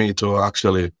caused me to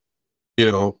actually,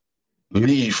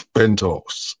 leave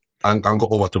Pentos and go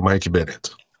over to Mikey Bennett.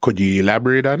 Could you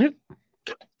elaborate on it?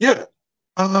 Yeah.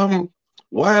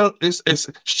 While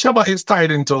Shabba is tied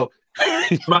into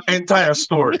my entire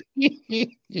story.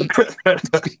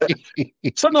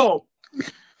 So no.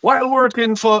 While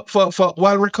working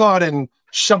while recording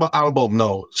Shabba album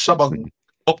now, Shabba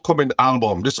upcoming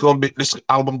album, this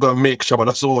album gonna make Shabba.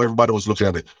 That's how everybody was looking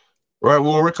at it. Right, we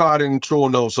were recording through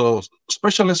now, so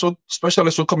specialists would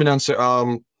come in and say,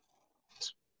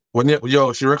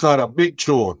 she record a big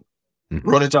tune,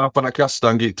 run it off on a cassette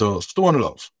and get to Stone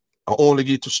Love. I only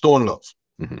get to Stone Love.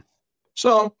 Mm-hmm.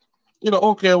 So,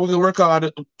 okay, we can record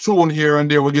a tune here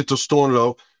and there, we get to Stone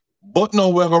Love. But no,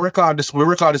 we're gonna record this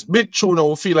big tune and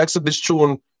we feel like this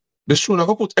tune I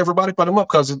can put everybody on them up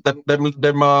because them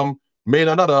made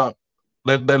another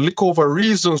they lick over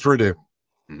reasons for them.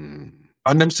 Mm.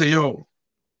 And them say, and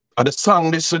the song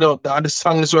this we're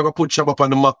gonna put Shabba up on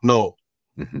the map now.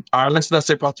 Mm-hmm. Or let's not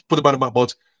say put it on the map,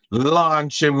 but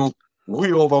launch him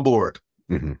way overboard.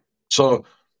 Mm-hmm. So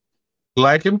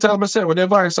like him tell me, say,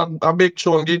 whenever I saw a big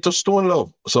tune, give it to Stone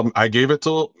Love. So I gave it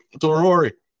to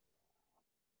Rory.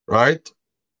 Right?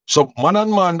 So man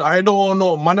and man, I don't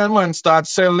know, man and man start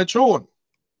selling the tune.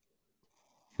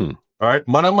 Right?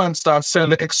 Man and man start selling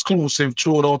the exclusive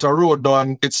tune out the road now,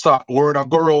 and it start word I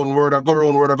go around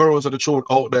to the tune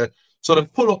out there. So they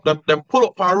pull up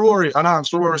for Rory and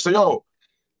ask Rory, say, yo,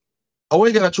 where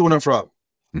you get that tune from?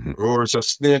 Mm-hmm. Rory says,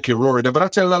 Snakey. Rory never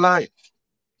tell a lie.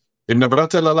 He never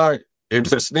tell a lie. He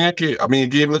says, Snakey, he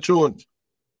gave him the tune.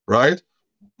 Right?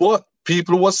 But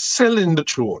people was selling the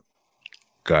tune.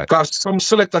 Got it. Because some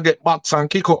selector get box and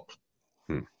kick up.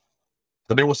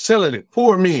 So they were selling it.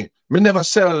 Poor me. Me never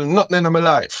sell nothing in my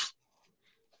life.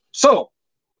 So,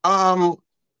 no,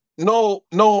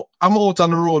 I'm out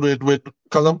on the road with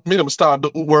because I'm start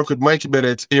to work with Mikey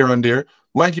Bennett here and there.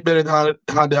 Mikey Bennett had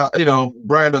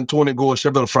Brian and Tony Go,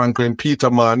 Chevelle Franklin,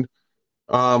 Peter Mann,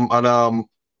 and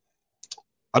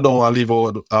I don't want to leave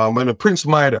out Prince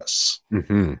Midas.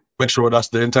 Mm-hmm. Make sure that's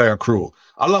the entire crew,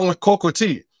 along with Coco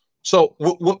T. So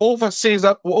we overseas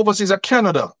at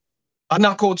Canada. I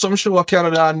knock out some show at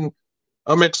Canada and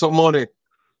I make some money.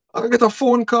 I get a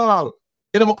phone call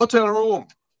in a hotel room.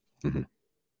 Mm-hmm.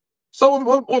 So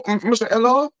Mr.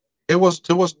 Hello, it was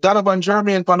Donovan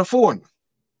Jermaine on the phone.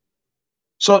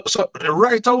 So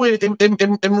right away, him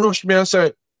rushed me and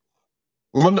said,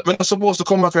 I'm not supposed to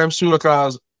come back from studio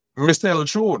because I sell the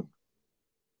tune.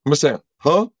 I said,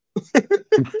 huh?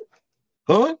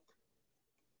 Huh?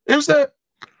 He said,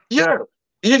 yeah,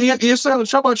 you sell the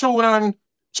Shabba tune and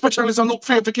specialists are look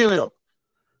fair to kill you.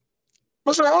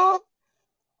 I said, huh?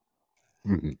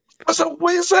 Mm-hmm. I said,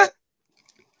 what is that?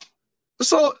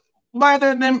 So by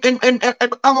then, hang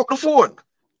up the phone.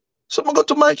 So I go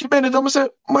to Mikey Bennett and I said,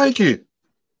 Mikey,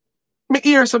 me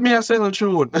ears of me a sell the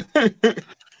tune.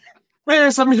 Me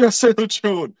ears of me a sell the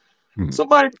tune. Mm-hmm. So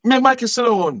Mikey sit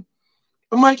down.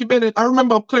 Mikey Bennett, I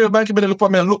remember clear Mikey Bennett look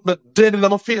at me and look me dead in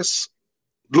my face.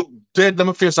 Look dead in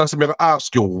my face and say, I'm going to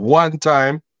ask you one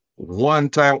time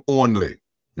only.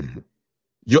 Mm-hmm.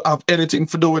 You have anything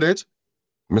to do with it?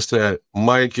 Mr.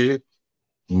 Mikey,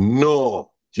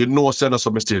 no. You know, send us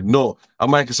a mistake. No.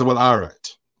 And Mikey said, well, all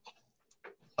right.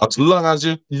 As long as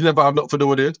you never have nothing to do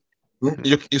with it,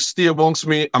 you stay amongst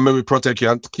me and maybe protect you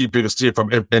and keep you safe from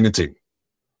anything.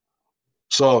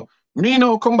 So, me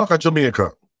now come back at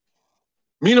Jamaica.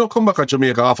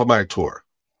 After my tour.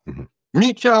 Mm-hmm.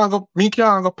 Me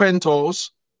can't go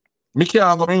Penthouse. Me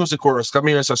can't go Music Works because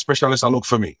me is a specialist and look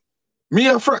for me. Me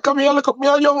a fret. Come here, look up me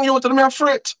a young youth and me a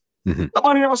fret. Mm-hmm. The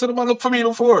man here said the man look for me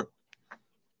before.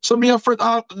 So me a fret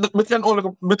me can only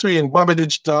go between Bobby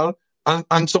Digital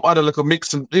and some other little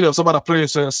mix and some other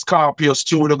places, Scorpio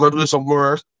Studio, go do some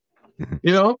work.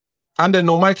 Mm-hmm. And then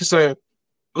Mikey said,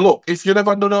 look, if you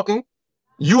never do nothing,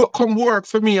 you come work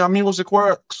for me and Music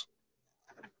Works.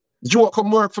 You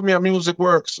come work for me and Music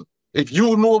Works. If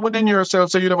you know within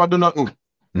yourself, say you never do nothing,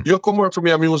 you come work for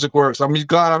me and Music Works. And me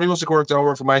gone and Music Works, I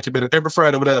work for Mikey Bennett every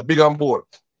Friday with that big on board.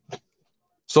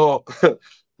 So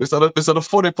this is the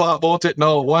funny part about it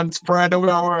now. Once Friday we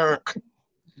work.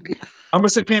 I'm gonna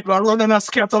see people are running a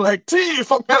scatter like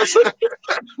thief. I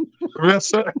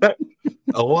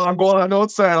want to go on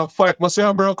outside and fight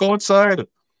myself broke outside.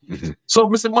 Mm-hmm. So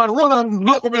Mr. Man run and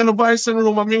look me in the Bison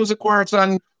room and Music Works,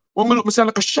 and when we look, me say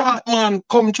like a shot man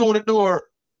come through the door.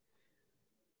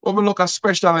 When we look at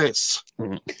specialists.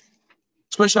 Mm-hmm.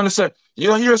 Specialist say,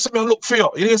 you hear something look for you.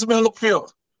 You hear something look for you.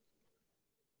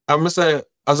 And I say,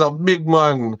 as a big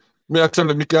man, I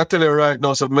can tell you right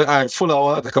now, so my eye full of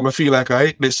water because I feel like I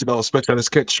hate this,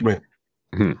 specialist catch me.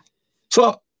 Mm-hmm.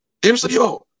 So him say,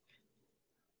 yo,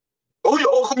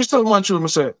 how come you sell man tune? I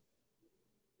say,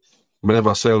 I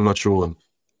never sell no tune.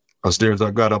 As there's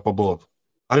a God up above.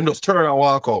 And then just turn and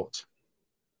walk out.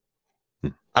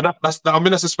 And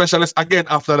that's a specialist again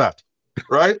after that.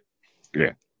 Right?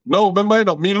 Yeah. No,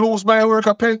 remember, me lose my work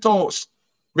at Penthouse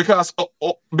because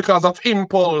of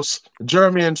Impulse.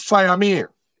 Jermaine fire me.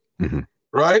 Mm-hmm.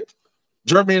 Right?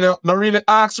 Jermaine not really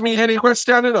ask me any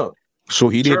question, So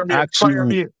he didn't Jermaine ask you.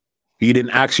 me. He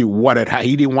didn't ask you what it had.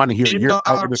 He didn't want to hear your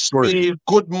part of the story. Me,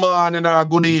 good morning or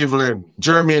good evening.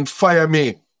 Jermaine fire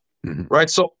me. Mm-hmm. Right?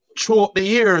 So throughout the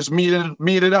years, me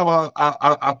did have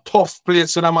a tough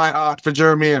place in my heart for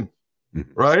Jermaine.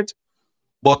 Mm-hmm. Right?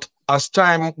 But as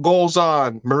time goes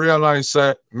on, I realize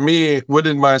that me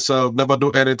within myself never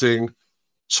do anything.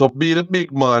 So be the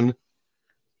big man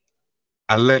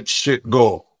and let shit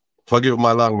go. Forgive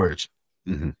my language.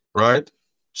 Mm-hmm. Right?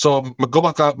 So I go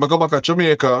back to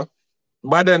Jamaica.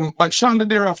 By then, shortly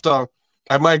thereafter,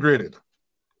 I migrated.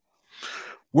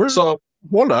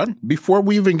 Hold on. Before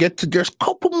we even get to, there's a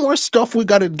couple more stuff we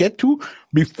got to get to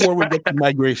before we get to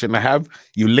migration. I have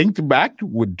you linked back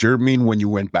with Jermaine when you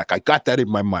went back. I got that in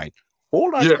my mind.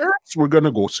 Hold on. Yeah. We're going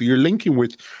to go. So you're linking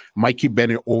with Mikey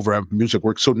Bennett over at Music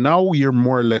Works. So now you're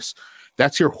more or less,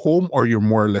 that's your home or you're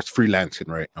more or less freelancing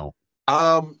right now?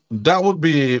 That would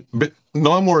be,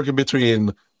 no, I'm working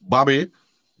between Bobby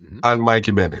and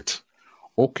Mikey Bennett.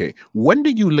 Okay. When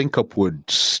did you link up with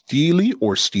Steely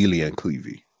or Steely and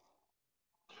Clevie?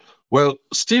 Well,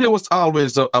 Steely was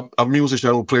always a musician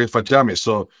who played for Jammy.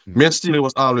 So me and Steely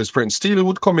was always friends. Steely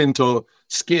would come into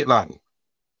Skateland.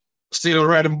 Steely would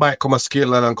ride him bike, come to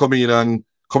Skateland and come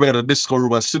in the disco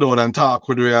room and sit down and talk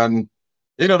with me and,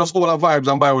 Just all our vibes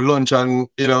and buy with lunch and,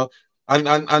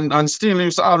 and still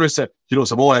used to always say,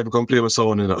 some more I come play with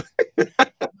sound,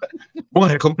 More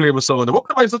I come play with sound. What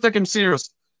am I used to take him serious?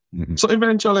 Mhm. So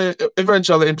eventually,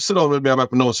 he sit down with me, I'm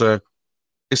like, no, sir,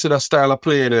 it's that style of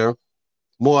play there.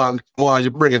 More you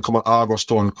bring it, come on,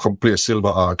 Augustone, come play Silver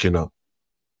Arc,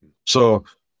 So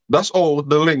that's all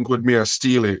the link with me and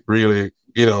Steely, really,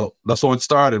 that's how it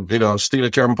started.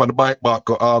 Steely came up on the bike back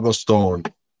of Augustone.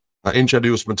 I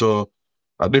introduced me to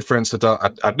a different set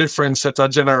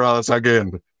of generals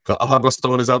again.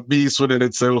 Augustone is a beast within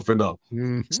itself,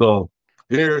 Mhm. So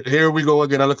here we go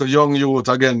again, a little young youth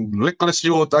again, littlest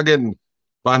youth again,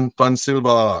 pan Silver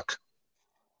Arc.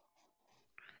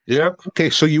 Yep. Okay,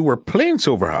 so you were playing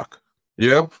Silverhawk.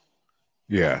 Yep.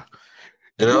 Yeah.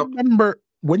 Yep. You remember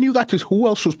when you got this? Who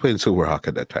else was playing Silverhawk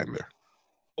at that time there?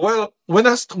 Well, when I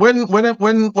got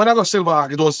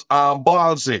Silverhawk, it was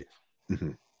Ballsy.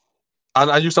 Mhm.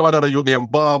 And I used to have another youth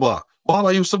named Barber.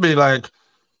 Barber used to be like,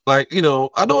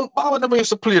 Barber never used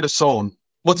to play the song,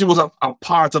 but he was a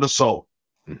part of the song.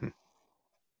 Mhm.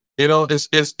 It's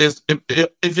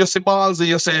if you say Ballsy,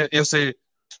 you say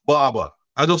Barber.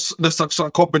 There's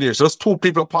a combination. There's two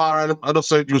people apart, and I just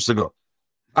say it used to go.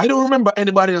 I don't remember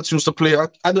anybody else used to play.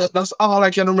 That's all I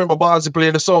can remember. Ballsy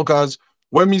playing the song, because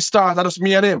when we started, just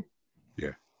me and him.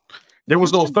 Yeah. There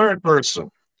was no third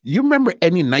person. You remember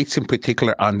any nights in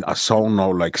particular on a song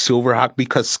now like Silverhawk?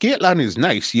 Because Skateland is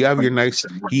nice. You have your nice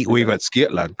heat wave at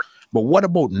Skateland. But what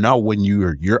about now when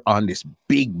you're on this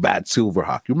big bad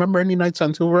Silverhawk? You remember any nights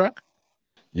on Silverhawk?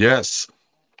 Yes.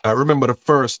 I remember the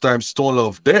first time Stone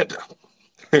Love dead.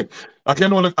 I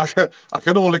can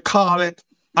only call it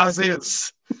as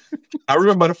is. I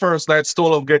remember the first night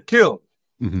Stone Love get killed.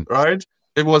 Mhm. Right?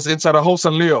 It was inside a house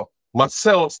in Leo.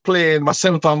 Myself and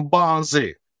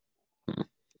Ballsy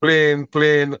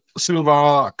playing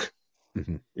Silverhawk.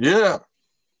 Mhm. Yeah.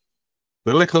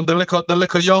 The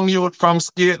little young youth from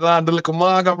Skateland, the little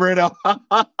Maga brother.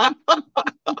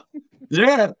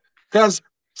 Yeah. Because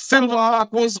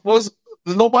Silverhawk was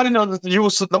nobody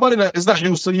is not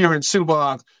used to hearing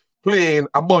Silverhawk playing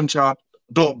a bunch of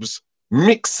dubs,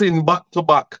 mixing back to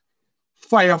back,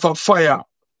 fire for fire.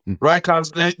 Right?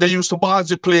 Because they used to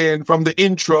Ballsy playing from the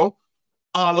intro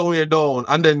all the way down,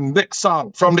 and then next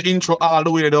song from the intro all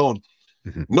the way down.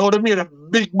 Mhm. Now they made a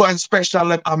big band special,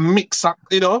 like a mix up,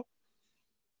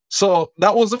 So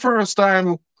that was the first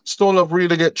time Stone Love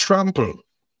really get trampled.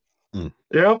 Mm.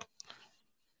 Yep.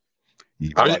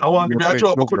 I want to be a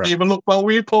job. I couldn't even look for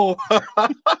Weepo.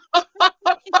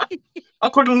 I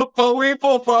couldn't look for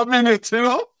Weepo for a minute,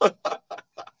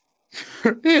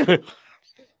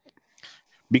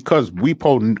 Because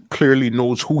Weepo clearly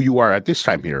knows who you are at this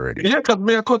time here already. Yeah, because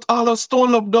me I cut all the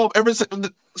Stone Love dub,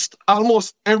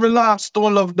 almost every last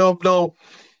Stone Love dub now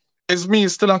is me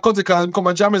still a cut it, because I'm come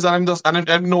and jam and I'm just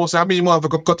and know say I mean more of a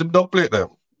cut him dub plate them.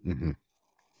 Mhm.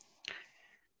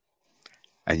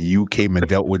 And you came and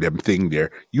dealt with them thing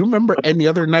there. You remember any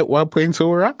other night while playing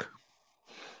Silverhawk?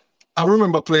 I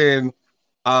remember playing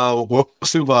what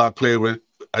Silverhawk played with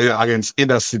against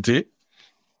Inner City.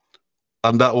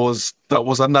 And that was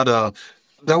another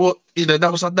that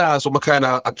was a dance where I kind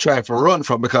of tried to run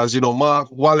from, because Mark,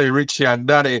 Wally, Richie, and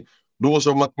Danny, those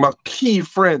are my key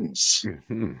friends.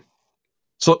 Mhm.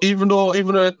 So even though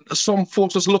some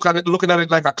folks was looking at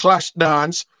it like a clash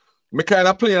dance, me kind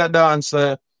of play a dance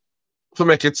to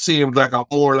make it seem like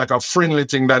more like a friendly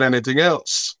thing than anything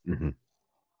else. Mhm.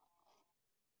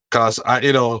 Because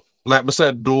like I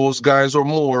said, those guys are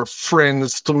more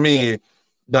friends to me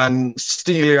than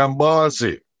Steely and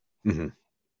Ballsy. Mhm.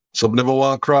 So never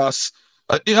want to cross.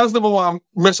 He has never want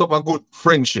to mess up a good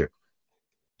friendship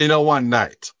in a one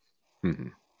night.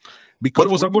 Mhm. But Because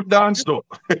it was a good dance though.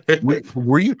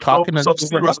 were you talking on some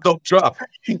serious dope drop.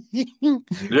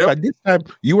 Yep. At this time,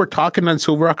 you were talking on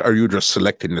Silverhawk, or you were just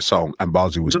selecting the song and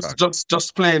Ballsy was talking?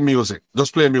 Just playing music.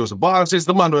 Just playing music. Ballsy is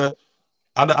the man where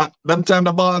at them time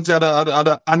the Ballsy had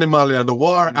the animal, the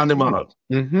war animal.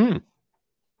 Mm-hmm.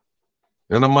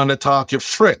 And the man that talk you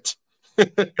fret.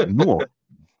 No.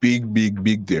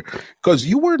 Big there. Because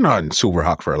you weren't on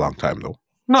Silverhawk for a long time though.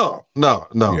 No.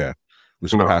 Yeah. It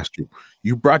was past you.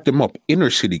 You brought them up Inner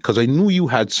City because I knew you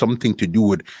had something to do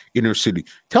with Inner City.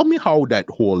 Tell me how that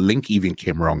whole link even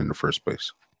came wrong in the first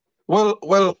place.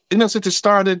 Well, Inner City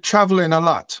started traveling a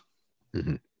lot.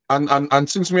 Mhm. And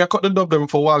since me I cut the dub them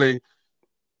for Wally,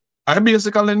 I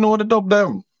basically know the dub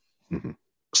them. Mhm.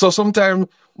 So sometimes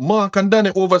Mark and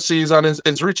Danny overseas, and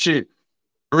it's Richie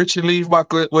leave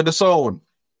back with the sound.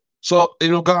 So,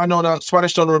 going on that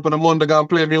Spanish Town Road on the Monday, go and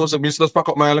play music. Me just pack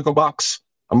up my little box.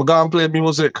 I'm going to go and play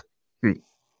music. Hmm.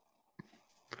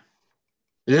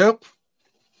 Yep.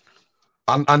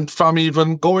 And from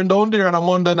even going down there on a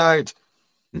Monday night,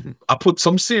 I put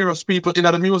some serious people in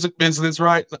the music business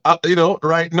right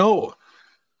now.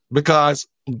 Because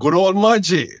good old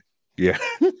Maggi. Yeah.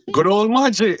 Good old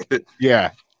Maggi.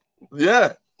 Yeah.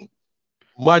 Yeah.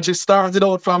 Maggi started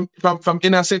out from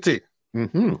inner city.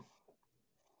 Mm-hmm.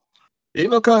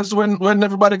 Because when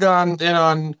everybody gone,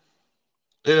 and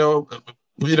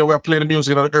we're playing the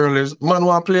music in the early, man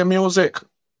want to play music.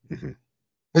 Mm-hmm.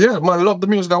 Yeah, man, love the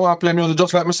music. I want to play music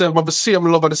just like myself, but the same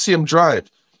love and the same drive.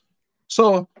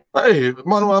 So, hey,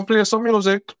 man, want to play some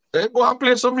music. Hey, go and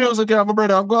play some music, yeah, my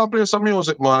brother. Go and play some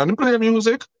music, man. And play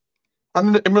music.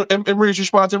 And I'm reach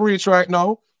which part I'm reach right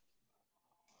now.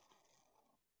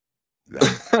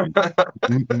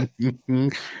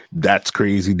 That's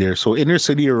crazy there. So inner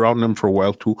city around them for a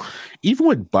while too. Even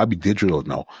with Bobby Digital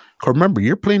now. 'Cause remember,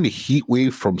 you're playing the Heat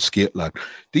Wave from Skateland.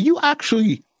 Did you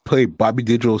actually play Bobby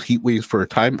Digital's Heat Waves for a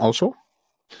time also?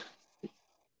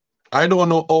 I don't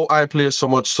know how I play so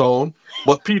much sound,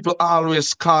 but people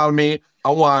always call me,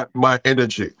 I want my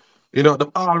energy. They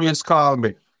always call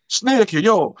me, Snakey,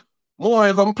 yo, more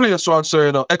I can play so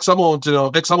X amount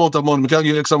of money, we can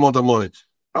give X amount of money.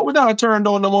 And we don't turn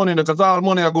down the money, because all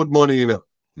money are good money,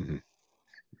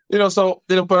 Mm-hmm. So,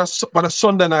 on a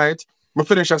Sunday night, we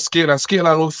finish at Scale,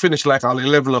 and we'll finish like at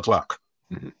 11 o'clock.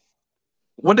 Mm-hmm.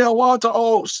 When they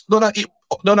Waterhouse, done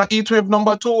a Heat Wave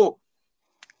number 2.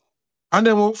 And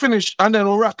then we'll finish, and then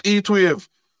we'll rock Heat Wave.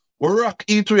 We'll rock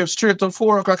Heat Wave straight to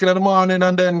 4 o'clock in the morning,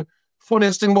 and then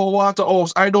funniest thing about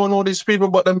Waterhouse, I don't know these people,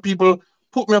 but them people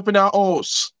put me up in their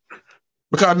house.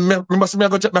 Because I must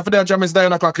go check my for their jam is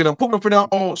 9 o'clock, put me up in their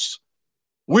house.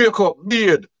 Wake up,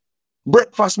 beard,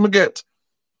 breakfast me get.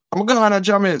 I'm going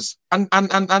to jammies.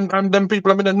 And them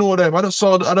people, I don't know them. I just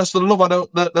love of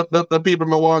the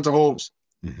people I want to host.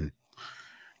 Mm-hmm.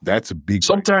 That's a big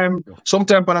sometime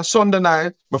on a Sunday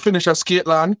night, I finish at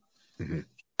Skateland. Me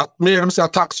and them say a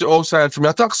taxi outside for me.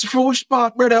 A taxi for which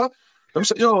part, brother? Them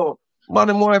say, yo, man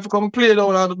and wife come play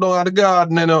down at the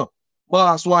garden,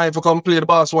 Boss wife come play, the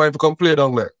boss wife come play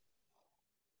down there.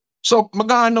 So I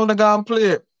gone down there and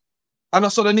play. And I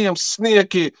saw the name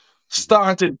Snakey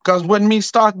started, because when me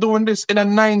start doing this in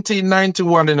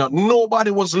 1991,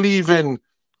 nobody was leaving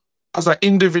as an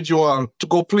individual to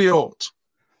go play out.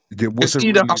 It's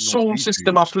either a sound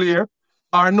system a player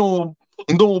or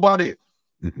nobody.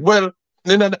 Mm-hmm. Well,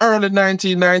 in the early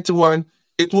 1991,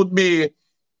 it would be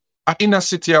an inner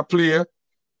city a player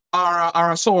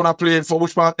or a sound a player for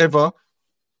which part ever,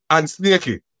 and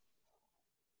Snakey.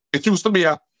 It used to be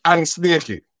and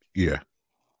Snakey. Yeah.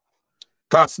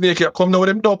 Because Snakey come down with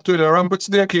them dub to the ramp with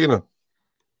Snakey,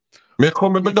 Me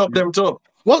come with dub them too.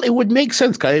 Well, it would make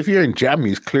sense, because if you're in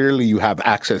jammies, clearly you have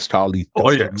access to all these dubs.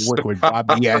 Oh, yes. You work with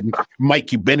Bobby and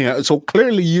Mikey Benny. So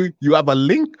clearly you have a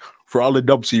link for all the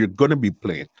dubs you're going to be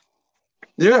playing.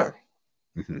 Yeah.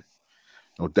 Mm-hmm.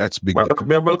 Oh, that's big. Well,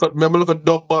 look at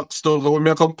dub box stuff. When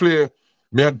I come play,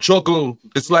 me I juggle.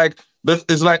 It's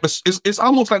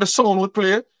almost like the sound would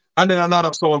play, and then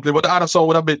another sound play, but the other sound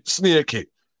would have been Snakey.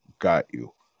 Got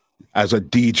you. As a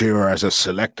DJ or as a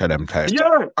selector, them types.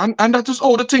 Yeah, and that is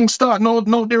how the things start. No,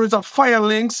 there is a Fire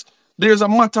Links, there's a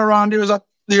Mataran,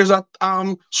 there's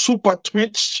a Super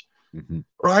Twitch,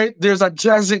 right? There's a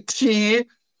Jazzy T,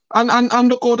 and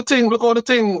look how the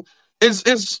thing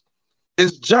is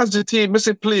Jazzy T,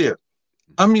 missing player,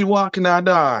 and me walking a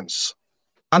dance,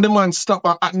 and the man stop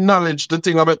and acknowledge the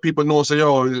thing about people know, say,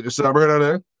 yo, it's a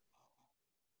brother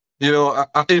there.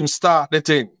 I him start the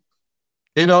thing.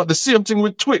 The same thing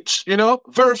with Twitch,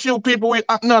 very few people will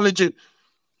acknowledge it,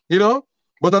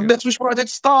 but that's which part it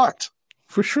start.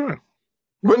 For sure.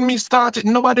 When me start it,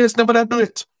 nobody else never do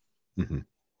it. Mm-hmm.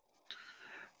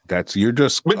 You're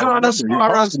just... Because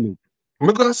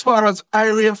as far as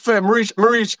Irie FM, reach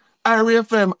Irie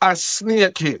FM as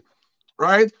Snakey,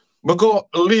 right? We go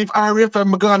leave Irie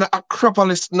FM, we go on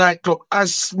Acropolis nightclub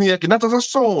as Snakey, not as a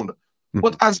sound,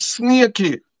 but as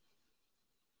Snakey,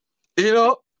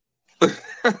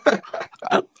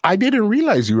 I didn't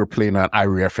realize you were playing on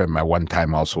Irie FM at one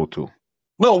time also too.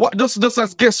 No, just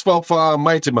as guest for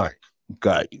Mighty Mike.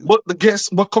 Got you.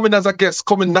 But coming as a guest,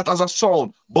 coming not as a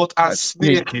sound, but as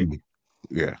Snakey.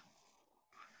 Yeah.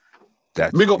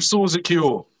 Big up Susie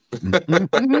Q.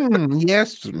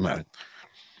 Yes, man.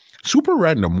 Super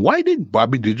random. Why did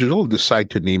Bobby Digital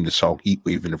decide to name the song Heat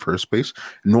Wave in the first place,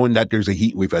 knowing that there's a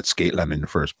heat wave at Skateland in the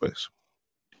first place?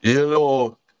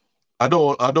 I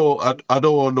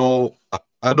don't know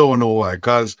why,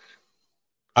 because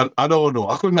I don't know.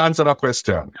 I couldn't answer that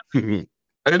question.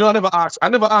 I never asked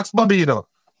Bobby,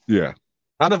 Yeah.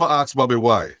 I never asked Bobby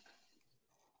why.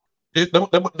 They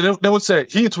would say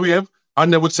Heat Wave,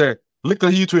 and they would say little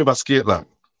heat wave at Skateland.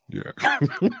 Yeah.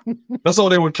 That's how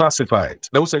they would classify it.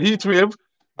 They would say heat wave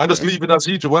and just leave it as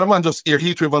heat wave. When a man just hear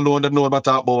heat wave alone, they know about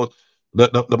talk about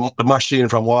the machine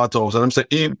from Waterhouse. And I'm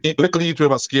saying little heat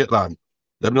wave at Skateland.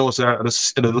 They know say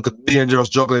look at dangerous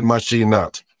juggling machine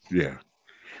that. Yeah.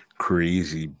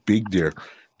 Crazy. Big there.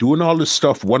 Doing all this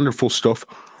stuff, wonderful stuff.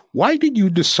 Why did you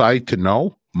decide to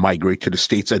now migrate to the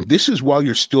States? And this is while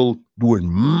you're still doing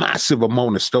massive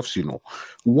amount of stuff, you know.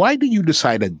 Why did you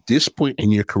decide at this point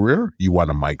in your career you want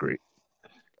to migrate?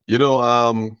 You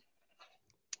know,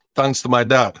 thanks to my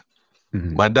dad.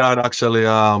 Mm-hmm. My dad actually,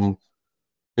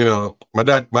 you know, my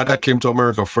dad came to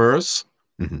America first,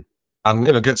 mm-hmm. and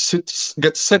you know, get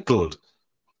settled,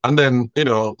 and then you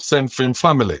know, send for him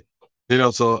family. You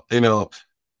know, so you know,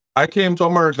 I came to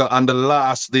America on the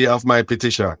last day of my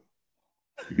petition.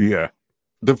 Yeah,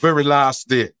 the very last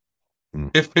day. Mm.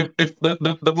 If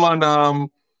the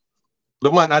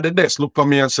man at the desk looked at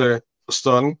me and said,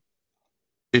 "Son,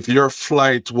 if your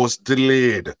flight was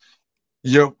delayed,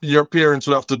 your parents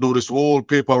will have to do this whole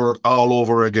paperwork all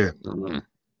over again." Mm-hmm.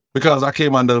 Because I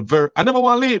came on I never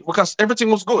want to leave because everything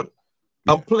was good.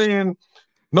 Yeah. I'm playing.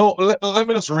 No, let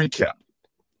me just recap.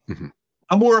 Mm-hmm.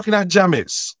 I'm working at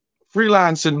Jammies,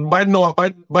 freelancing. By now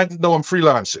I'm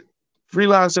freelancing.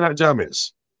 Freelancing at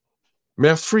Jammies.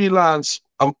 Me freelance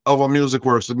our music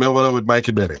works with me with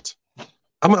Mikey Bennett.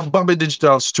 I'm at Bobby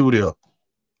Digital Studio,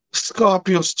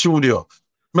 Scorpio Studio.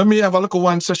 Me have a little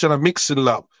one session of mixing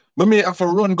lab. Me have a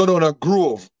run go down a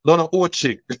Grove, down a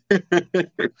Ochi.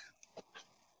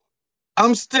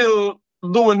 I'm still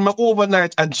doing my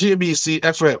overnight at JBC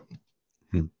FM.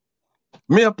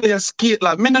 Me I play a skate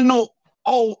lab. Me don't know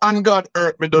how on God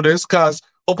earth me do this, cause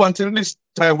up until this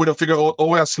time we don't figure out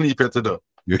how I sleep here to do.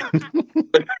 Yeah.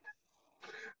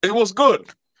 It was good.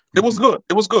 It was good.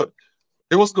 It was good.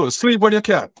 It was good. Sleep when you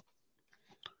can.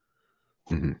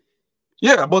 Mm-hmm.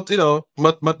 Yeah, but you know,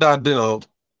 my dad, you know,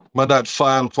 my dad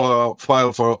filed for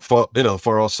you know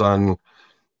for us, and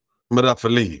my dad for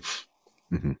leave.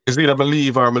 Mm-hmm. It's either I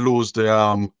leave or I lose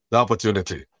the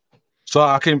opportunity. So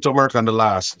I came to America on the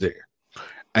last day.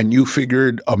 And you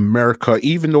figured America,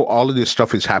 even though all of this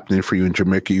stuff is happening for you in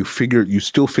Jamaica, you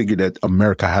still figured that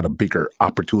America had a bigger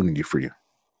opportunity for you.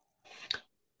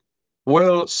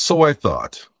 Well, so I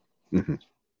thought. Mm-hmm.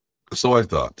 So I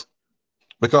thought,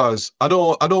 because I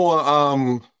don't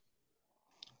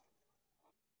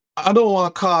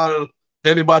want to call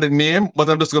anybody name, but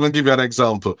I'm just going to give you an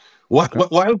example.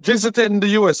 While visiting the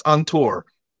US on tour,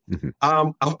 mm-hmm.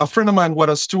 A friend of mine with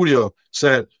a studio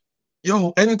said,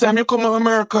 "Yo, anytime you come to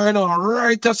America, you know,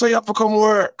 right, that's why you have to come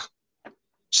work."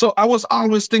 So I was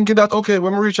always thinking that, okay,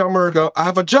 when we reach America, I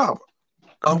have a job.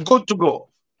 I'm good to go.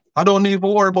 I don't need to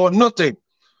worry about nothing.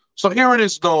 So here it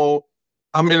is now.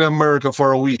 I'm in America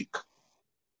for a week.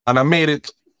 And I made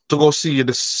it to go see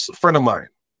this friend of mine.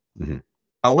 Mm-hmm.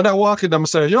 And when I walk in, I'm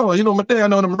saying, "Yo, you know, my day, I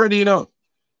know I'm ready, you know."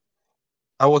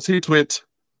 I was hit with,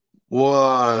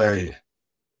 "Why?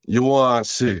 You want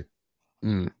to see?"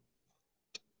 Mm.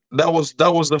 That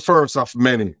was the first of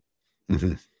many.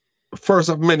 Mm-hmm. First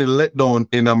of many letdown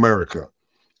in America.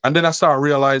 And then I started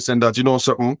realizing that, you know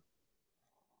something,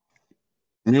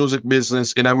 music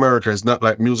business in America is not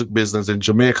like music business in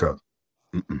Jamaica.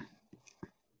 Mm-mm.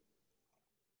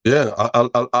 Yeah,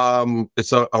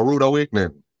 it's a rude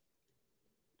awakening.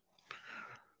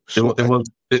 So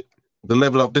the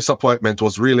level of disappointment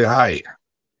was really high.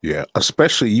 Yeah,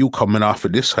 especially you coming off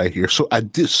of this high here. So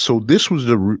this was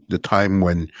the time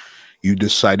when you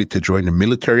decided to join the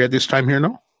military at this time here,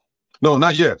 no? No,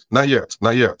 not yet.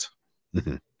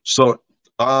 Mm-hmm. So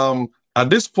at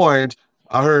this point,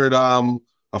 I heard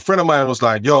a friend of mine was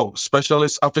like, "Yo,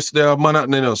 specialist office there,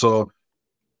 man," you know. So,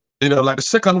 you know, like the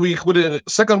second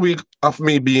week of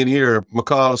me being here, I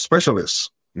call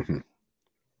specialist. Mm-hmm.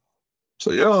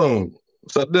 So, yo,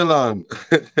 so Dylan,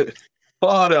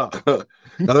 father,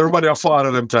 and everybody a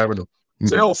father them time, you know. Mm-hmm.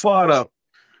 Say, "Yo, father,"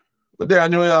 but there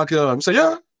in New York, you know. I say,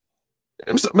 "Yeah."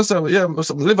 I say, "Yeah,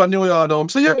 I live in New York now." I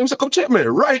say, "Yeah." I say, "Come check me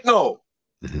right now."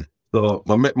 Mm-hmm. So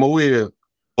I make my way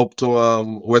up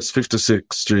to West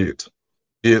 56th Street,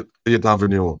 8th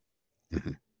Avenue.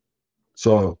 Mm-hmm.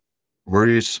 So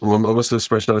Maurice, the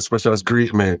specialist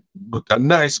greet me. A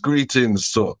nice greetings.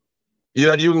 So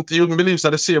yeah, you believe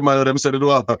that the same man of them said it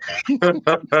well.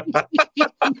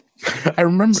 I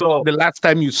remember the last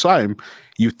time you saw him,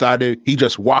 you thought he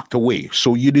just walked away.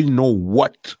 So you didn't know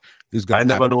what is going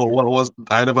to happen.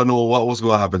 I never know what was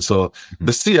going to happen. So mm-hmm.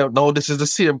 This is the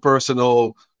same person.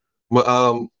 Him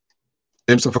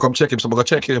so if I come check him, so I'm gonna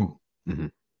check him.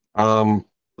 Mm-hmm.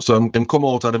 So him come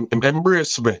out and him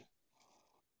embrace me.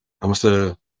 I'm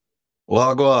say,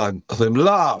 Well, go on. So him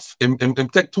laugh. Him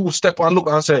take 2 steps and look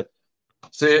and say,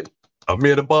 I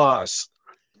made the boss.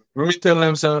 Let me tell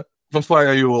them, sir, if I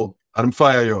fire you, and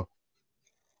fire you.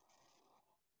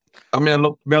 I mean, I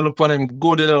look for him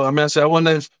good, I mean, I say, I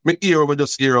wonder if my ear was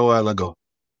just here a while ago.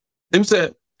 Him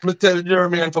say, me tell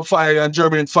Jeremy for fire you and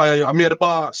Jeremy fire you. I made the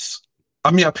boss. I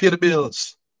mean, I pay the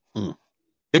bills.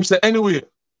 Him say, anyway,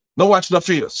 no watch the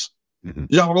face.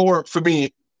 You have to work for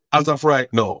me as of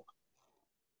right now.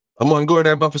 I'm going to go in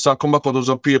there, officer, come back with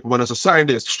some paper when I say, sign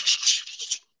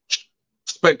this.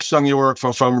 Inspection you work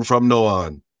from now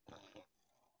on.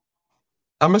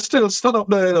 I'm still stood up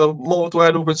there, mouth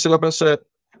wide open, still up and said,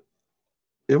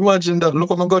 imagine that. Look,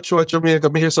 I'm going to go through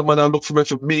Jamaica. Me hear somebody look for me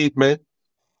to beat me.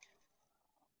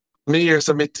 Me hear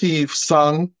some thief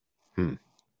song. Me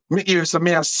hear some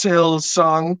me a sell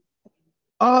song.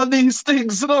 All these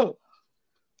things,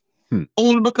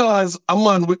 Only because a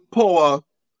man with power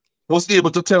was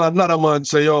able to tell another man,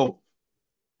 say, yo,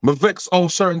 me vex on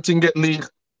certain thing get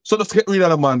leaked. So let's get rid of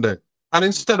the man then. And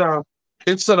instead of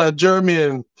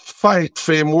Jermaine fight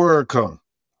for him worker,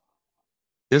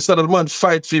 instead of the man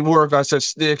fight for him worker, I said,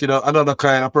 Snake, another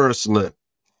kind of person there.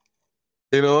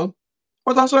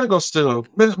 But that's why I go still.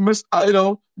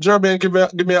 Jermaine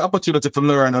give me an opportunity to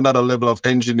learn another level of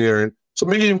engineering. So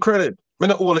me give him credit. Me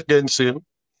not hold it against him.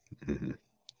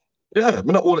 Yeah,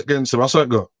 me not hold it against him. That's how it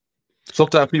go.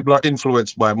 Sometimes people are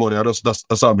influenced by money.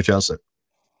 That's all I can say.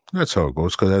 That's how it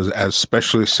goes. Because as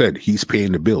specialist said, he's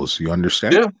paying the bills. You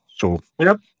understand? Yeah. So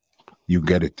you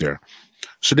get it there.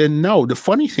 So then now the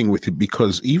funny thing with it,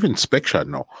 because even SpecShot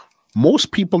now,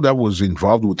 most people that was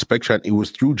involved with SpecShot, it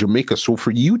was through Jamaica. So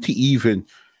for you to even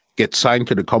get signed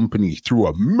to the company through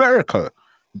America,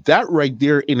 that right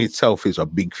there in itself is a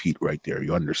big feat right there.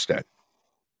 You understand?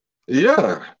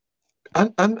 Yeah.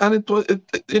 And it was,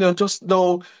 just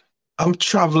now I'm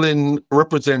traveling,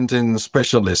 representing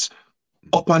specialists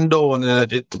up and down,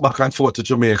 back and forth to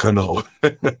Jamaica now.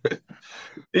 And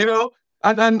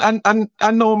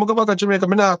I know I'm going back to Jamaica,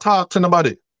 I'm not talk to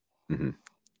nobody. I'm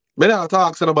not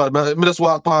talk to nobody, I just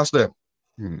walk past them.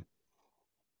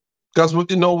 Because we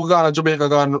got to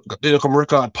Jamaica, come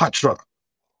record Patra.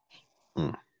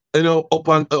 Up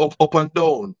and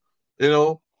down,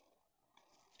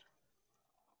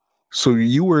 So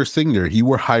you were a singer. You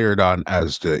were hired on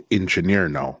as the engineer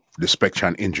now, the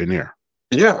SpecShot engineer.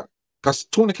 Yeah, because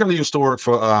Tony Kelly used to work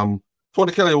for.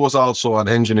 Tony Kelly was also an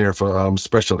engineer for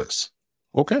Specialist.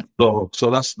 Okay. So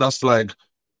that's like,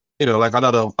 like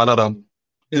another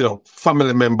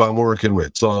family member I'm working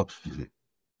with. So,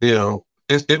 it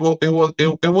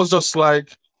was just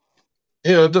like,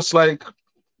 just like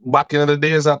back in the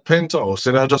days at Penthouse,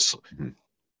 just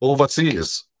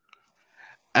overseas.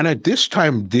 And at this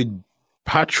time, did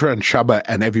Patra and Shabba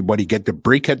and everybody get the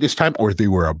break at this time, or they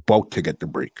were about to get the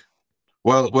break?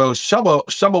 Well,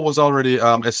 Shabba was already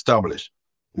established.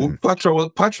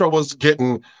 Patra was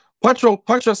getting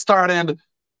Patra started.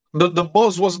 The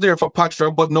buzz was there for Patra,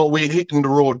 but no, we're hitting the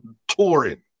road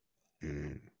touring.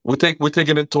 We're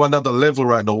taking it to another level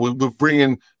right now. We're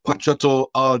bringing Patra to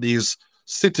all these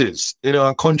cities,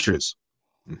 and countries.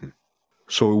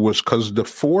 So it was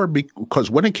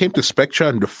because when it came to SpecShot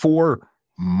and the 4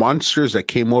 monsters that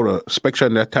came out of SpecShot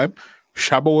at that time,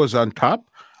 Shabba was on top,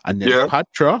 and then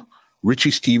Patra,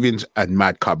 Richie Stephens, and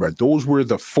Mad Cobra. Those were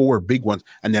the 4 big ones.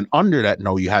 And then under that,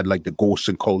 now you had like the Ghost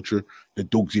and Culture, the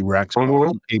Dogsy Ranks,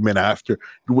 came in after.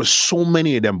 There was so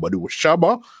many of them, but it was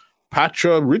Shabba,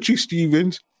 Patra, Richie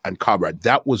Stephens, and Cobra.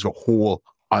 That was a whole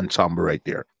ensemble right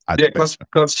there. Yeah, because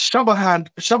Shabba had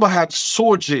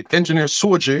Soji, engineer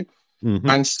Soji,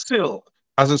 and still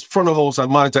as his front of house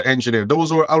and monitor engineer.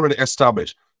 Those were already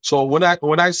established. So when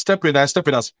I step in as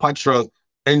Patra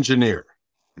engineer.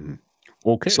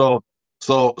 Okay. So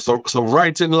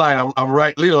right in line. I'm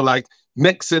right, like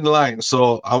next in line.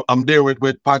 So I'm there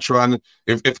with Patra, and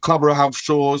if Cobra have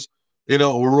shows, we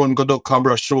run good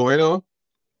Cobra show,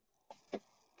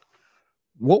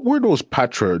 What were those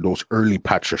early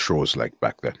Patra shows like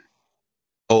back then?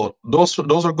 Oh, those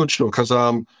are good shows because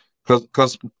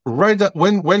right that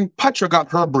when Patra got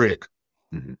her break,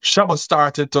 Shabba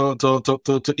started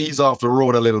to ease off the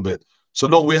road a little bit. So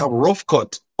now we have Rough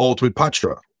Cut out with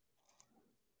Patra,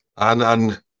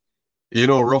 and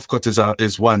Rough Cut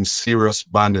is one serious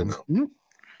band.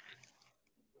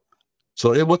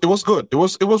 So it was good. It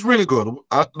was really good.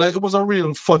 It was a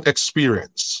real fun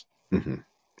experience.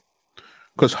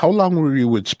 Because how long were you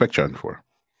with SpecShot for?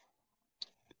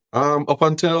 Up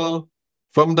until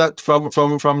from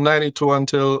 92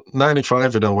 until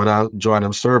 95, when I joined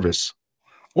them service.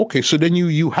 Okay, so then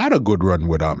you had a good run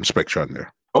with SpecShot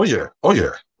there. Oh yeah.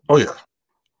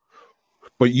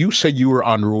 But you said you were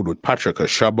on the road with Patrick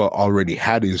because Shabba already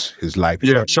had his live.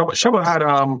 Yeah, Shabba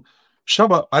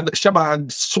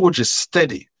had Soldier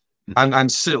steady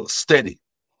and still steady.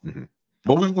 Mm-hmm.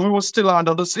 But we were still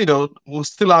under the, we were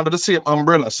still under the same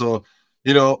umbrella. So,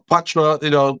 Patra,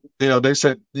 they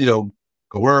said, go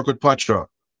work with Patra.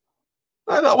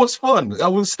 And that was fun. I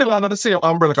was still under the same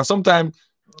umbrella because sometimes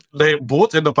they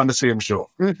both end up on the same show.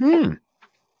 Mm-hmm.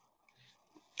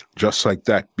 Just like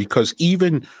that. Because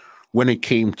even when it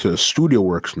came to studio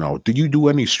works now, did you do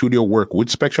any studio work with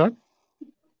Spection?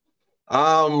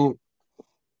 For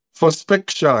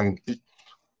Spection,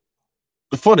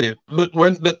 funny,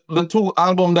 when the two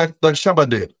albums that Shabba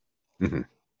did, mm-hmm.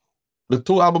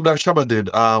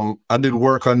 I did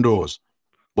work on those.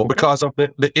 But because of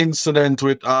the incident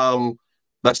with that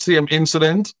same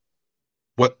incident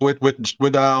with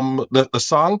the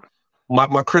song,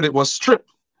 my credit was stripped.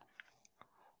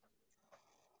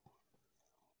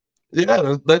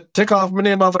 Yeah, that take off my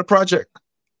name off of the project.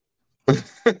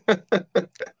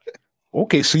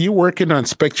 Okay, so you're working on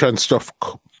Spection stuff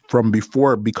from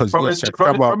before because from in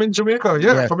Jamaica,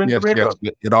 yeah, from in Jamaica.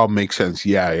 Yes, it all makes sense.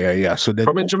 Yeah. So then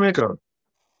from in Jamaica.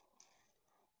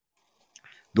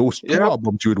 Those two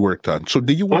albums you had worked on. So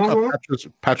did you work on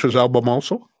Patra's album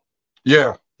also?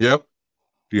 Yeah. Yep.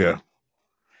 Yeah.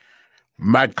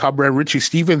 Mad Cobra and Richie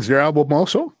Stephens, their album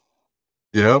also?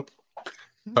 Yep.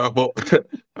 But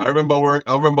I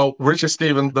remember Richie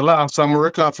Stephens, the last time we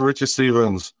worked out for Richie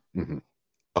Stephens. Mm-hmm.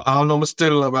 I don't know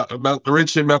still about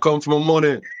Richie, I come from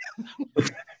money.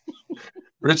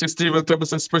 Richie Stephens took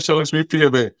us a specialist me pay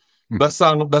me. That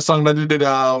song that he did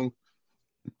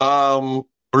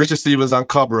Richie Stephens and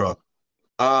Cobra.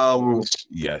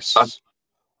 Yes.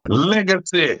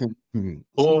 Legacy.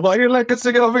 Oh, why you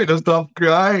legacy of it? Stop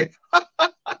crying.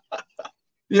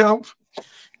 Yep.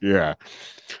 Yeah.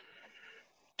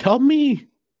 Tell me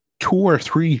 2 or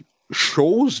 3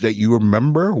 shows that you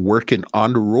remember working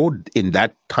on the road in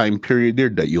that time period there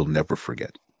that you'll never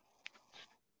forget.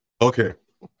 Okay.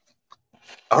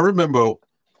 I remember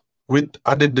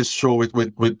I did this show with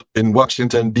in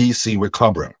Washington DC with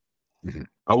Cobra. Mm-hmm.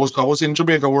 I was in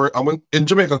Jamaica I went in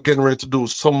Jamaica getting ready to do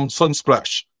some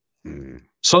Sunsplash. Mm-hmm.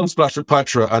 Sunsplash with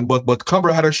Patra, but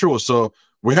Cobra had a show, so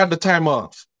we had the time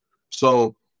off.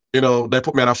 So, they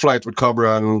put me on a flight with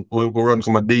Cobra and we run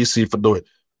from a DC for do it.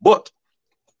 But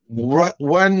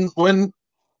when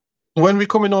we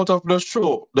coming out of the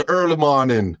show, the early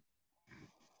morning,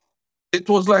 it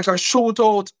was like a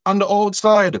shootout on the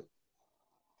outside.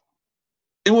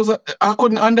 It was I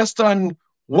couldn't understand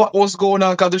what was going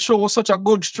on because the show was such a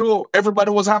good show.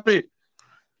 Everybody was happy.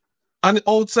 And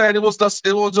outside it was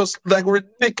just like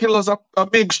ridiculous, a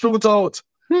big shootout.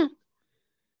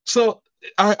 So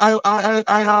I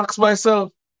asked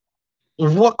myself,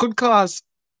 what could cause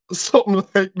something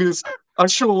like this? A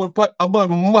show where I'm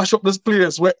gonna mash up this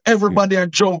place where everybody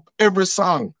jump every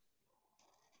song.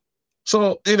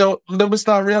 So, then we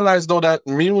start realize though that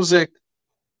music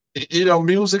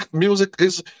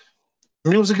is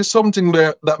something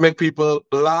that make people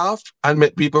laugh and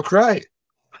make people cry.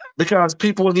 Because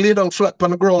people would lay down flat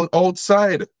on the ground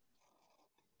outside.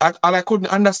 And I couldn't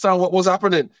understand what was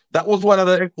happening. That was one of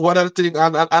the things.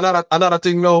 And another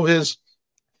thing now is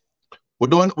we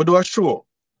do a show.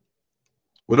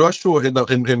 We do a show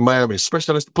in Miami.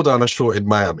 Specialists put on a show in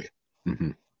Miami.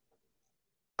 Mm-hmm.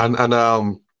 And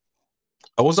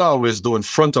I was always doing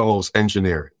front of house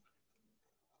engineering.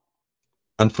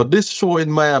 And for this show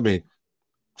in Miami,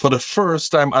 for the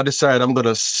first time I decided I'm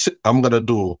gonna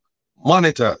do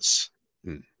monitors.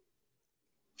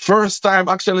 First time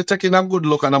actually taking a good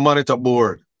look on a monitor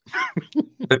board.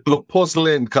 It looked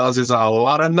puzzling because it's a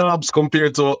lot of knobs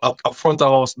compared to a front of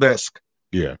house desk.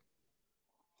 Yeah.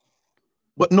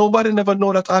 But nobody never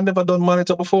know that I never done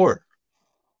monitor before.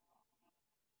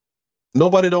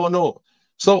 Nobody don't know.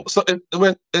 So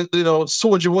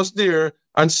Soldier was there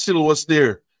and Still was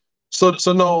there. So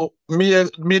now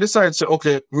me decide say,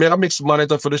 okay, me I mix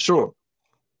monitor for the show.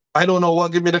 I don't know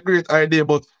what give me the great idea,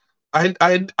 but I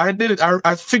did it.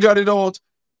 I figured it out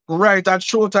right at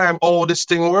showtime how this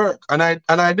thing work, and I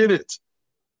did it.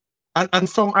 And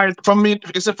from me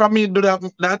do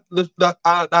that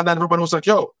and everybody was like,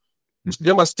 yo,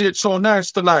 you must stage so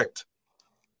nice tonight.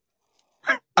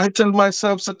 I tell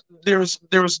myself that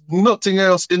there's nothing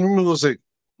else in music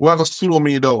where to slow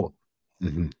me down.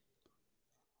 Mm-hmm.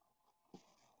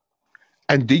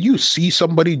 And did you see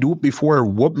somebody do it before?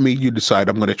 What made you decide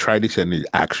I'm going to try this and it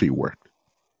actually worked?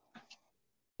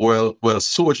 Well,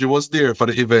 Soldier was there for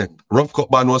the event. Rough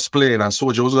Cut Band was playing and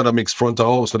Soldier was going to mix front of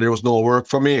house, so there was no work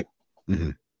for me.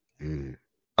 Mm-hmm. Mm-hmm.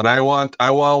 And I want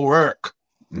work.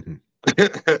 Mm-hmm.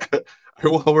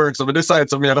 it won't work. So I decided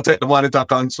to me, I gotta take the monitor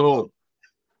console.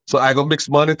 So I go mix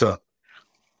monitor.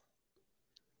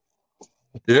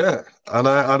 Yeah.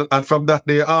 And from that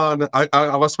day on, I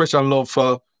have a special love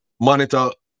for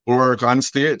monitor work on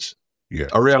stage. Yeah.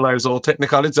 I realize how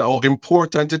technical it is, how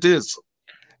important it is.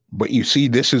 But you see,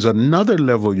 this is another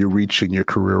level you reach in your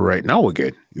career right now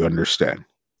again. You understand?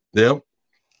 Yeah.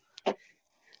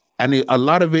 And a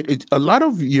lot of a lot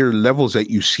of your levels that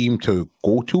you seem to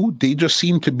go to, they just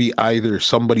seem to be either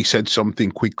somebody said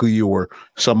something quickly or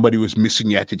somebody was missing.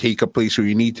 You had to take a place where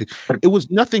you need to. It was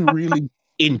nothing really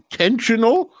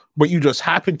intentional, but you just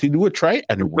happened to do it, right?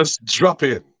 And it was. Just drop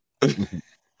it.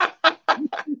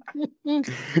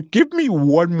 Give me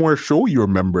one more show you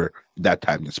remember that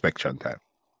time, the Spectrum time.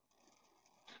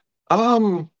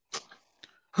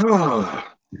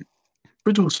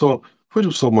 We do so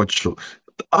much show.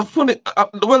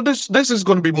 Well, this is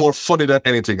going to be more funny than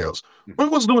anything else. We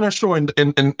was doing a show in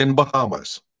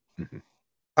Bahamas,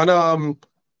 and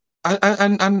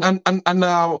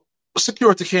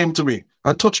security came to me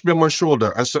and touched me on my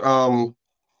shoulder and said,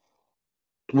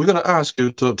 "We're gonna ask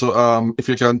you to if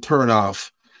you can turn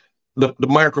off the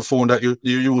microphone that you're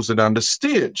using on the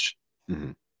stage."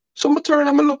 So I turn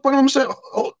and I look at him and say,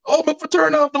 "Oh, but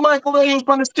turn off the microphone I use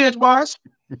on the stage, boss."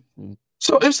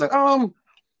 So it's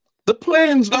the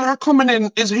planes that are coming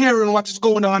in is hearing what is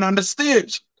going on the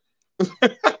stage.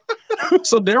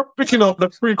 So they're picking up the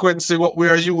frequency what we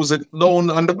are using down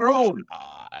on the ground.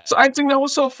 So I think that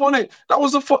was so funny. That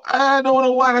was I don't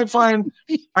know why I find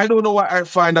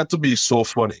that to be so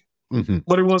funny.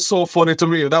 But it was so funny to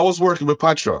me. That was working with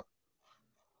Patra.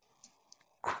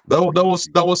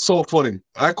 That was so funny.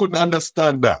 I couldn't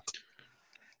understand that.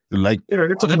 Like,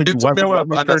 frequencies,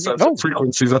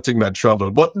 I think that travel.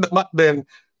 But back then,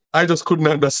 I just couldn't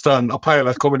understand a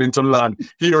pilot coming into land,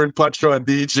 hearing Patra and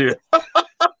DJ.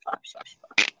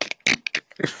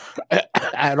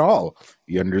 At all.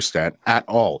 You understand? At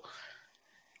all.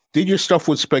 Did your stuff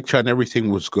with Spectra and everything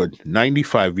was good.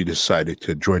 95, you decided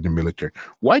to join the military.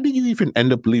 Why did you even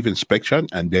end up leaving Spectra?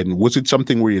 And then was it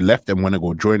something where you left and want to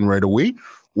go join right away?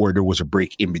 Or there was a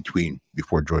break in between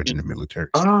before joining the military?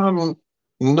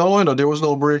 No, there was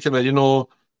no break in it.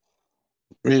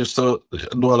 We used to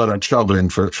do a lot of traveling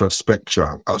for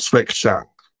Spectra. A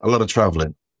lot of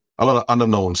traveling. A lot of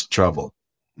unknowns travel.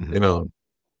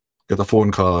 Get a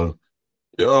phone call.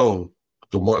 Yo,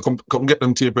 come get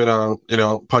them tape in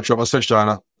patch up a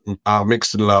session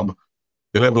mixing lab,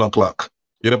 11 o'clock.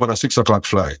 You're up on a 6 o'clock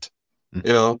flight.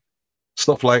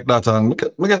 Stuff like that. And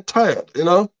we get tired,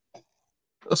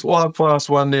 Just walk past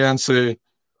one day and say,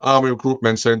 Army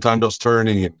Recruitment Center and just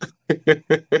turning in.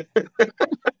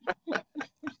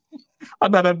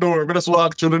 Another door. We just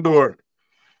walk through the door.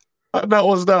 And that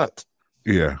was that.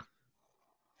 Yeah.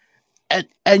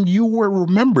 And you were,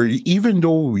 remember, even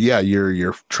though,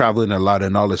 you're traveling a lot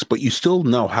and all this, but you still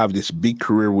now have this big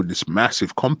career with this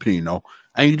massive company, and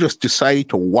you just decided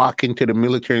to walk into the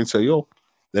military and say, yo,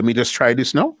 let me just try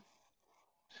this now?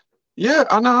 Yeah,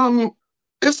 and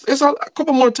it's a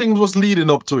couple more things was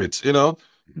leading up to it,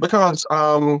 because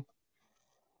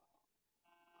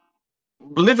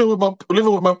living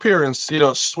with my parents,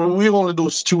 we only do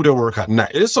studio work at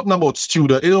night. It's something about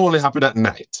studio, it only happen at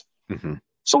night.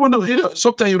 So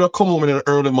sometimes you come home in the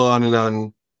early morning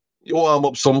and you warm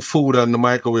up some food and the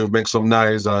microwave make some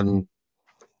noise and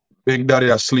Big Daddy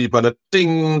asleep and the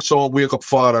thing so wake up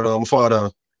father,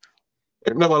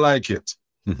 it never like it.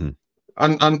 And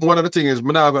one of the things is,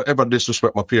 I never ever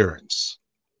disrespect my parents.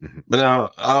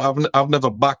 I've never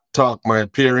backtalked my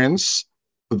parents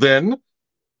then,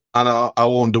 and I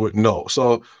won't do it now.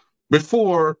 So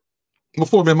before me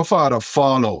and my father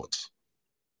fall out,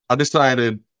 I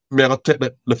decided me to take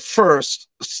the first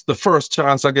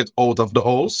chance I get out of the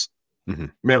house, me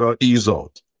to ease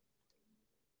out.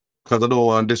 Because I don't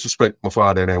want to disrespect my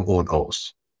father in their own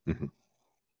house.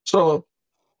 So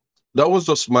that was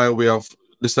just my way of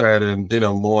deciding,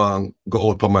 more and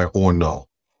go out on my own now.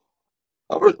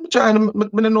 I don't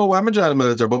know why I'm joining the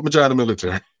military, but I'm joining the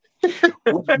military.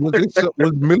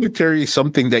 Was military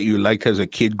something that you liked as a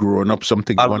kid growing up,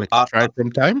 something you wanted to try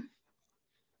sometime?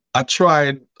 I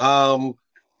tried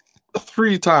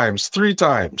 3 times to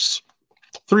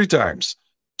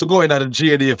go in at the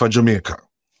JDF for Jamaica.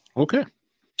 Okay.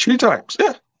 3 times,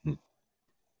 yeah.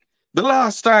 The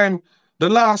last time me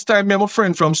and my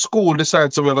friend from school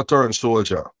decided to be turn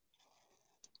soldier.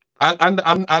 And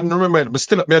remember,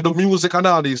 me do music and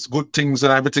all these good things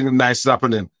and everything nice is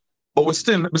happening. But we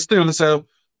still say,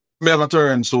 me have a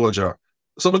turn soldier.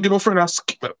 So we give my friend a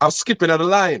skipping at the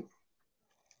line.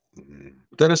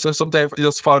 Then it's sometimes you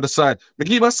just follow the sign. We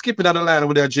keep on skipping on the line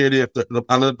with their JDF.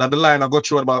 And the line I go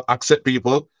through about accept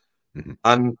people. Mhm.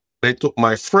 And they took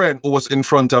my friend who was in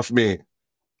front of me.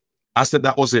 I said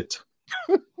that was it.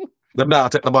 Them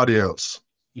not take nobody else.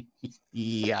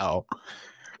 Yo.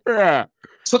 Yeah.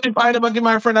 So if I never give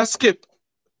my friend a skip,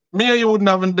 me and you wouldn't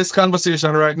have this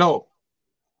conversation right now.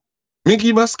 Me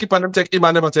give him a skip and them take him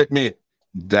and never take me.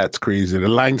 That's crazy. The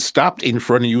line stopped in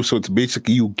front of you, so it's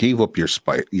basically you gave up your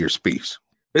space.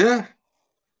 Yeah.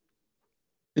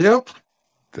 Yep.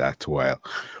 That's wild.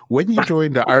 When you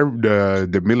joined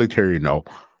the military now,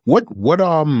 what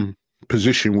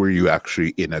position were you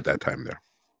actually in at that time there?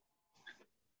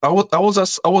 I was a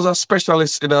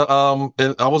specialist in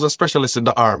I was a specialist in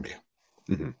the army.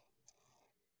 Mhm.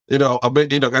 You know,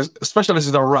 specialist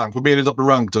is a rank. We made it up the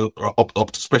rank to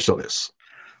up to specialist.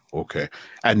 Okay.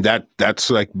 And that's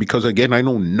like, because again, I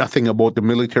know nothing about the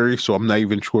military, so I'm not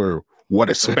even sure what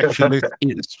a specialist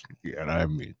is. You know what I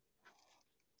mean?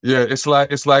 Yeah, it's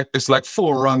like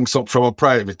 4 ranks up from a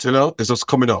private, you know? It's just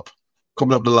coming up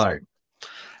the line.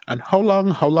 And how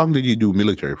long did you do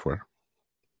military for?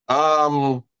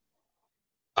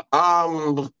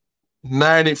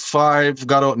 95,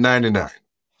 got out 99.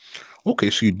 Okay,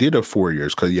 so you did a 4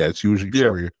 years, because it's usually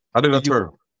 4 years. I did a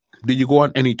term. Did you go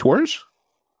on any tours?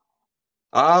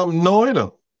 No, you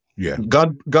know. Yeah.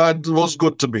 God was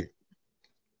good to me.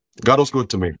 God was good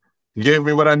to me. He gave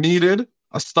me what I needed,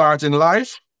 a start in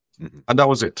life, and that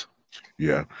was it.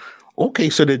 Yeah. Okay,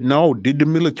 so then now, did the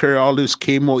military, all this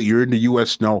came out, you're in the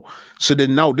US now. So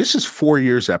then now, this is 4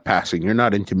 years that passing. You're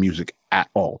not into music at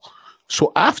all.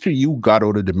 So after you got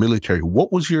out of the military,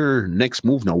 what was your next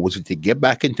move now? Was it to get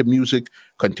back into music,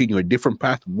 continue a different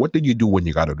path? What did you do when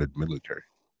you got out of the military?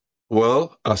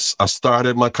 Well, I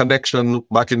started my connection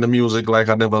back in the music like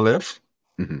I never left.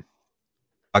 Mm-hmm.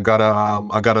 I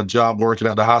got a job working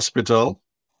at the hospital.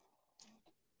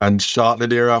 And shortly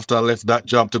thereafter, I left that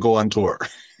job to go on tour.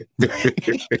 Go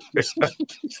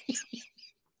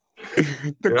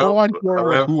on tour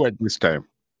with who at this time?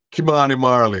 Kimani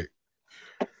Marley.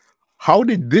 How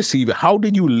did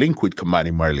you link with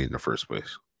Kimani Marley in the first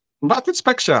place? Back with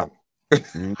Spection.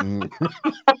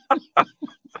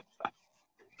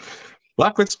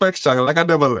 Back with Spection, like I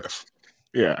never left.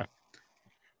 Yeah.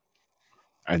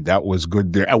 And that was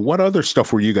good there. And what other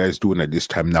stuff were you guys doing at this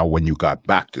time now when you got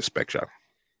back to Spection?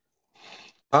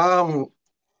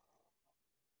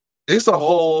 It's a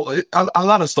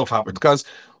lot of stuff happened because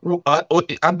I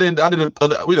did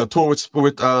a tour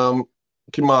with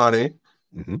Kimani,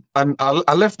 and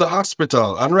I left the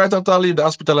hospital, and right after I leave the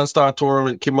hospital and start touring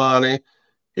with Kimani,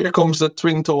 here comes the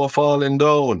Twin Tower falling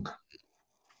down.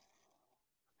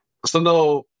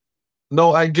 So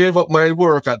no, I gave up my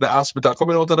work at the hospital,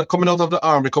 coming out of the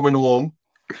army, coming home,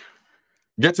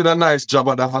 getting a nice job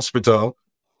at the hospital,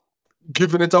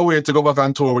 giving it away to go back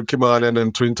on tour with Kimani, and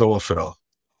then Twin Tower fell.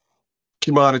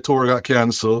 Kimani tour got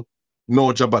cancelled,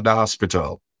 no job at the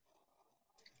hospital.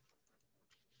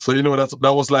 So, you know,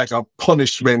 that was like a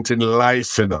punishment in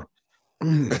life, you know.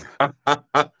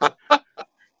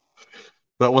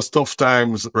 That was tough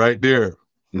times right there.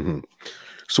 Mm-hmm.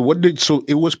 So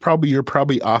it was you're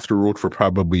probably off the road for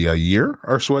probably a year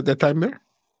or so at that time there?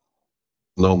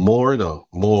 No, more.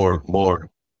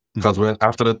 Because when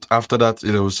after that,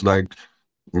 it was like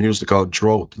musical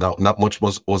drought. Not much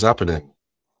was happening.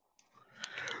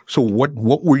 So what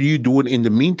were you doing in the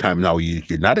meantime? Now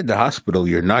you're not at the hospital,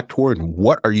 you're not touring.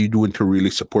 What are you doing to really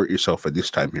support yourself at this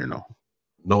time here now?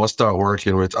 No, I start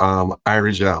working with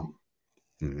Irie Jam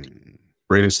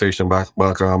radio station back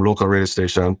local radio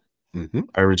station.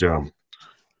 Irie Jam.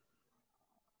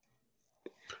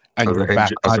 And you're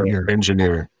back as an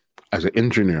engineer. As an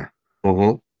engineer.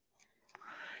 Mm-hmm.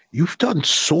 You've done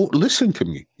listen to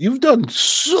me. You've done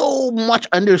so much,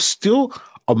 and there's still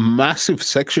a massive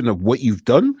section of what you've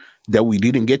done that we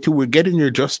didn't get to. We're getting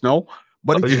there just now,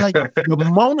 but it's like the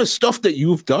amount of stuff that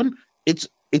you've done, it's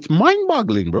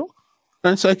mind-boggling, bro.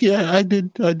 And it's like, yeah, I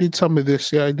did some of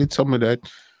this, yeah, I did some of that.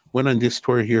 Went on this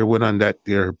tour here, went on that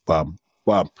there, bam.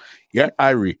 Yeah,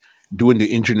 Irie, doing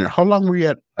the engineer. How long were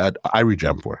you at Irie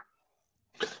Jam for?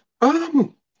 I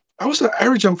was at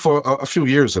Irie Jam for a few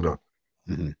years ago,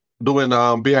 doing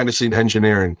behind the scene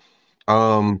engineering.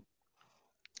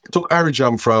 Took Irie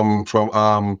Jam from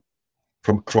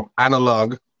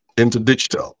analog into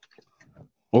digital.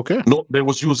 Okay. No, they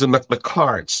was using the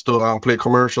cards to play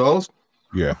commercials.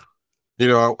 Yeah. You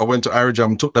know, I went to Irie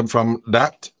Jam, took them from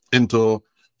that into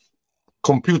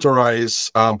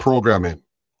computerized programming.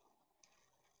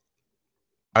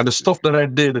 And the stuff that I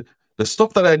did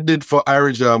for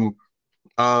Irie Jam,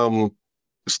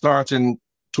 starting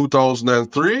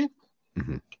 2003,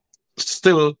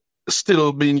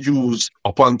 still being used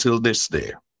up until this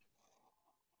day.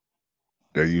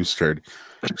 That you started.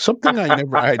 Something I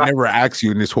never asked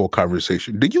you in this whole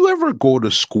conversation. Did you ever go to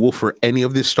school for any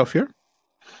of this stuff here?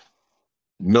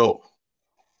 No.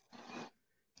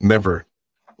 Never.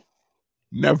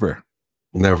 Never.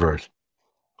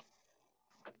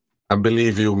 And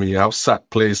believe you me, I've sat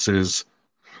places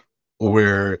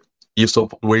where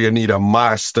you need a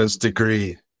master's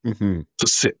degree to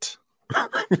sit.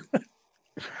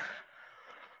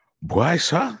 Boy,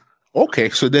 son. Okay,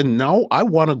 so then now I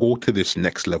want to go to this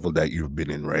next level that you've been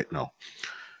in right now.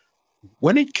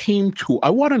 When it came to, I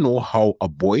want to know how a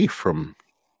boy from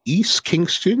East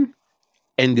Kingston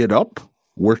ended up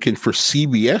working for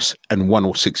CBS and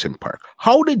 106 in Park.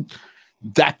 How did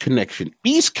that connection,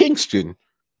 East Kingston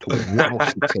to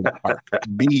 106 in Park,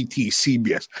 BET,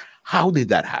 CBS, how did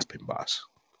that happen, boss?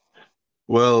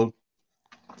 Well,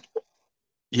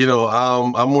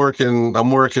 I'm working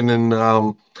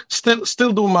in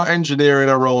still doing my engineering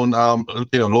around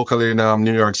locally in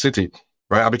New York City,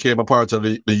 right? I became a part of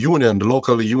the union, the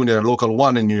local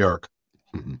one in New York.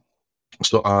 Mm-hmm.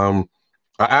 So I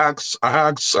asked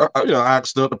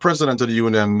the president of the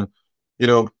union,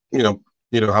 I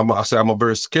say I'm a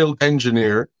very skilled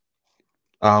engineer,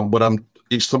 but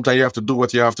sometimes you have to do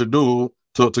what you have to do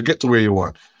to get to where you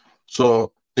want.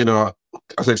 So I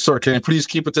said, sir, can you please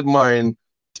keep it in mind?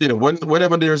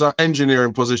 Whenever there's an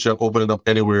engineering position opening up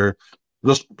anywhere,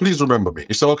 just please remember me.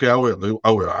 He said, okay, I will.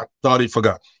 I thought he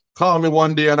forgot. Call me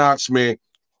one day and ask me.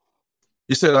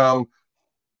 He said, I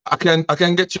can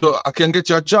get you a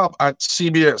job at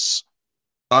CBS,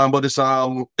 but it's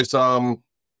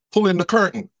pulling the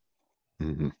curtain.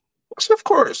 Mm-hmm. I said, of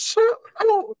course.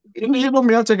 You know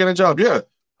me, I'm taking a job. Yeah,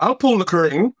 I'll pull the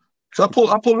curtain. So I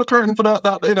pull the curtain for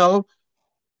that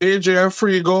AJ and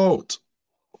Free go out.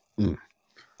 Mm.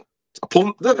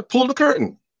 Pull the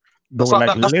curtain. That's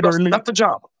the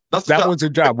job. That was a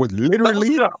job. Was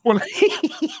literally that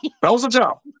was a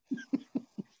job.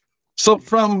 So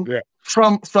from there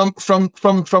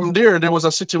was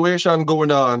a situation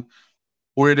going on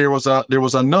where there was a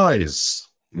noise,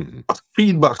 a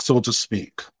feedback, so to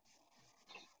speak.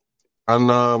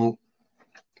 And I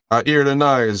hear the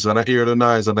noise, and I hear the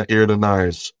noise, and I hear the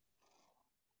noise.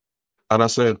 And I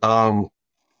said, why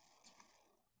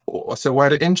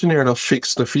the engineer not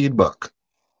fix the feedback?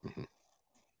 Mm-hmm.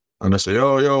 And I said,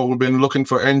 yo, we've been looking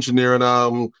for engineer,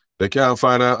 and they can't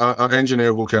find an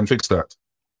engineer who can fix that.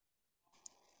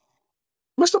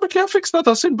 Mister, we can't fix that.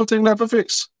 A simple thing that to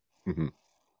fix. Mm-hmm.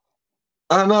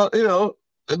 And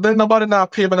then nobody now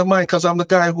pay me the mind because I'm the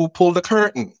guy who pulled the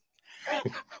curtain.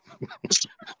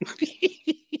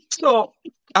 So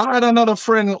I had another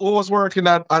friend who was working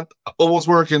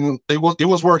he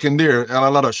was working there on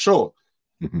another show.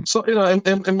 Mm-hmm. So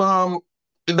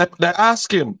they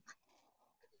asked him,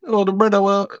 the brother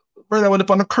went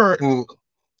up on the curtain,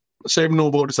 say him know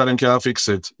about this and him can't fix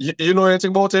it. You know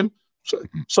anything about him? So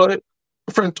my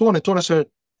friend Tony said,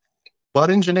 bad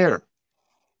engineer.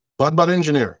 So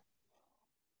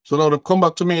now they come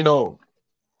back to me now.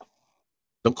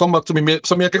 Them come back to me,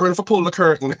 so me get ready for pull the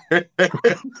curtain. Them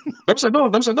said, no.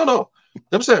 Them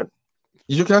said,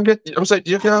 you can get, you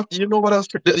know what else,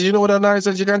 you know what that nice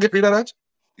is, you can get rid of that?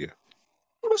 Yeah.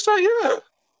 I'm say,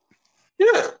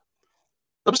 yeah.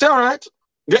 Them say, all right,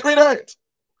 get rid of it.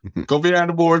 Go behind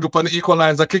the board, go on the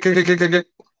equalizer, kick.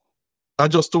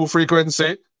 Adjust to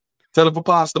frequency. Tell them to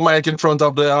pass the mic in front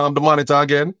of the monitor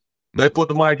again. They put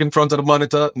the mic in front of the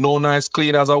monitor, no nice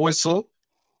clean as a whistle.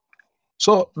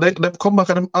 So they come back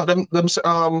and them say,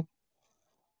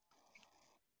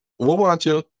 we want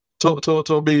you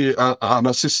to be an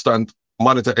assistant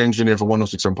monitor engineer for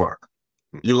 106 in Park.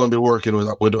 You're going to be working with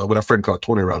a friend called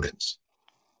Tony Rollins.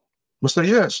 I say,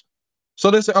 yes.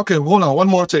 So they say, okay, hold on, one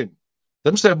more thing.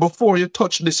 Them say, before you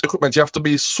touch this equipment, you have to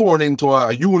be sworn into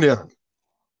a union.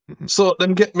 Mm-hmm. So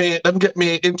them get me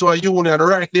into a union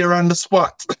right there on the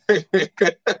spot.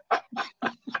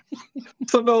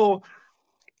 So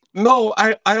no,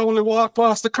 I only walk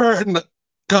past the curtain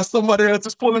because somebody else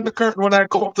is pulling the curtain when I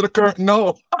go up to the curtain.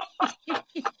 No.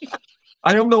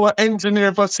 I am no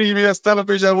engineer for CBS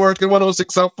television working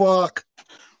 106 South Park.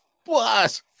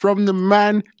 Boss, from the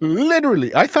man,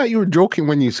 literally. I thought you were joking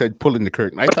when you said pulling the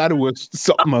curtain. I thought it was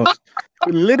something else.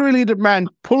 Literally the man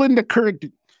pulling the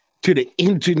curtain to the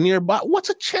engineer. But what's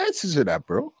the chances of that,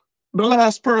 bro? The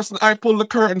last person I pulled the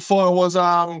curtain for was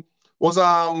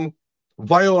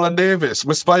Viola Davis,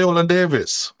 Miss Viola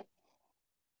Davis.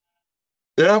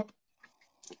 Yep.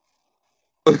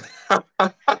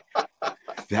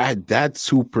 That's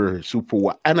super.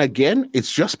 And again,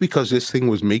 it's just because this thing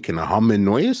was making a humming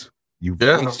noise. You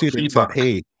feedback.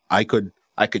 Hey, I could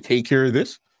take care of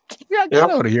this. Yeah, get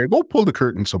out of here. Go pull the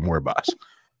curtain some more, boss.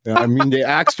 I mean, they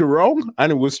asked around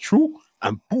and it was true.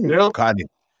 And boom, got it.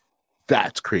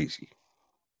 That's crazy.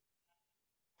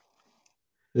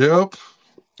 Yep.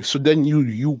 So then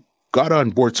you got on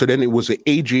board. So then it was the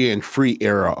AJ and Free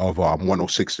era of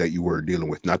 106 that you were dealing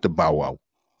with, not the Bow Wow.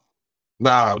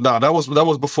 Nah, that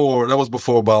was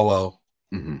before Bow Wow.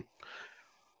 Mm-hmm.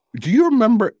 Do you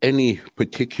remember any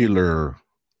particular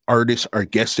artists or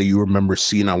guests that you remember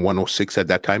seeing on 106 at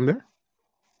that time there?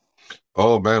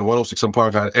 Oh man, 106 and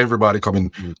Park had everybody coming.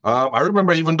 Mm-hmm. I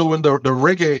remember even doing the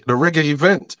reggae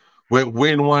event with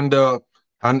Wayne Wonder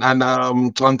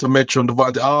and Tonto Metro,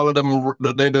 all of them.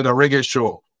 They did a reggae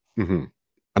show, mm-hmm.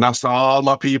 and I saw all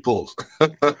my people.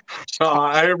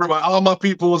 All my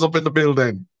people was up in the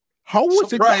building. How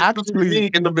was it actually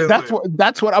in the building?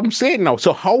 That's what I'm saying now.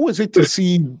 So how was it to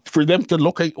see for them to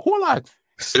look like? Hold on.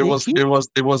 It was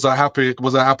a happy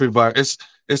vibe.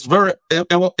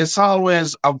 It's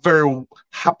always a very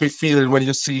happy feeling when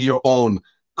you see your own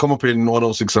come up in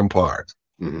 106 and Park.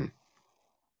 Mm-hmm.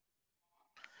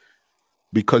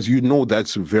 Because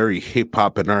that's very hip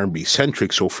hop and R&B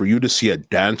centric. So for you to see a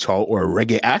dance hall or a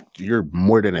reggae act, you're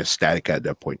more than ecstatic at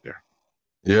that point there.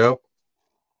 Yeah.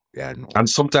 Yeah. No. And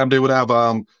sometimes they would have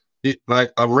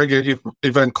like a reggae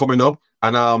event coming up,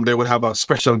 and they would have a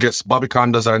special guest, Bobby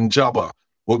Condas and Jabba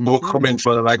will come in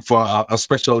for a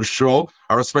special show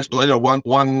or a special,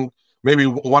 one maybe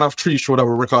one of 3 shows that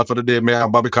we record for the day. May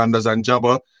have Bobby Condas and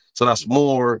Jabba, so that's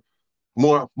more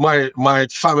my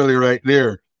family right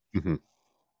there. Mm-hmm.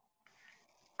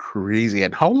 Crazy.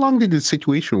 And how long did the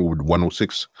situation with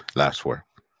 106 last for?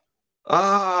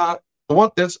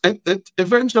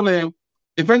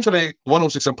 Eventually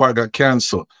 106 and Park got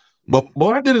canceled, but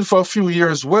I did it for a few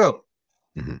years. Well,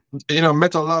 mm-hmm.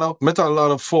 Met a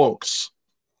lot of folks.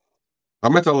 I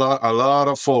met a lot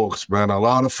of folks, man. A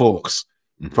lot of folks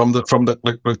mm-hmm. from the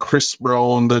Chris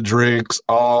Brown, the Drakes,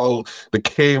 all the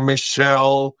K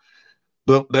Michelle,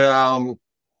 the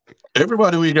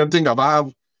everybody we can think of. I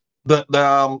have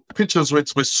the pictures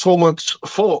with so much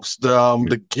folks.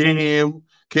 The Game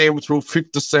came through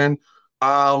 50 Cent.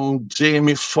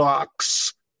 Jamie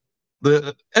Foxx,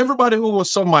 everybody who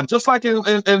was someone, just like in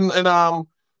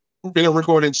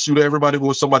recording studio, everybody who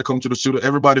was somebody come to the studio,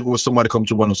 everybody who was somebody come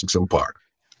to 106 and Park.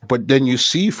 But then you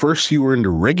see, first you were in the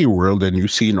reggae world and you're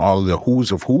seeing all the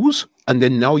who's of who's, and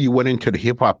then now you went into the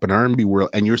hip hop and R&B world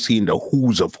and you're seeing the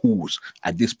who's of who's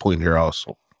at this point here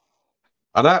also.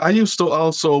 And I used to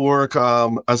also work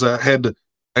as a head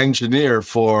engineer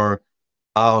for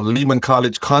Lehman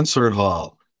College Concert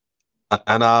Hall.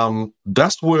 And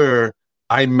that's where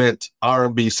I met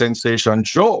R&B sensation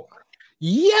Joe.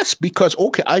 Yes, because,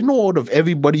 okay, I know out of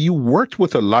everybody, you worked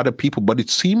with a lot of people, but it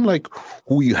seemed like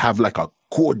who you have like a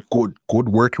good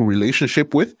working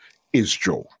relationship with is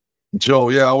Joe. Joe,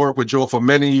 yeah, I worked with Joe for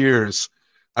many years.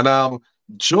 And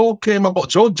Joe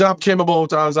job came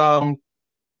about as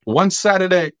one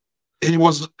Saturday, they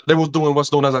was doing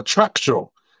what's known as a track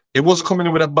show. It was coming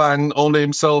in with a band, only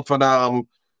himself and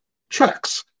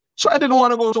tracks. So I didn't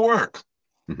want to go to work.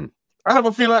 Mm-hmm. I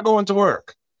never feel like going to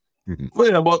work.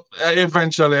 Mm-hmm. But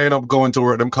eventually I end up going to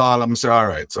work. Them call them and say, all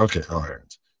right,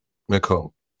 me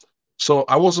come. So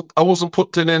I wasn't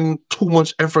putting in too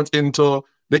much effort into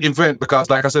the event because,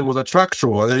 like I said, it was a track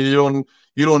show. You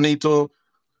don't need to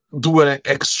do an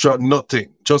extra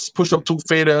nothing. Just push up 2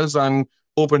 faders and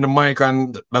open the mic,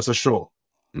 and that's a show.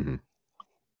 Mm-hmm.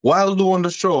 While doing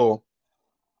the show,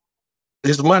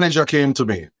 his manager came to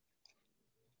me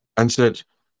and said,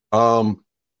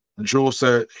 Joe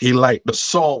said he liked the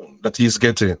song that he's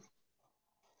getting.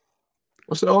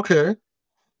 I said, okay.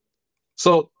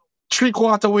 So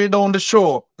 3/4 way down the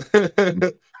show,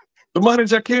 the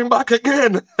manager came back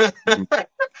again.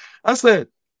 I said,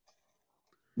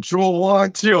 Joe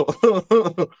wants you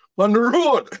on the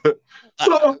road.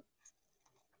 So,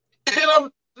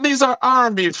 these are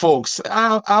R&B folks.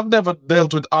 I've never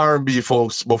dealt with R&B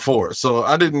folks before, so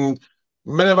I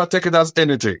never take it as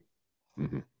anything.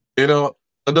 Mm-hmm.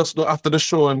 And just after the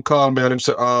show, him call me and him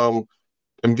say, and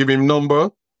give him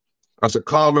number. I said,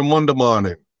 call me Monday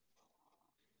morning.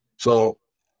 So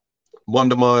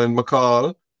Monday morning, I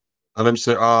call, and him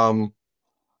say,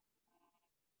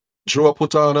 Joe's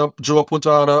putting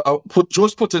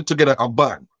together a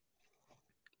band.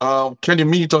 Can you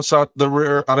meet us at the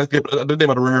the name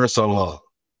of the rehearsal hall?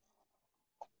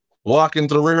 Walk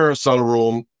into the rehearsal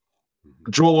room.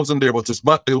 Joe wasn't there, but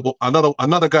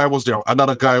another guy was there.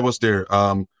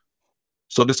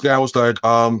 So this guy was like,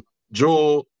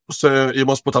 Joe said you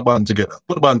must put a band together.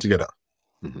 Put a band together.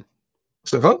 Mm-hmm. I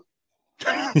said, huh?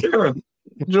 Yeah.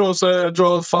 Joe said,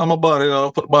 Joe form a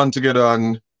band, put the band together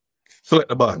and select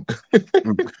the band.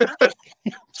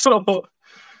 So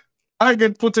I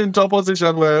get put into a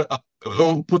position where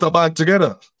we'll put a band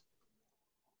together.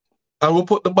 And we'll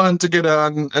put the band together,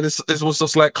 and it was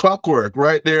just like clockwork.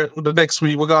 Right there, the next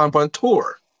week we're going on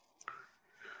tour.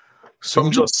 So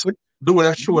I'm just doing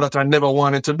a show that I never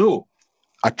wanted to do.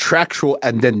 A track show,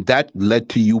 and then that led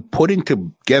to you putting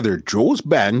together Joe's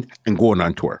band and going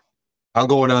on tour. I'm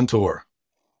going on tour.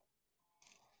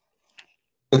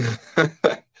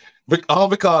 All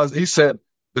because he said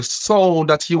the sound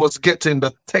that he was getting,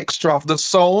 the texture of the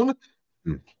sound,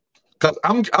 because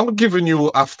I'm giving you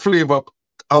a flavor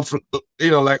of,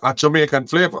 like a Jamaican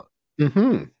flavor.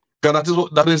 Mm-hmm. That's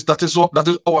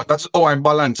how I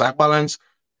balance. I balance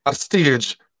a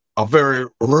stage, a very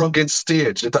rugged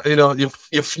stage. You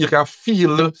can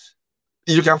feel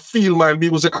my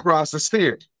music across the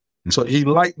stage. So he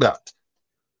liked that.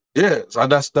 Yes, and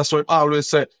that's what I always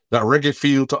said. That reggae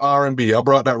feel to R&B. I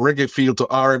brought that reggae feel to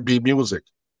R&B music.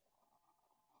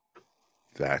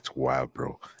 That's wild,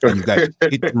 bro. And you guys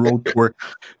hit the road tour.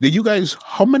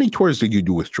 How many tours did you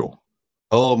do with Joe?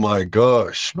 Oh my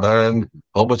gosh, man.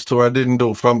 How much tour I didn't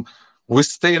do. We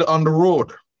stayed on the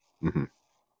road. Mm-hmm.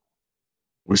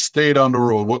 We stayed on the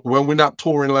road. When we're not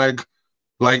touring like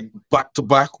back to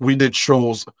back, we did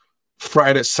shows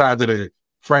Friday, Saturday,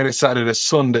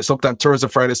 Sunday, sometimes Thursday,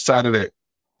 Friday, Saturday.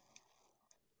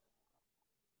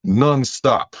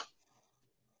 Non-stop.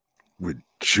 With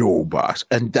Joe Boss.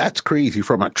 And that's crazy.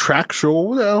 From a track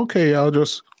show, okay, I'll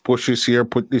just push this here,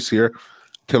 put this here,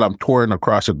 till I'm touring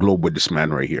across the globe with this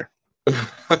man right here.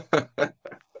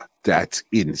 That's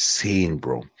insane,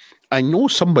 bro. I know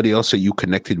somebody else that you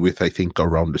connected with, I think,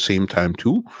 around the same time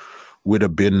too, would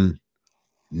have been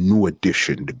New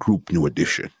Edition, the group New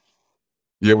Edition.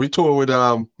 Yeah, we toured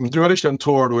with New Edition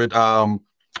toured with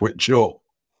Joe.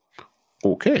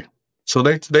 Okay. So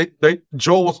they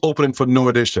Joe was opening for New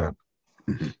Edition.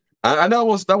 Mm-hmm. And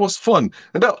that was fun.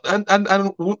 And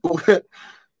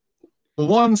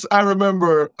once I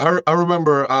remember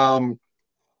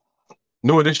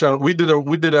New Edition, we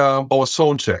did our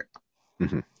sound check.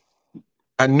 Mm-hmm.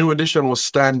 And New Edition was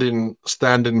standing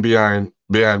behind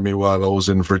me while I was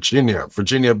in Virginia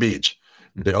Beach.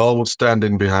 Mm-hmm. They all was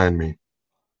standing behind me.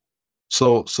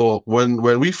 So when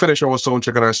we finished our sound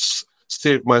check and I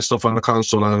saved my stuff on the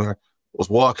console and I was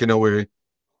walking away,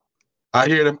 I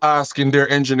hear them asking their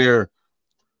engineer,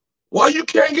 "Why you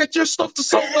can't get your stuff to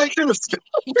sound like this?"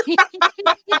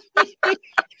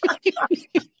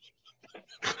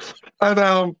 And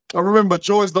I remember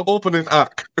Joe is the opening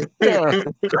act.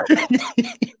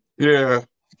 Yeah.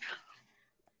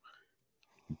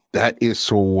 That is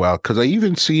so wild, because I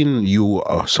even seen you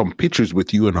some pictures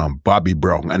with you and Bobby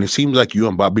Brown, and it seems like you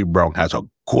and Bobby Brown has a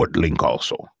good link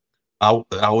also. I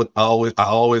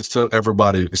always tell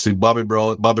everybody, you see, Bobby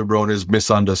Brown is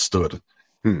misunderstood.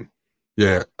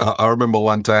 Yeah, I remember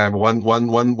one time we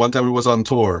was on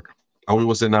tour and we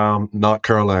was in North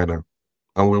Carolina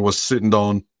and we was sitting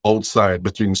down outside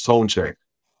between soundcheck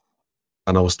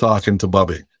and I was talking to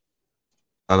Bobby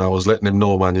and I was letting him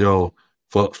know, man, yo,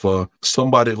 for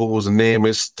somebody whose name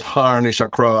is tarnished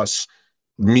across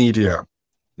media,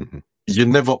 mm-hmm. You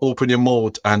never open your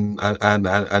mouth and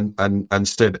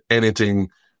said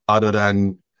anything other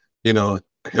than,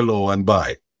 hello and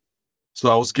bye.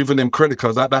 So I was giving him credit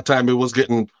because at that time he was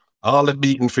getting all the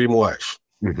beating for his wife.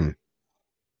 Mm-hmm.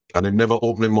 And he never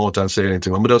opened his mouth and say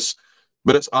anything.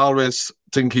 But I always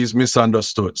think he's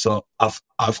misunderstood. So of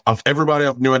everybody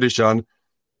of New Edition,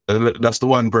 that's the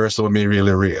one person with me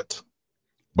really rate.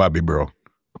 Bobby Brown.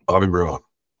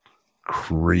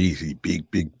 Crazy.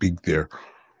 Big there.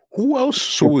 Who else?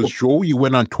 So was Joe you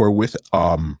went on tour with?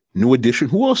 New Edition.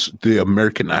 Who else? The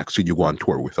American acts did you go on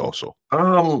tour with also?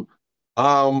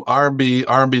 R&B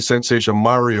sensation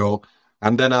Mario,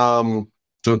 and then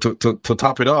to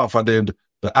top it off, I did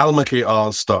the Alma K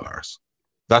All Stars.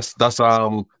 That's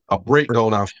a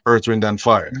breakdown of Earth, Wind and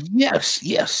Fire.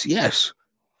 Yes.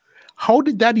 How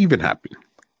did that even happen?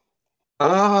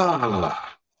 How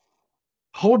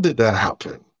did that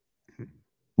happen?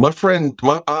 My friend,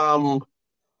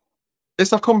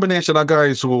 it's a combination of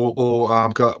guys who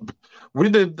we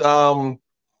did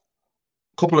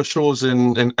couple of shows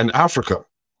in Africa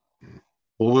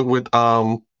with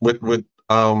Alma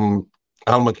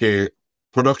K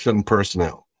production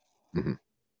personnel. Mm-hmm.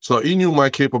 So he knew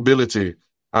my capability,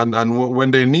 and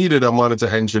when they needed a monitor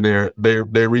engineer,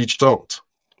 they reached out,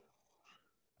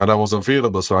 and I was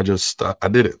available, so I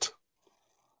did it,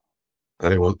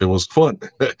 and it was fun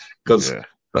because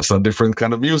that's a different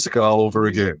kind of music all over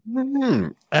again. Mm-hmm.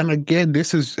 And again,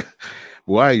 this is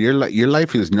Why your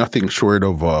life is nothing short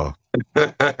of I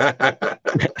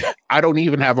don't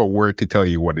even have a word to tell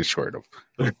you what it's short of.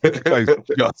 It's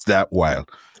just that wild.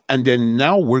 And then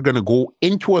now we're gonna go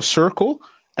into a circle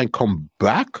and come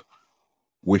back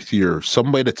with your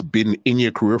somebody that's been in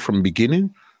your career from the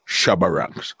beginning, Shabba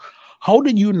Ranks. How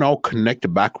did you now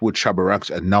connect back with Shabba Ranks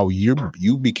and now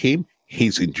you became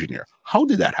his engineer? How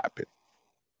did that happen?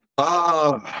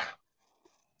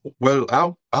 Well,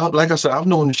 like I said, I've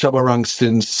known Shabba Ranks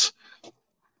since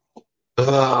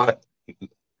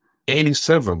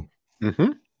 87.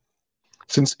 Mm-hmm.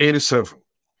 Since 87.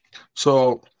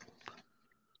 So,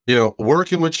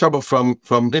 working with Shabba from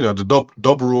the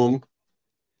dub room,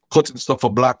 cutting stuff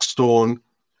for Blackstone,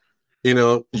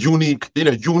 unique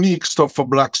stuff for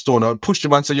Blackstone. I'd push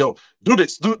him and say, yo, do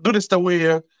this the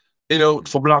way,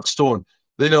 for Blackstone.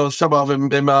 Shabba have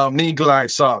him Eagle Eye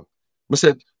song. I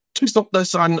said, twist up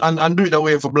this and do it that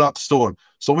way for Blackstone.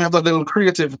 So we have that little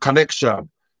creative connection.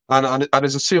 And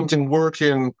it's the same thing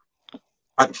working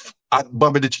at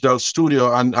Bobby Digital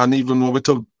Studio and even when we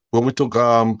took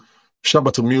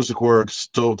Shabba to Music Works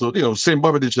to same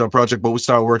Bobby Digital project, but we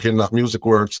started working at Music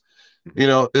Works.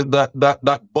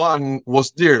 That bond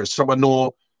was there. Shabba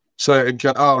know, so it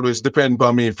can always depend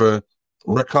on me for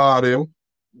record him,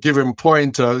 give him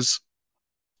pointers,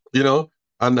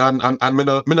 and me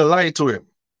no lie to him.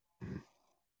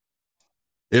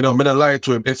 Me no lie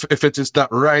to him. If it is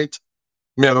not right,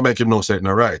 me I'm gonna make him know say it's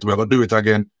not right. We're gonna do it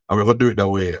again, and we're gonna do it that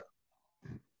way.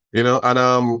 And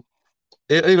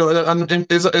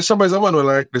it's somebody's a man who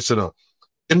like this, him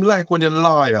like when you're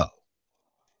loyal.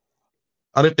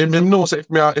 And him knows if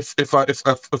we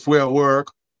are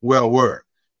work, we are work.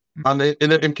 And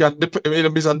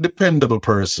him is a dependable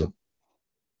person.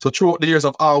 So throughout the years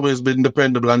I've always been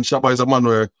dependable, and Shabba is a man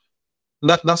where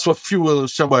that's what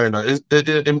fuels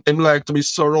Shabba, him like to be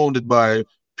surrounded by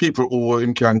people who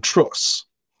him can trust.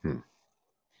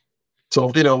 So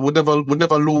we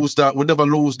never lose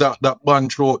that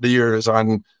bond throughout the years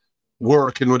and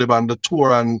working with him on the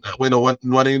tour, and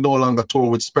when he no longer tour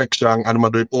with Spection and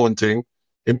I'm doing own thing,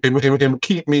 him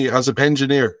keep me as an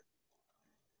engineer.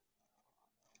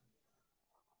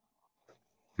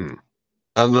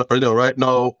 And right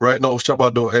now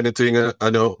Shabba do anything,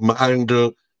 my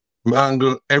handle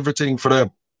everything for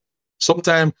them.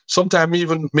 Sometimes me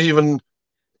even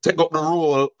take up the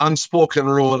role, unspoken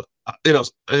role,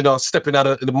 stepping out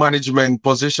of the management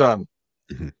position,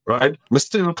 right? Me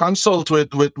still consult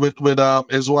with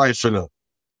his wife, you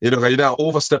don't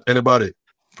overstep anybody.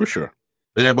 For sure.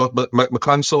 Yeah, but me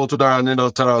consult with her and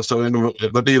tell her so we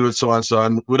deal with so and so,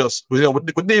 and we deal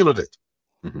with it.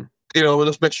 We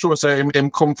just make sure say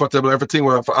him comfortable, everything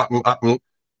will happen,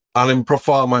 and in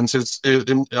performance is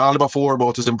all about for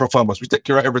about is in performance. We take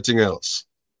care of everything else.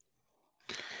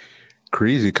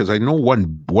 Crazy, because I know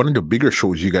one of the bigger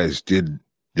shows you guys did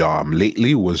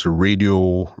lately was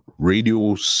Radio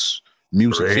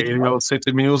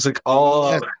City Music.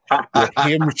 Oh, him,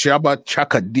 Shabba,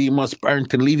 Chaka Demus,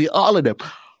 Barrington Levy, all of them.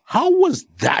 How was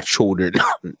that show there?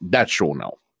 That show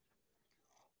now?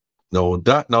 No,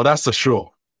 that's the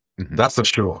show. That's the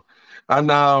show.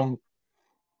 And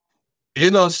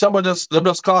someone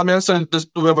just called me and said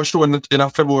we have a show in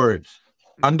February,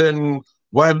 and then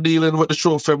while dealing with the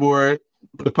show February,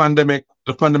 the pandemic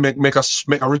make a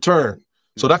return.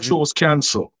 So that show was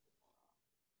canceled.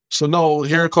 So now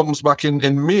here it comes back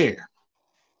in May.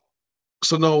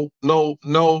 So now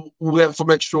we have to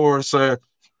make sure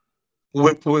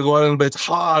we're going a little bit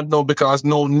hard now because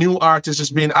no new artists is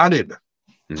being added.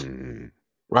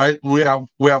 Right? We have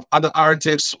other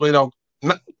artists, I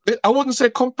wouldn't say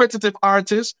competitive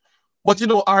artists, but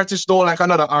artists don't like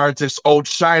another artist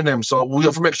outshine them. So we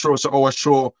have to make sure our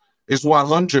show is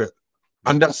 100.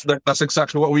 And that's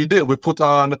exactly what we did. We put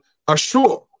on a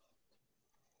show.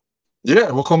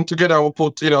 Yeah, we'll come together, we'll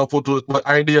put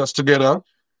ideas together,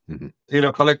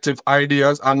 collective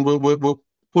ideas, and we'll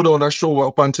put on a show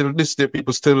up until this day.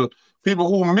 People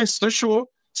who miss the show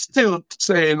still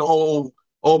saying, oh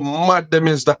mad them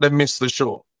is that they missed the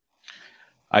show.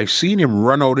 I've seen him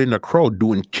run out in the crowd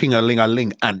doing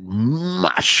king-a-ling-a-ling and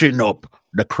mashing up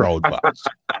the crowd box.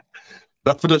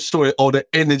 That's for the story. Oh, the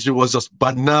energy was just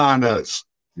bananas.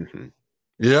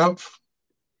 Yep.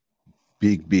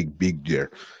 Big there.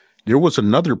 There was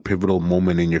another pivotal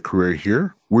moment in your career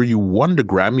here where you won the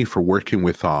Grammy for working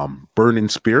with Burning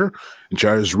Spear and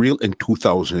Jazz Real in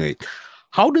 2008.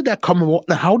 How did that come about?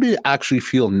 How did it actually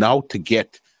feel now to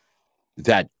get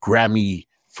that Grammy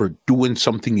for doing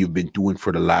something you've been doing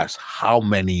for the last how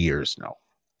many years now?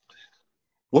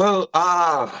 Well,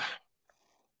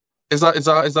 it's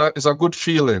a good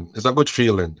feeling. It's a good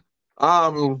feeling.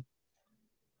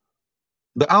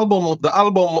 the album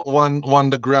won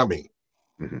the Grammy.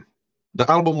 Mm-hmm. The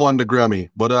album won the Grammy,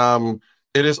 but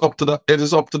it is up to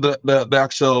the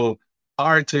actual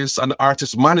artist and the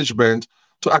artist management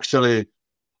to actually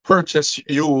purchase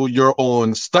you your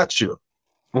own statue.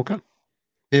 Okay.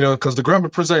 Because the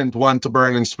Grammy present one to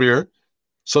Burning Spear.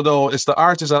 So though it's the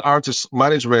artist and artist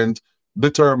management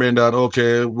determined that,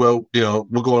 okay, well,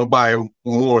 we're going to buy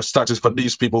more statues for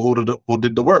these people who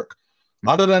did the work.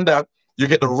 Other than that, you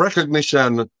get the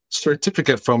recognition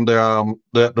certificate from the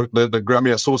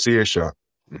Grammy Association.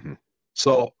 Mm-hmm.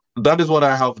 So that is what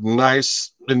I have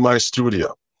nice in my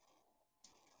studio.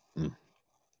 Mm.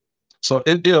 So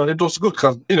it was good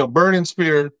because Burning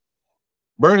Spear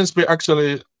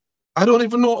actually, I don't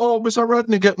even know how Mr.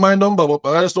 Rodney get my number, but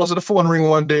I just was the phone ring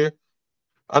one day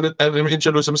and he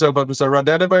introduced himself as Mr.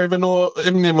 Rodney. I never even know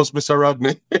his name was Mr.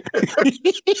 Rodney.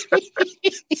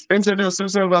 Introduced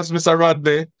himself as Mr.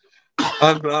 Rodney.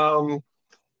 And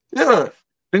yeah.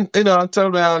 I tell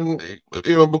me, and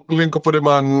link up with him,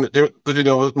 and we did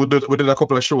a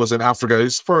couple of shows in Africa.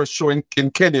 His first show in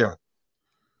Kenya,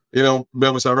 me and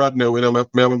Mr. Rodney, me and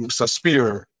Mr.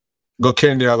 Spear, go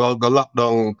Kenya, go lock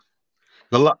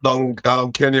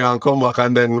down Kenya and come back,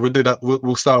 and then we did that.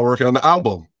 We started working on the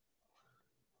album.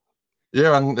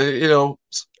 Yeah, and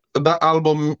that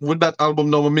album, with that album,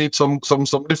 now we meet some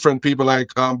different people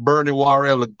like Bernie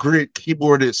Worrell, a great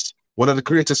keyboardist, one of the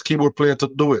greatest keyboard players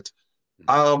to do it.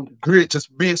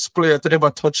 Greatest bass player to ever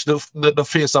touch the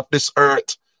face of this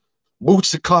earth,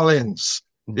 Bootsy Collins.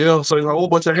 So a whole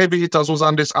bunch of heavy hitters was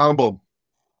on this album.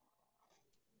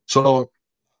 So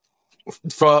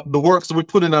for the works that we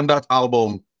put in on that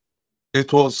album,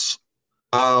 it was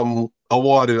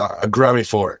awarded a Grammy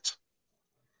for it.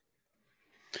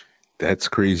 That's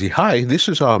crazy. Hi, this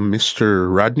is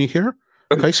Mr. Rodney here.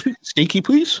 Can I speak sneaky,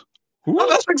 please? Well,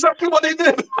 that's exactly what he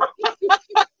did.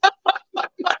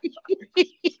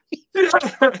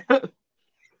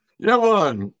 Yeah,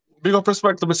 man. Big up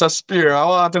respect to Mr. Spear. I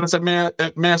want to say, may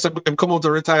I say him come out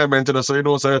of retirement,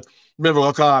 so say, maybe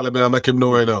I'll call him and make him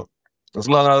know, As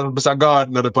long as Mr.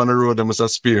 Gardner up on the road and Mr.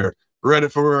 Spear, ready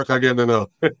for work again,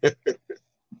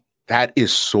 That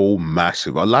is so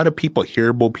massive. A lot of people hear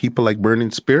about people like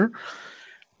Burning Spear,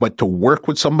 but to work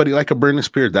with somebody like a Burning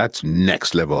Spear, that's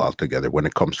next level altogether when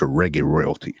it comes to reggae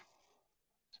royalty.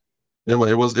 Yeah, man,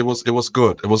 it was good. It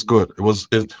was good.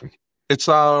 It's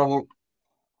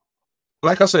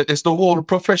like I said, it's the whole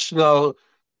professional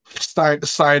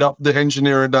side of the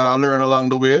engineering that I learned along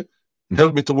the way.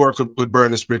 Helped me to work with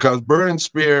Burning Spear, because Burning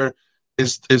Spear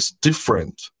is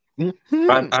different. Mm-hmm.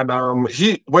 And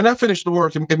he, when I finished the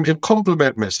work, he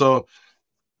compliment me. So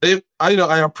I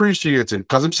appreciate it,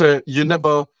 because he said you're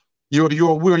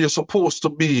where you're supposed to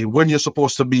be when you're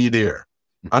supposed to be there.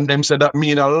 And them said that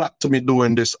mean a lot to me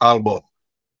doing this album.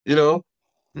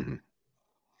 Mm-hmm.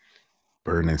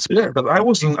 Burning Spear. Yeah, but I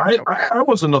wasn't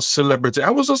a celebrity. I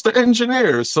was just the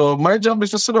engineer. So my job is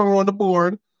to sit around the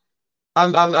board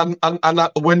and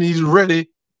when he's ready,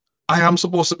 I am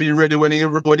supposed to be ready when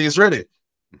he's ready.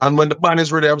 And when the band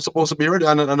is ready, I'm supposed to be ready.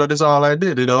 And that is all I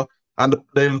did, And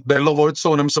they love how it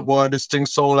sound. Them say, boy, this thing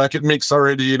sound like it makes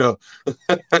already,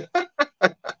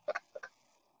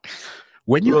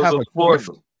 When you have a gift,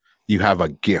 you have a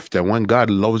gift. And when God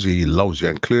loves you, he loves you.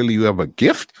 And clearly you have a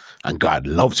gift and God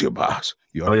loves you, boss.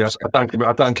 Yes, I thank him.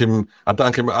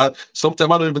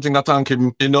 Sometimes I don't even think I thank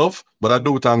him enough, but I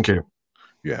do thank him.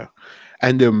 Yeah.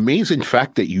 And the amazing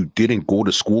fact that you didn't go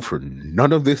to school for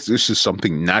none of this. This is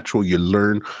something natural you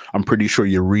learn. I'm pretty sure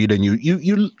you read and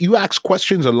you ask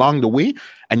questions along the way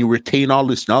and you retain all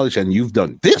this knowledge, and you've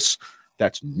done this.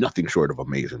 That's nothing short of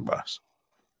amazing, boss.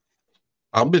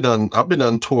 I've been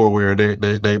on tour where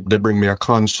they bring me a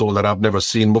console that I've never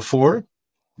seen before.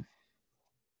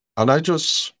 And I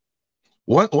just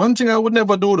one thing I would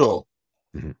never do though.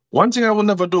 Mm-hmm. One thing I would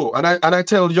never do, and I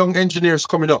tell young engineers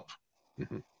coming up,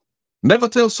 mm-hmm. Never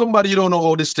tell somebody you don't know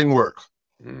how this thing works.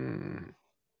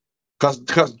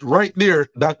 Because right there,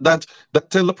 that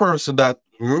tell the person that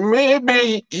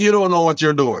maybe you don't know what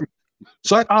you're doing.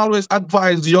 So I always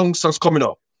advise youngsters coming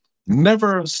up,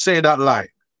 never say that lie.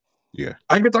 Yeah.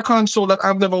 I get a console that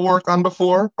I've never worked on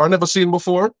before or never seen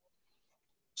before.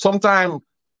 Sometimes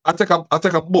I take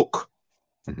a book.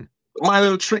 Mm-hmm. My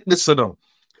little trick this to them.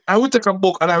 I will take a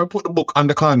book and I will put the book on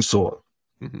the console.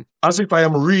 Mm-hmm. As if I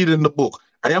am reading the book.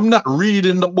 I am not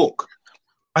reading the book.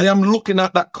 I am looking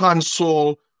at that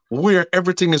console where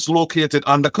everything is located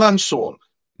on the console.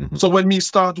 Mm-hmm. So when we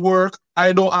start work,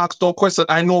 I don't ask no question.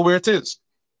 I know where it is.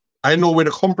 I know where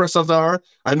the compressors are.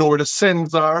 I know where the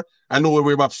sends are. I know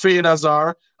where my faders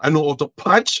are. I know how to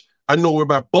patch. I know where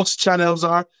my bus channels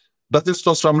are. That is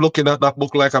just from looking at that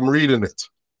book like I'm reading it.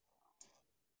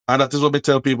 And that is what me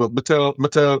tell people. Me tell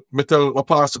my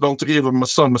pastor down to even my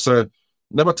son, I say,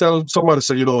 never tell somebody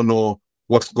say you don't know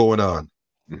what's going on.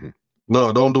 Mm-hmm.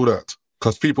 No, don't do that.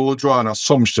 Because people will draw an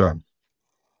assumption.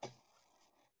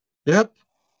 Yep.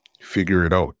 Figure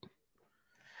it out.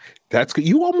 That's good.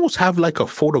 You almost have like a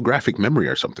photographic memory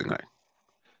or something like.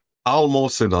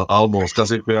 Almost, almost.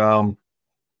 Because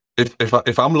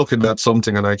if I'm looking at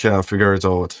something and I can't figure it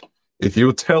out, if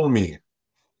you tell me,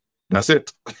 that's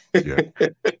it. Yeah.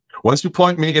 Once you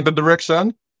point me in the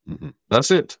direction,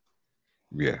 that's it.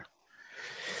 Yeah.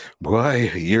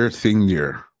 Boy, your thing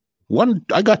there.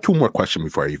 I got 2 more questions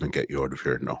before I even get you out of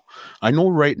here now. I know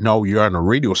right now you're on a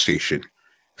radio station,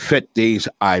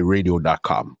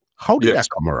 FetDaysIRadio.com. How did that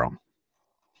come around?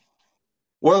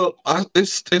 Well,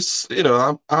 it's you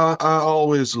know, I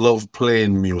always love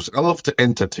playing music. I love to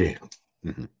entertain.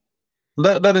 Mm-hmm.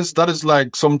 That is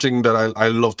like something that I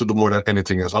love to do more than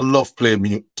anything else. I love I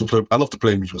love to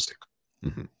play music.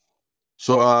 Mm-hmm.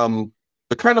 So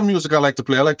the kind of music I like to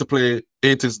play 80s,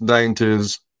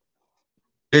 90s.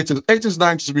 80s,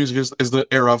 90s music is the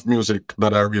era of music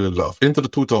that I really love. Into the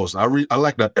 2000s, I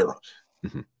like that era.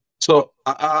 Mm-hmm. So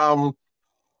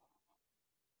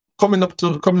coming up,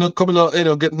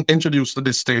 getting introduced to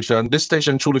this station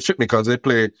truly fit me because they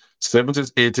play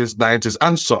 70s, 80s, 90s,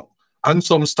 and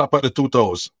some stop at the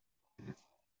 2000s.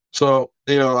 So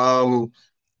the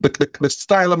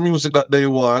style of music that they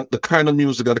want, the kind of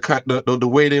music, the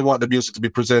way they want the music to be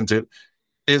presented,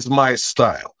 is my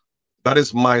style. That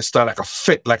is my style,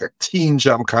 like a teen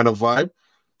jam kind of vibe.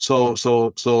 So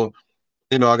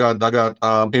I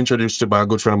got introduced to by a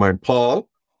good friend of mine, Paul.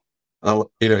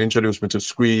 Introduced me to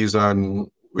Squeeze, and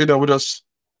we just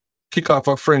kick off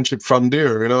a friendship from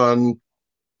there. And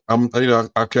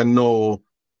I can now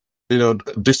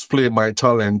display my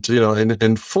talent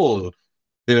in full.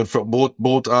 For both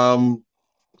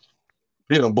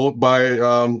by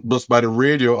just by the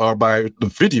radio or by the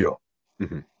video.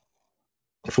 Mm-hmm.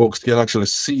 Folks can actually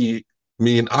see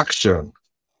me in action.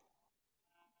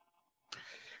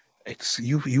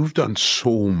 You've done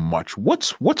so much.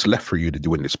 What's left for you to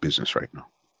do in this business right now?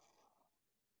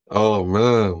 Oh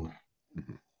man,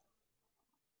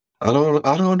 I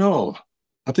don't know.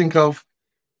 I think I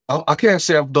can't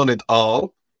say I've done it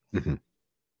all. Mm-hmm.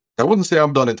 I wouldn't say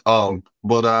I've done it all,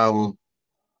 but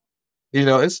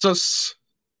it's just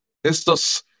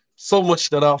so much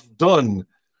that I've done,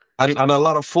 and a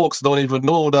lot of folks don't even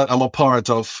know that I'm a part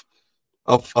of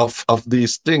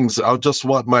these things. I just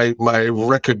want my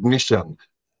recognition,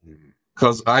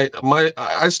 because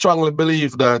I strongly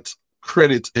believe that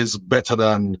credit is better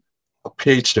than a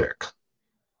paycheck.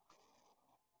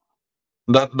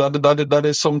 That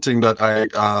is something that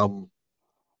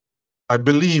I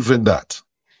believe in. That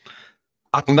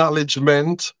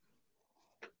acknowledgement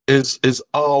is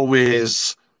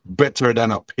always better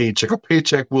than a paycheck. A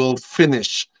paycheck will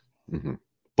finish,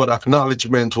 but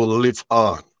acknowledgement will live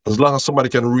on. As long as somebody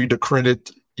can read the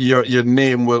credit, your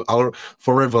name will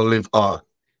forever live on.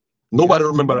 Nobody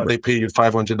remember that they pay you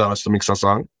 $500 to mix a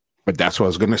song. But that's what I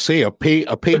was gonna say. A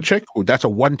paycheck, that's a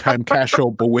one-time cash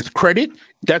out. But with credit,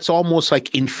 that's almost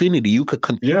like infinity. You could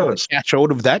continue to cash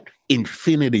out of that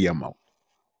infinity amount.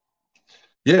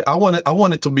 Yeah, I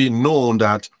want it to be known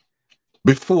that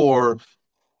before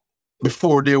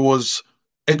there was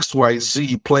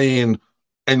XYZ playing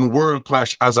in World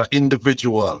Clash as an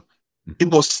individual,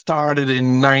 it was started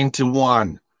in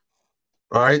 91.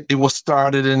 Right? It was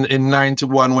started in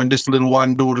 91 when this little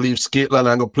one dude leaves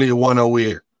Skateland and go play One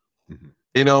Away.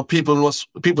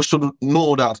 People should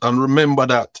know that and remember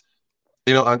that,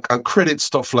 and credit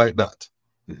stuff like that.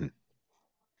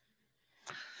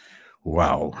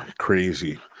 Wow,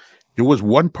 crazy. There was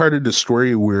one part of the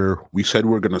story where we said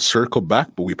we're going to circle back,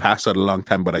 but we passed that a long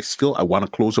time. But I want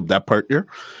to close up that part there.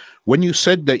 When you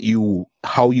said that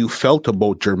how you felt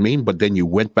about Jermaine, but then you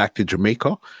went back to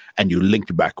Jamaica and you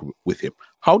linked back with him.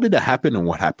 How did that happen, and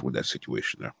what happened with that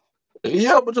situation there?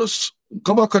 Yeah, but just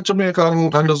go back to Jamaica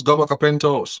and just go back to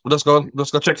Penthouse. Just go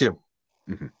check him.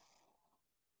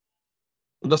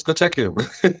 Just go check him.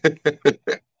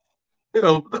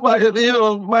 By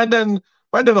then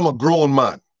I'm a grown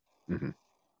man.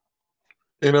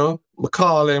 We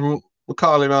call him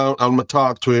and I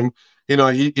talk to him.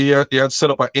 He had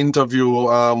set up an interview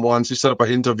once. He set up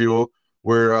an interview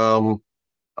where I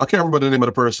can't remember the name of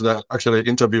the person that actually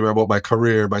interviewed me about my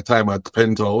career, my time at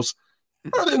Penthouse.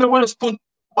 And when it's put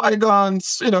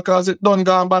bygones, because it done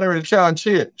gone by there, it can't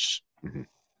change. It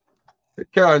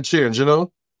can't change, I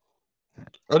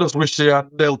just wish they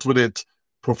had dealt with it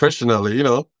professionally,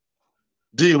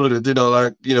 deal with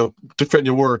it, defend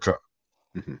your worker.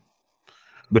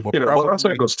 But But that's how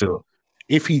it goes still.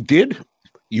 if he did,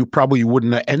 you probably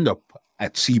wouldn't have end up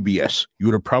at CBS. You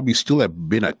would have probably still have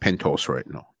been at Penthouse right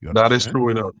now. That is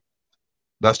true,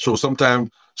 That's true. Sometimes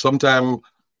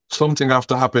something have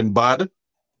to happen bad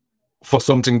for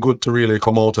something good to really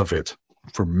come out of it.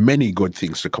 For many good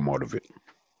things to come out of it.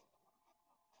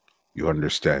 You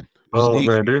understand? Oh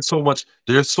man, there's so much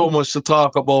to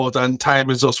talk about, and time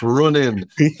is just running.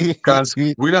 Because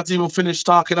we're not even finished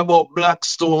talking about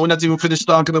Blackstone, we're not even finished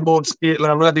talking about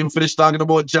Skateland, we're not even finished talking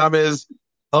about Jammers.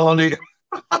 Only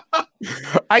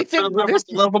I think this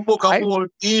love a book of whole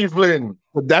evening.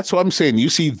 That's what I'm saying. You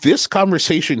see, this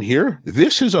conversation here,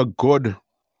 this is a good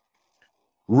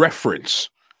reference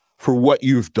for what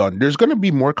you've done. There's going to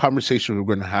be more conversations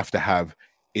we're going to have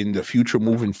in the future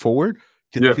moving forward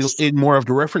to fill in more of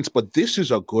the reference, but this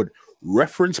is a good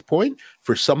reference point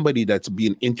for somebody that's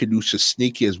being introduced to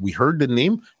Snakey as we heard the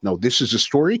name. Now, this is a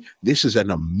story. This is an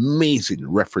amazing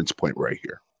reference point right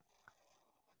here.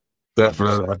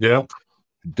 Definitely, yeah.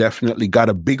 Definitely got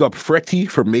to big up Fretty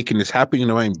for making this happen. You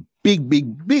know, I'm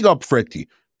big up Fretty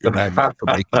for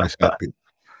making this happen.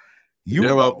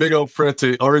 Big up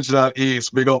Fretty, Original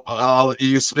East, big up all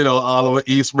East, all our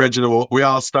East region. We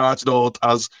all started out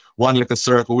as one little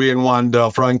circle. We in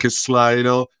Wonder, Frankie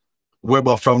Sly,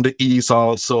 Weber from the East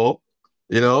also,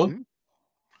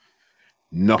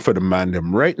 Enough of the man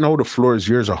them. Right now, the floor is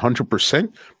yours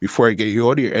 100%. Before I get you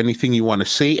out of here, anything you want to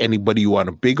say, anybody you want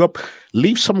to big up,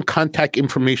 leave some contact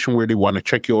information where they want to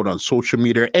check you out on social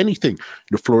media, anything.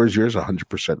 The floor is yours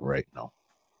 100% right now.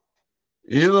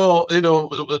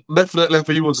 Definitely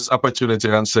for use this opportunity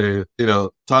and say,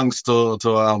 thanks to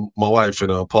my wife,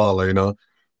 Paula,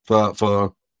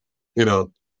 for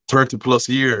 30 plus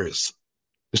years.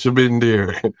 She's been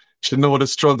there. She know the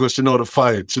struggle, she know the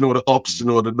fight, she know the ups, she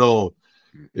know the down.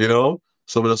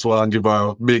 So that's why I give her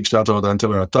a big shout out and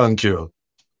tell her thank you.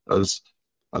 As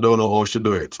I don't know how she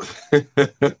do it.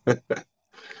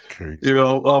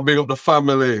 I'll big up the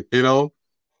family, I'll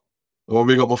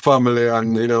big up my family,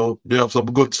 and we have some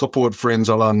good support friends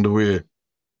along the way.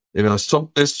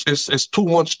 It's too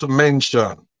much to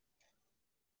mention.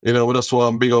 That's why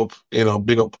I'm big up. I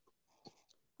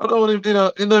don't even,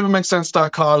 it don't even make sense to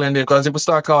start calling them, because if we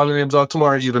start calling names out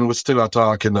tomorrow evening, we still are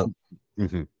talking them.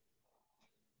 Mm-hmm.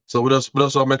 So we just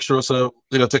want to make sure,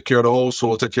 take care of the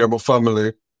household, take care of my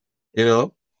family,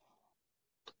 And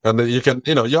then you can,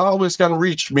 you always can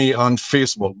reach me on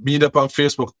Facebook. Meet up on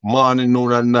Facebook morning,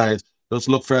 noon, and night. Just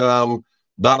look for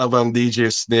Donovan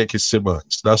DJ Snakey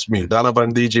Simmons. That's me,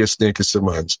 Donovan DJ Snakey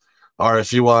Simmons. Or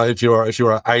if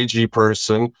you're an IG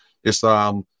person, it's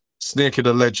Snakey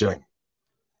the Legend.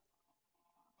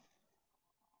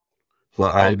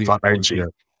 IG.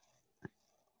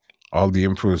 All the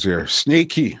info is there.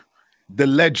 Snakey, the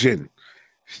legend.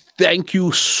 Thank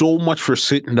you so much for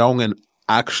sitting down and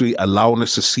actually allowing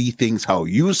us to see things how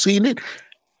you've seen it.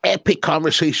 Epic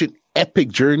conversation, epic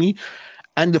journey.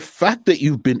 And the fact that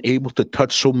you've been able to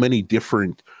touch so many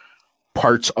different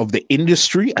parts of the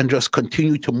industry and just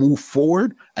continue to move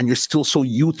forward, and you're still so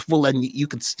youthful and you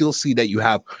can still see that you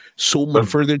have so much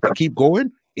further to keep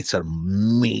going. It's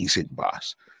amazing,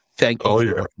 boss. Thank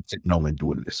you for sitting down and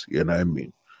doing this. You know what I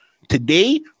mean?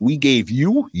 Today, we gave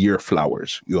you your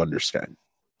flowers. You understand?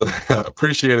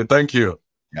 Appreciate it. Thank you.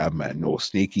 Yeah, man. No,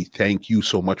 Snakey, thank you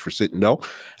so much for sitting down.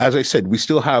 As I said, we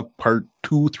still have part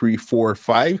 2, 3, 4,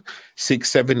 5,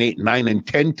 6, 7, 8, 9, and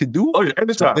 10 to do. Oh, yeah,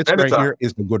 anytime. So this right here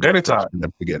is the good anytime. For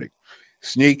them to get it.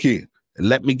 Snakey,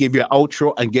 let me give you an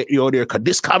outro and get you out there, because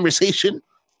this conversation,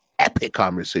 epic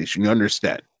conversation. You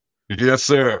understand? Yes,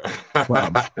 sir.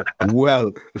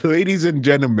 Well, ladies and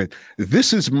gentlemen,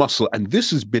 this is Muscle, and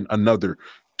this has been another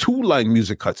Two Line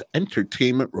Music Cuts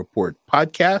Entertainment Report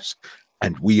podcast,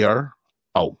 and we are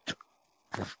out.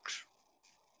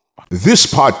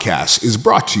 This podcast is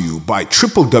brought to you by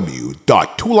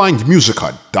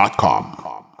www.twolinesmusichut.com.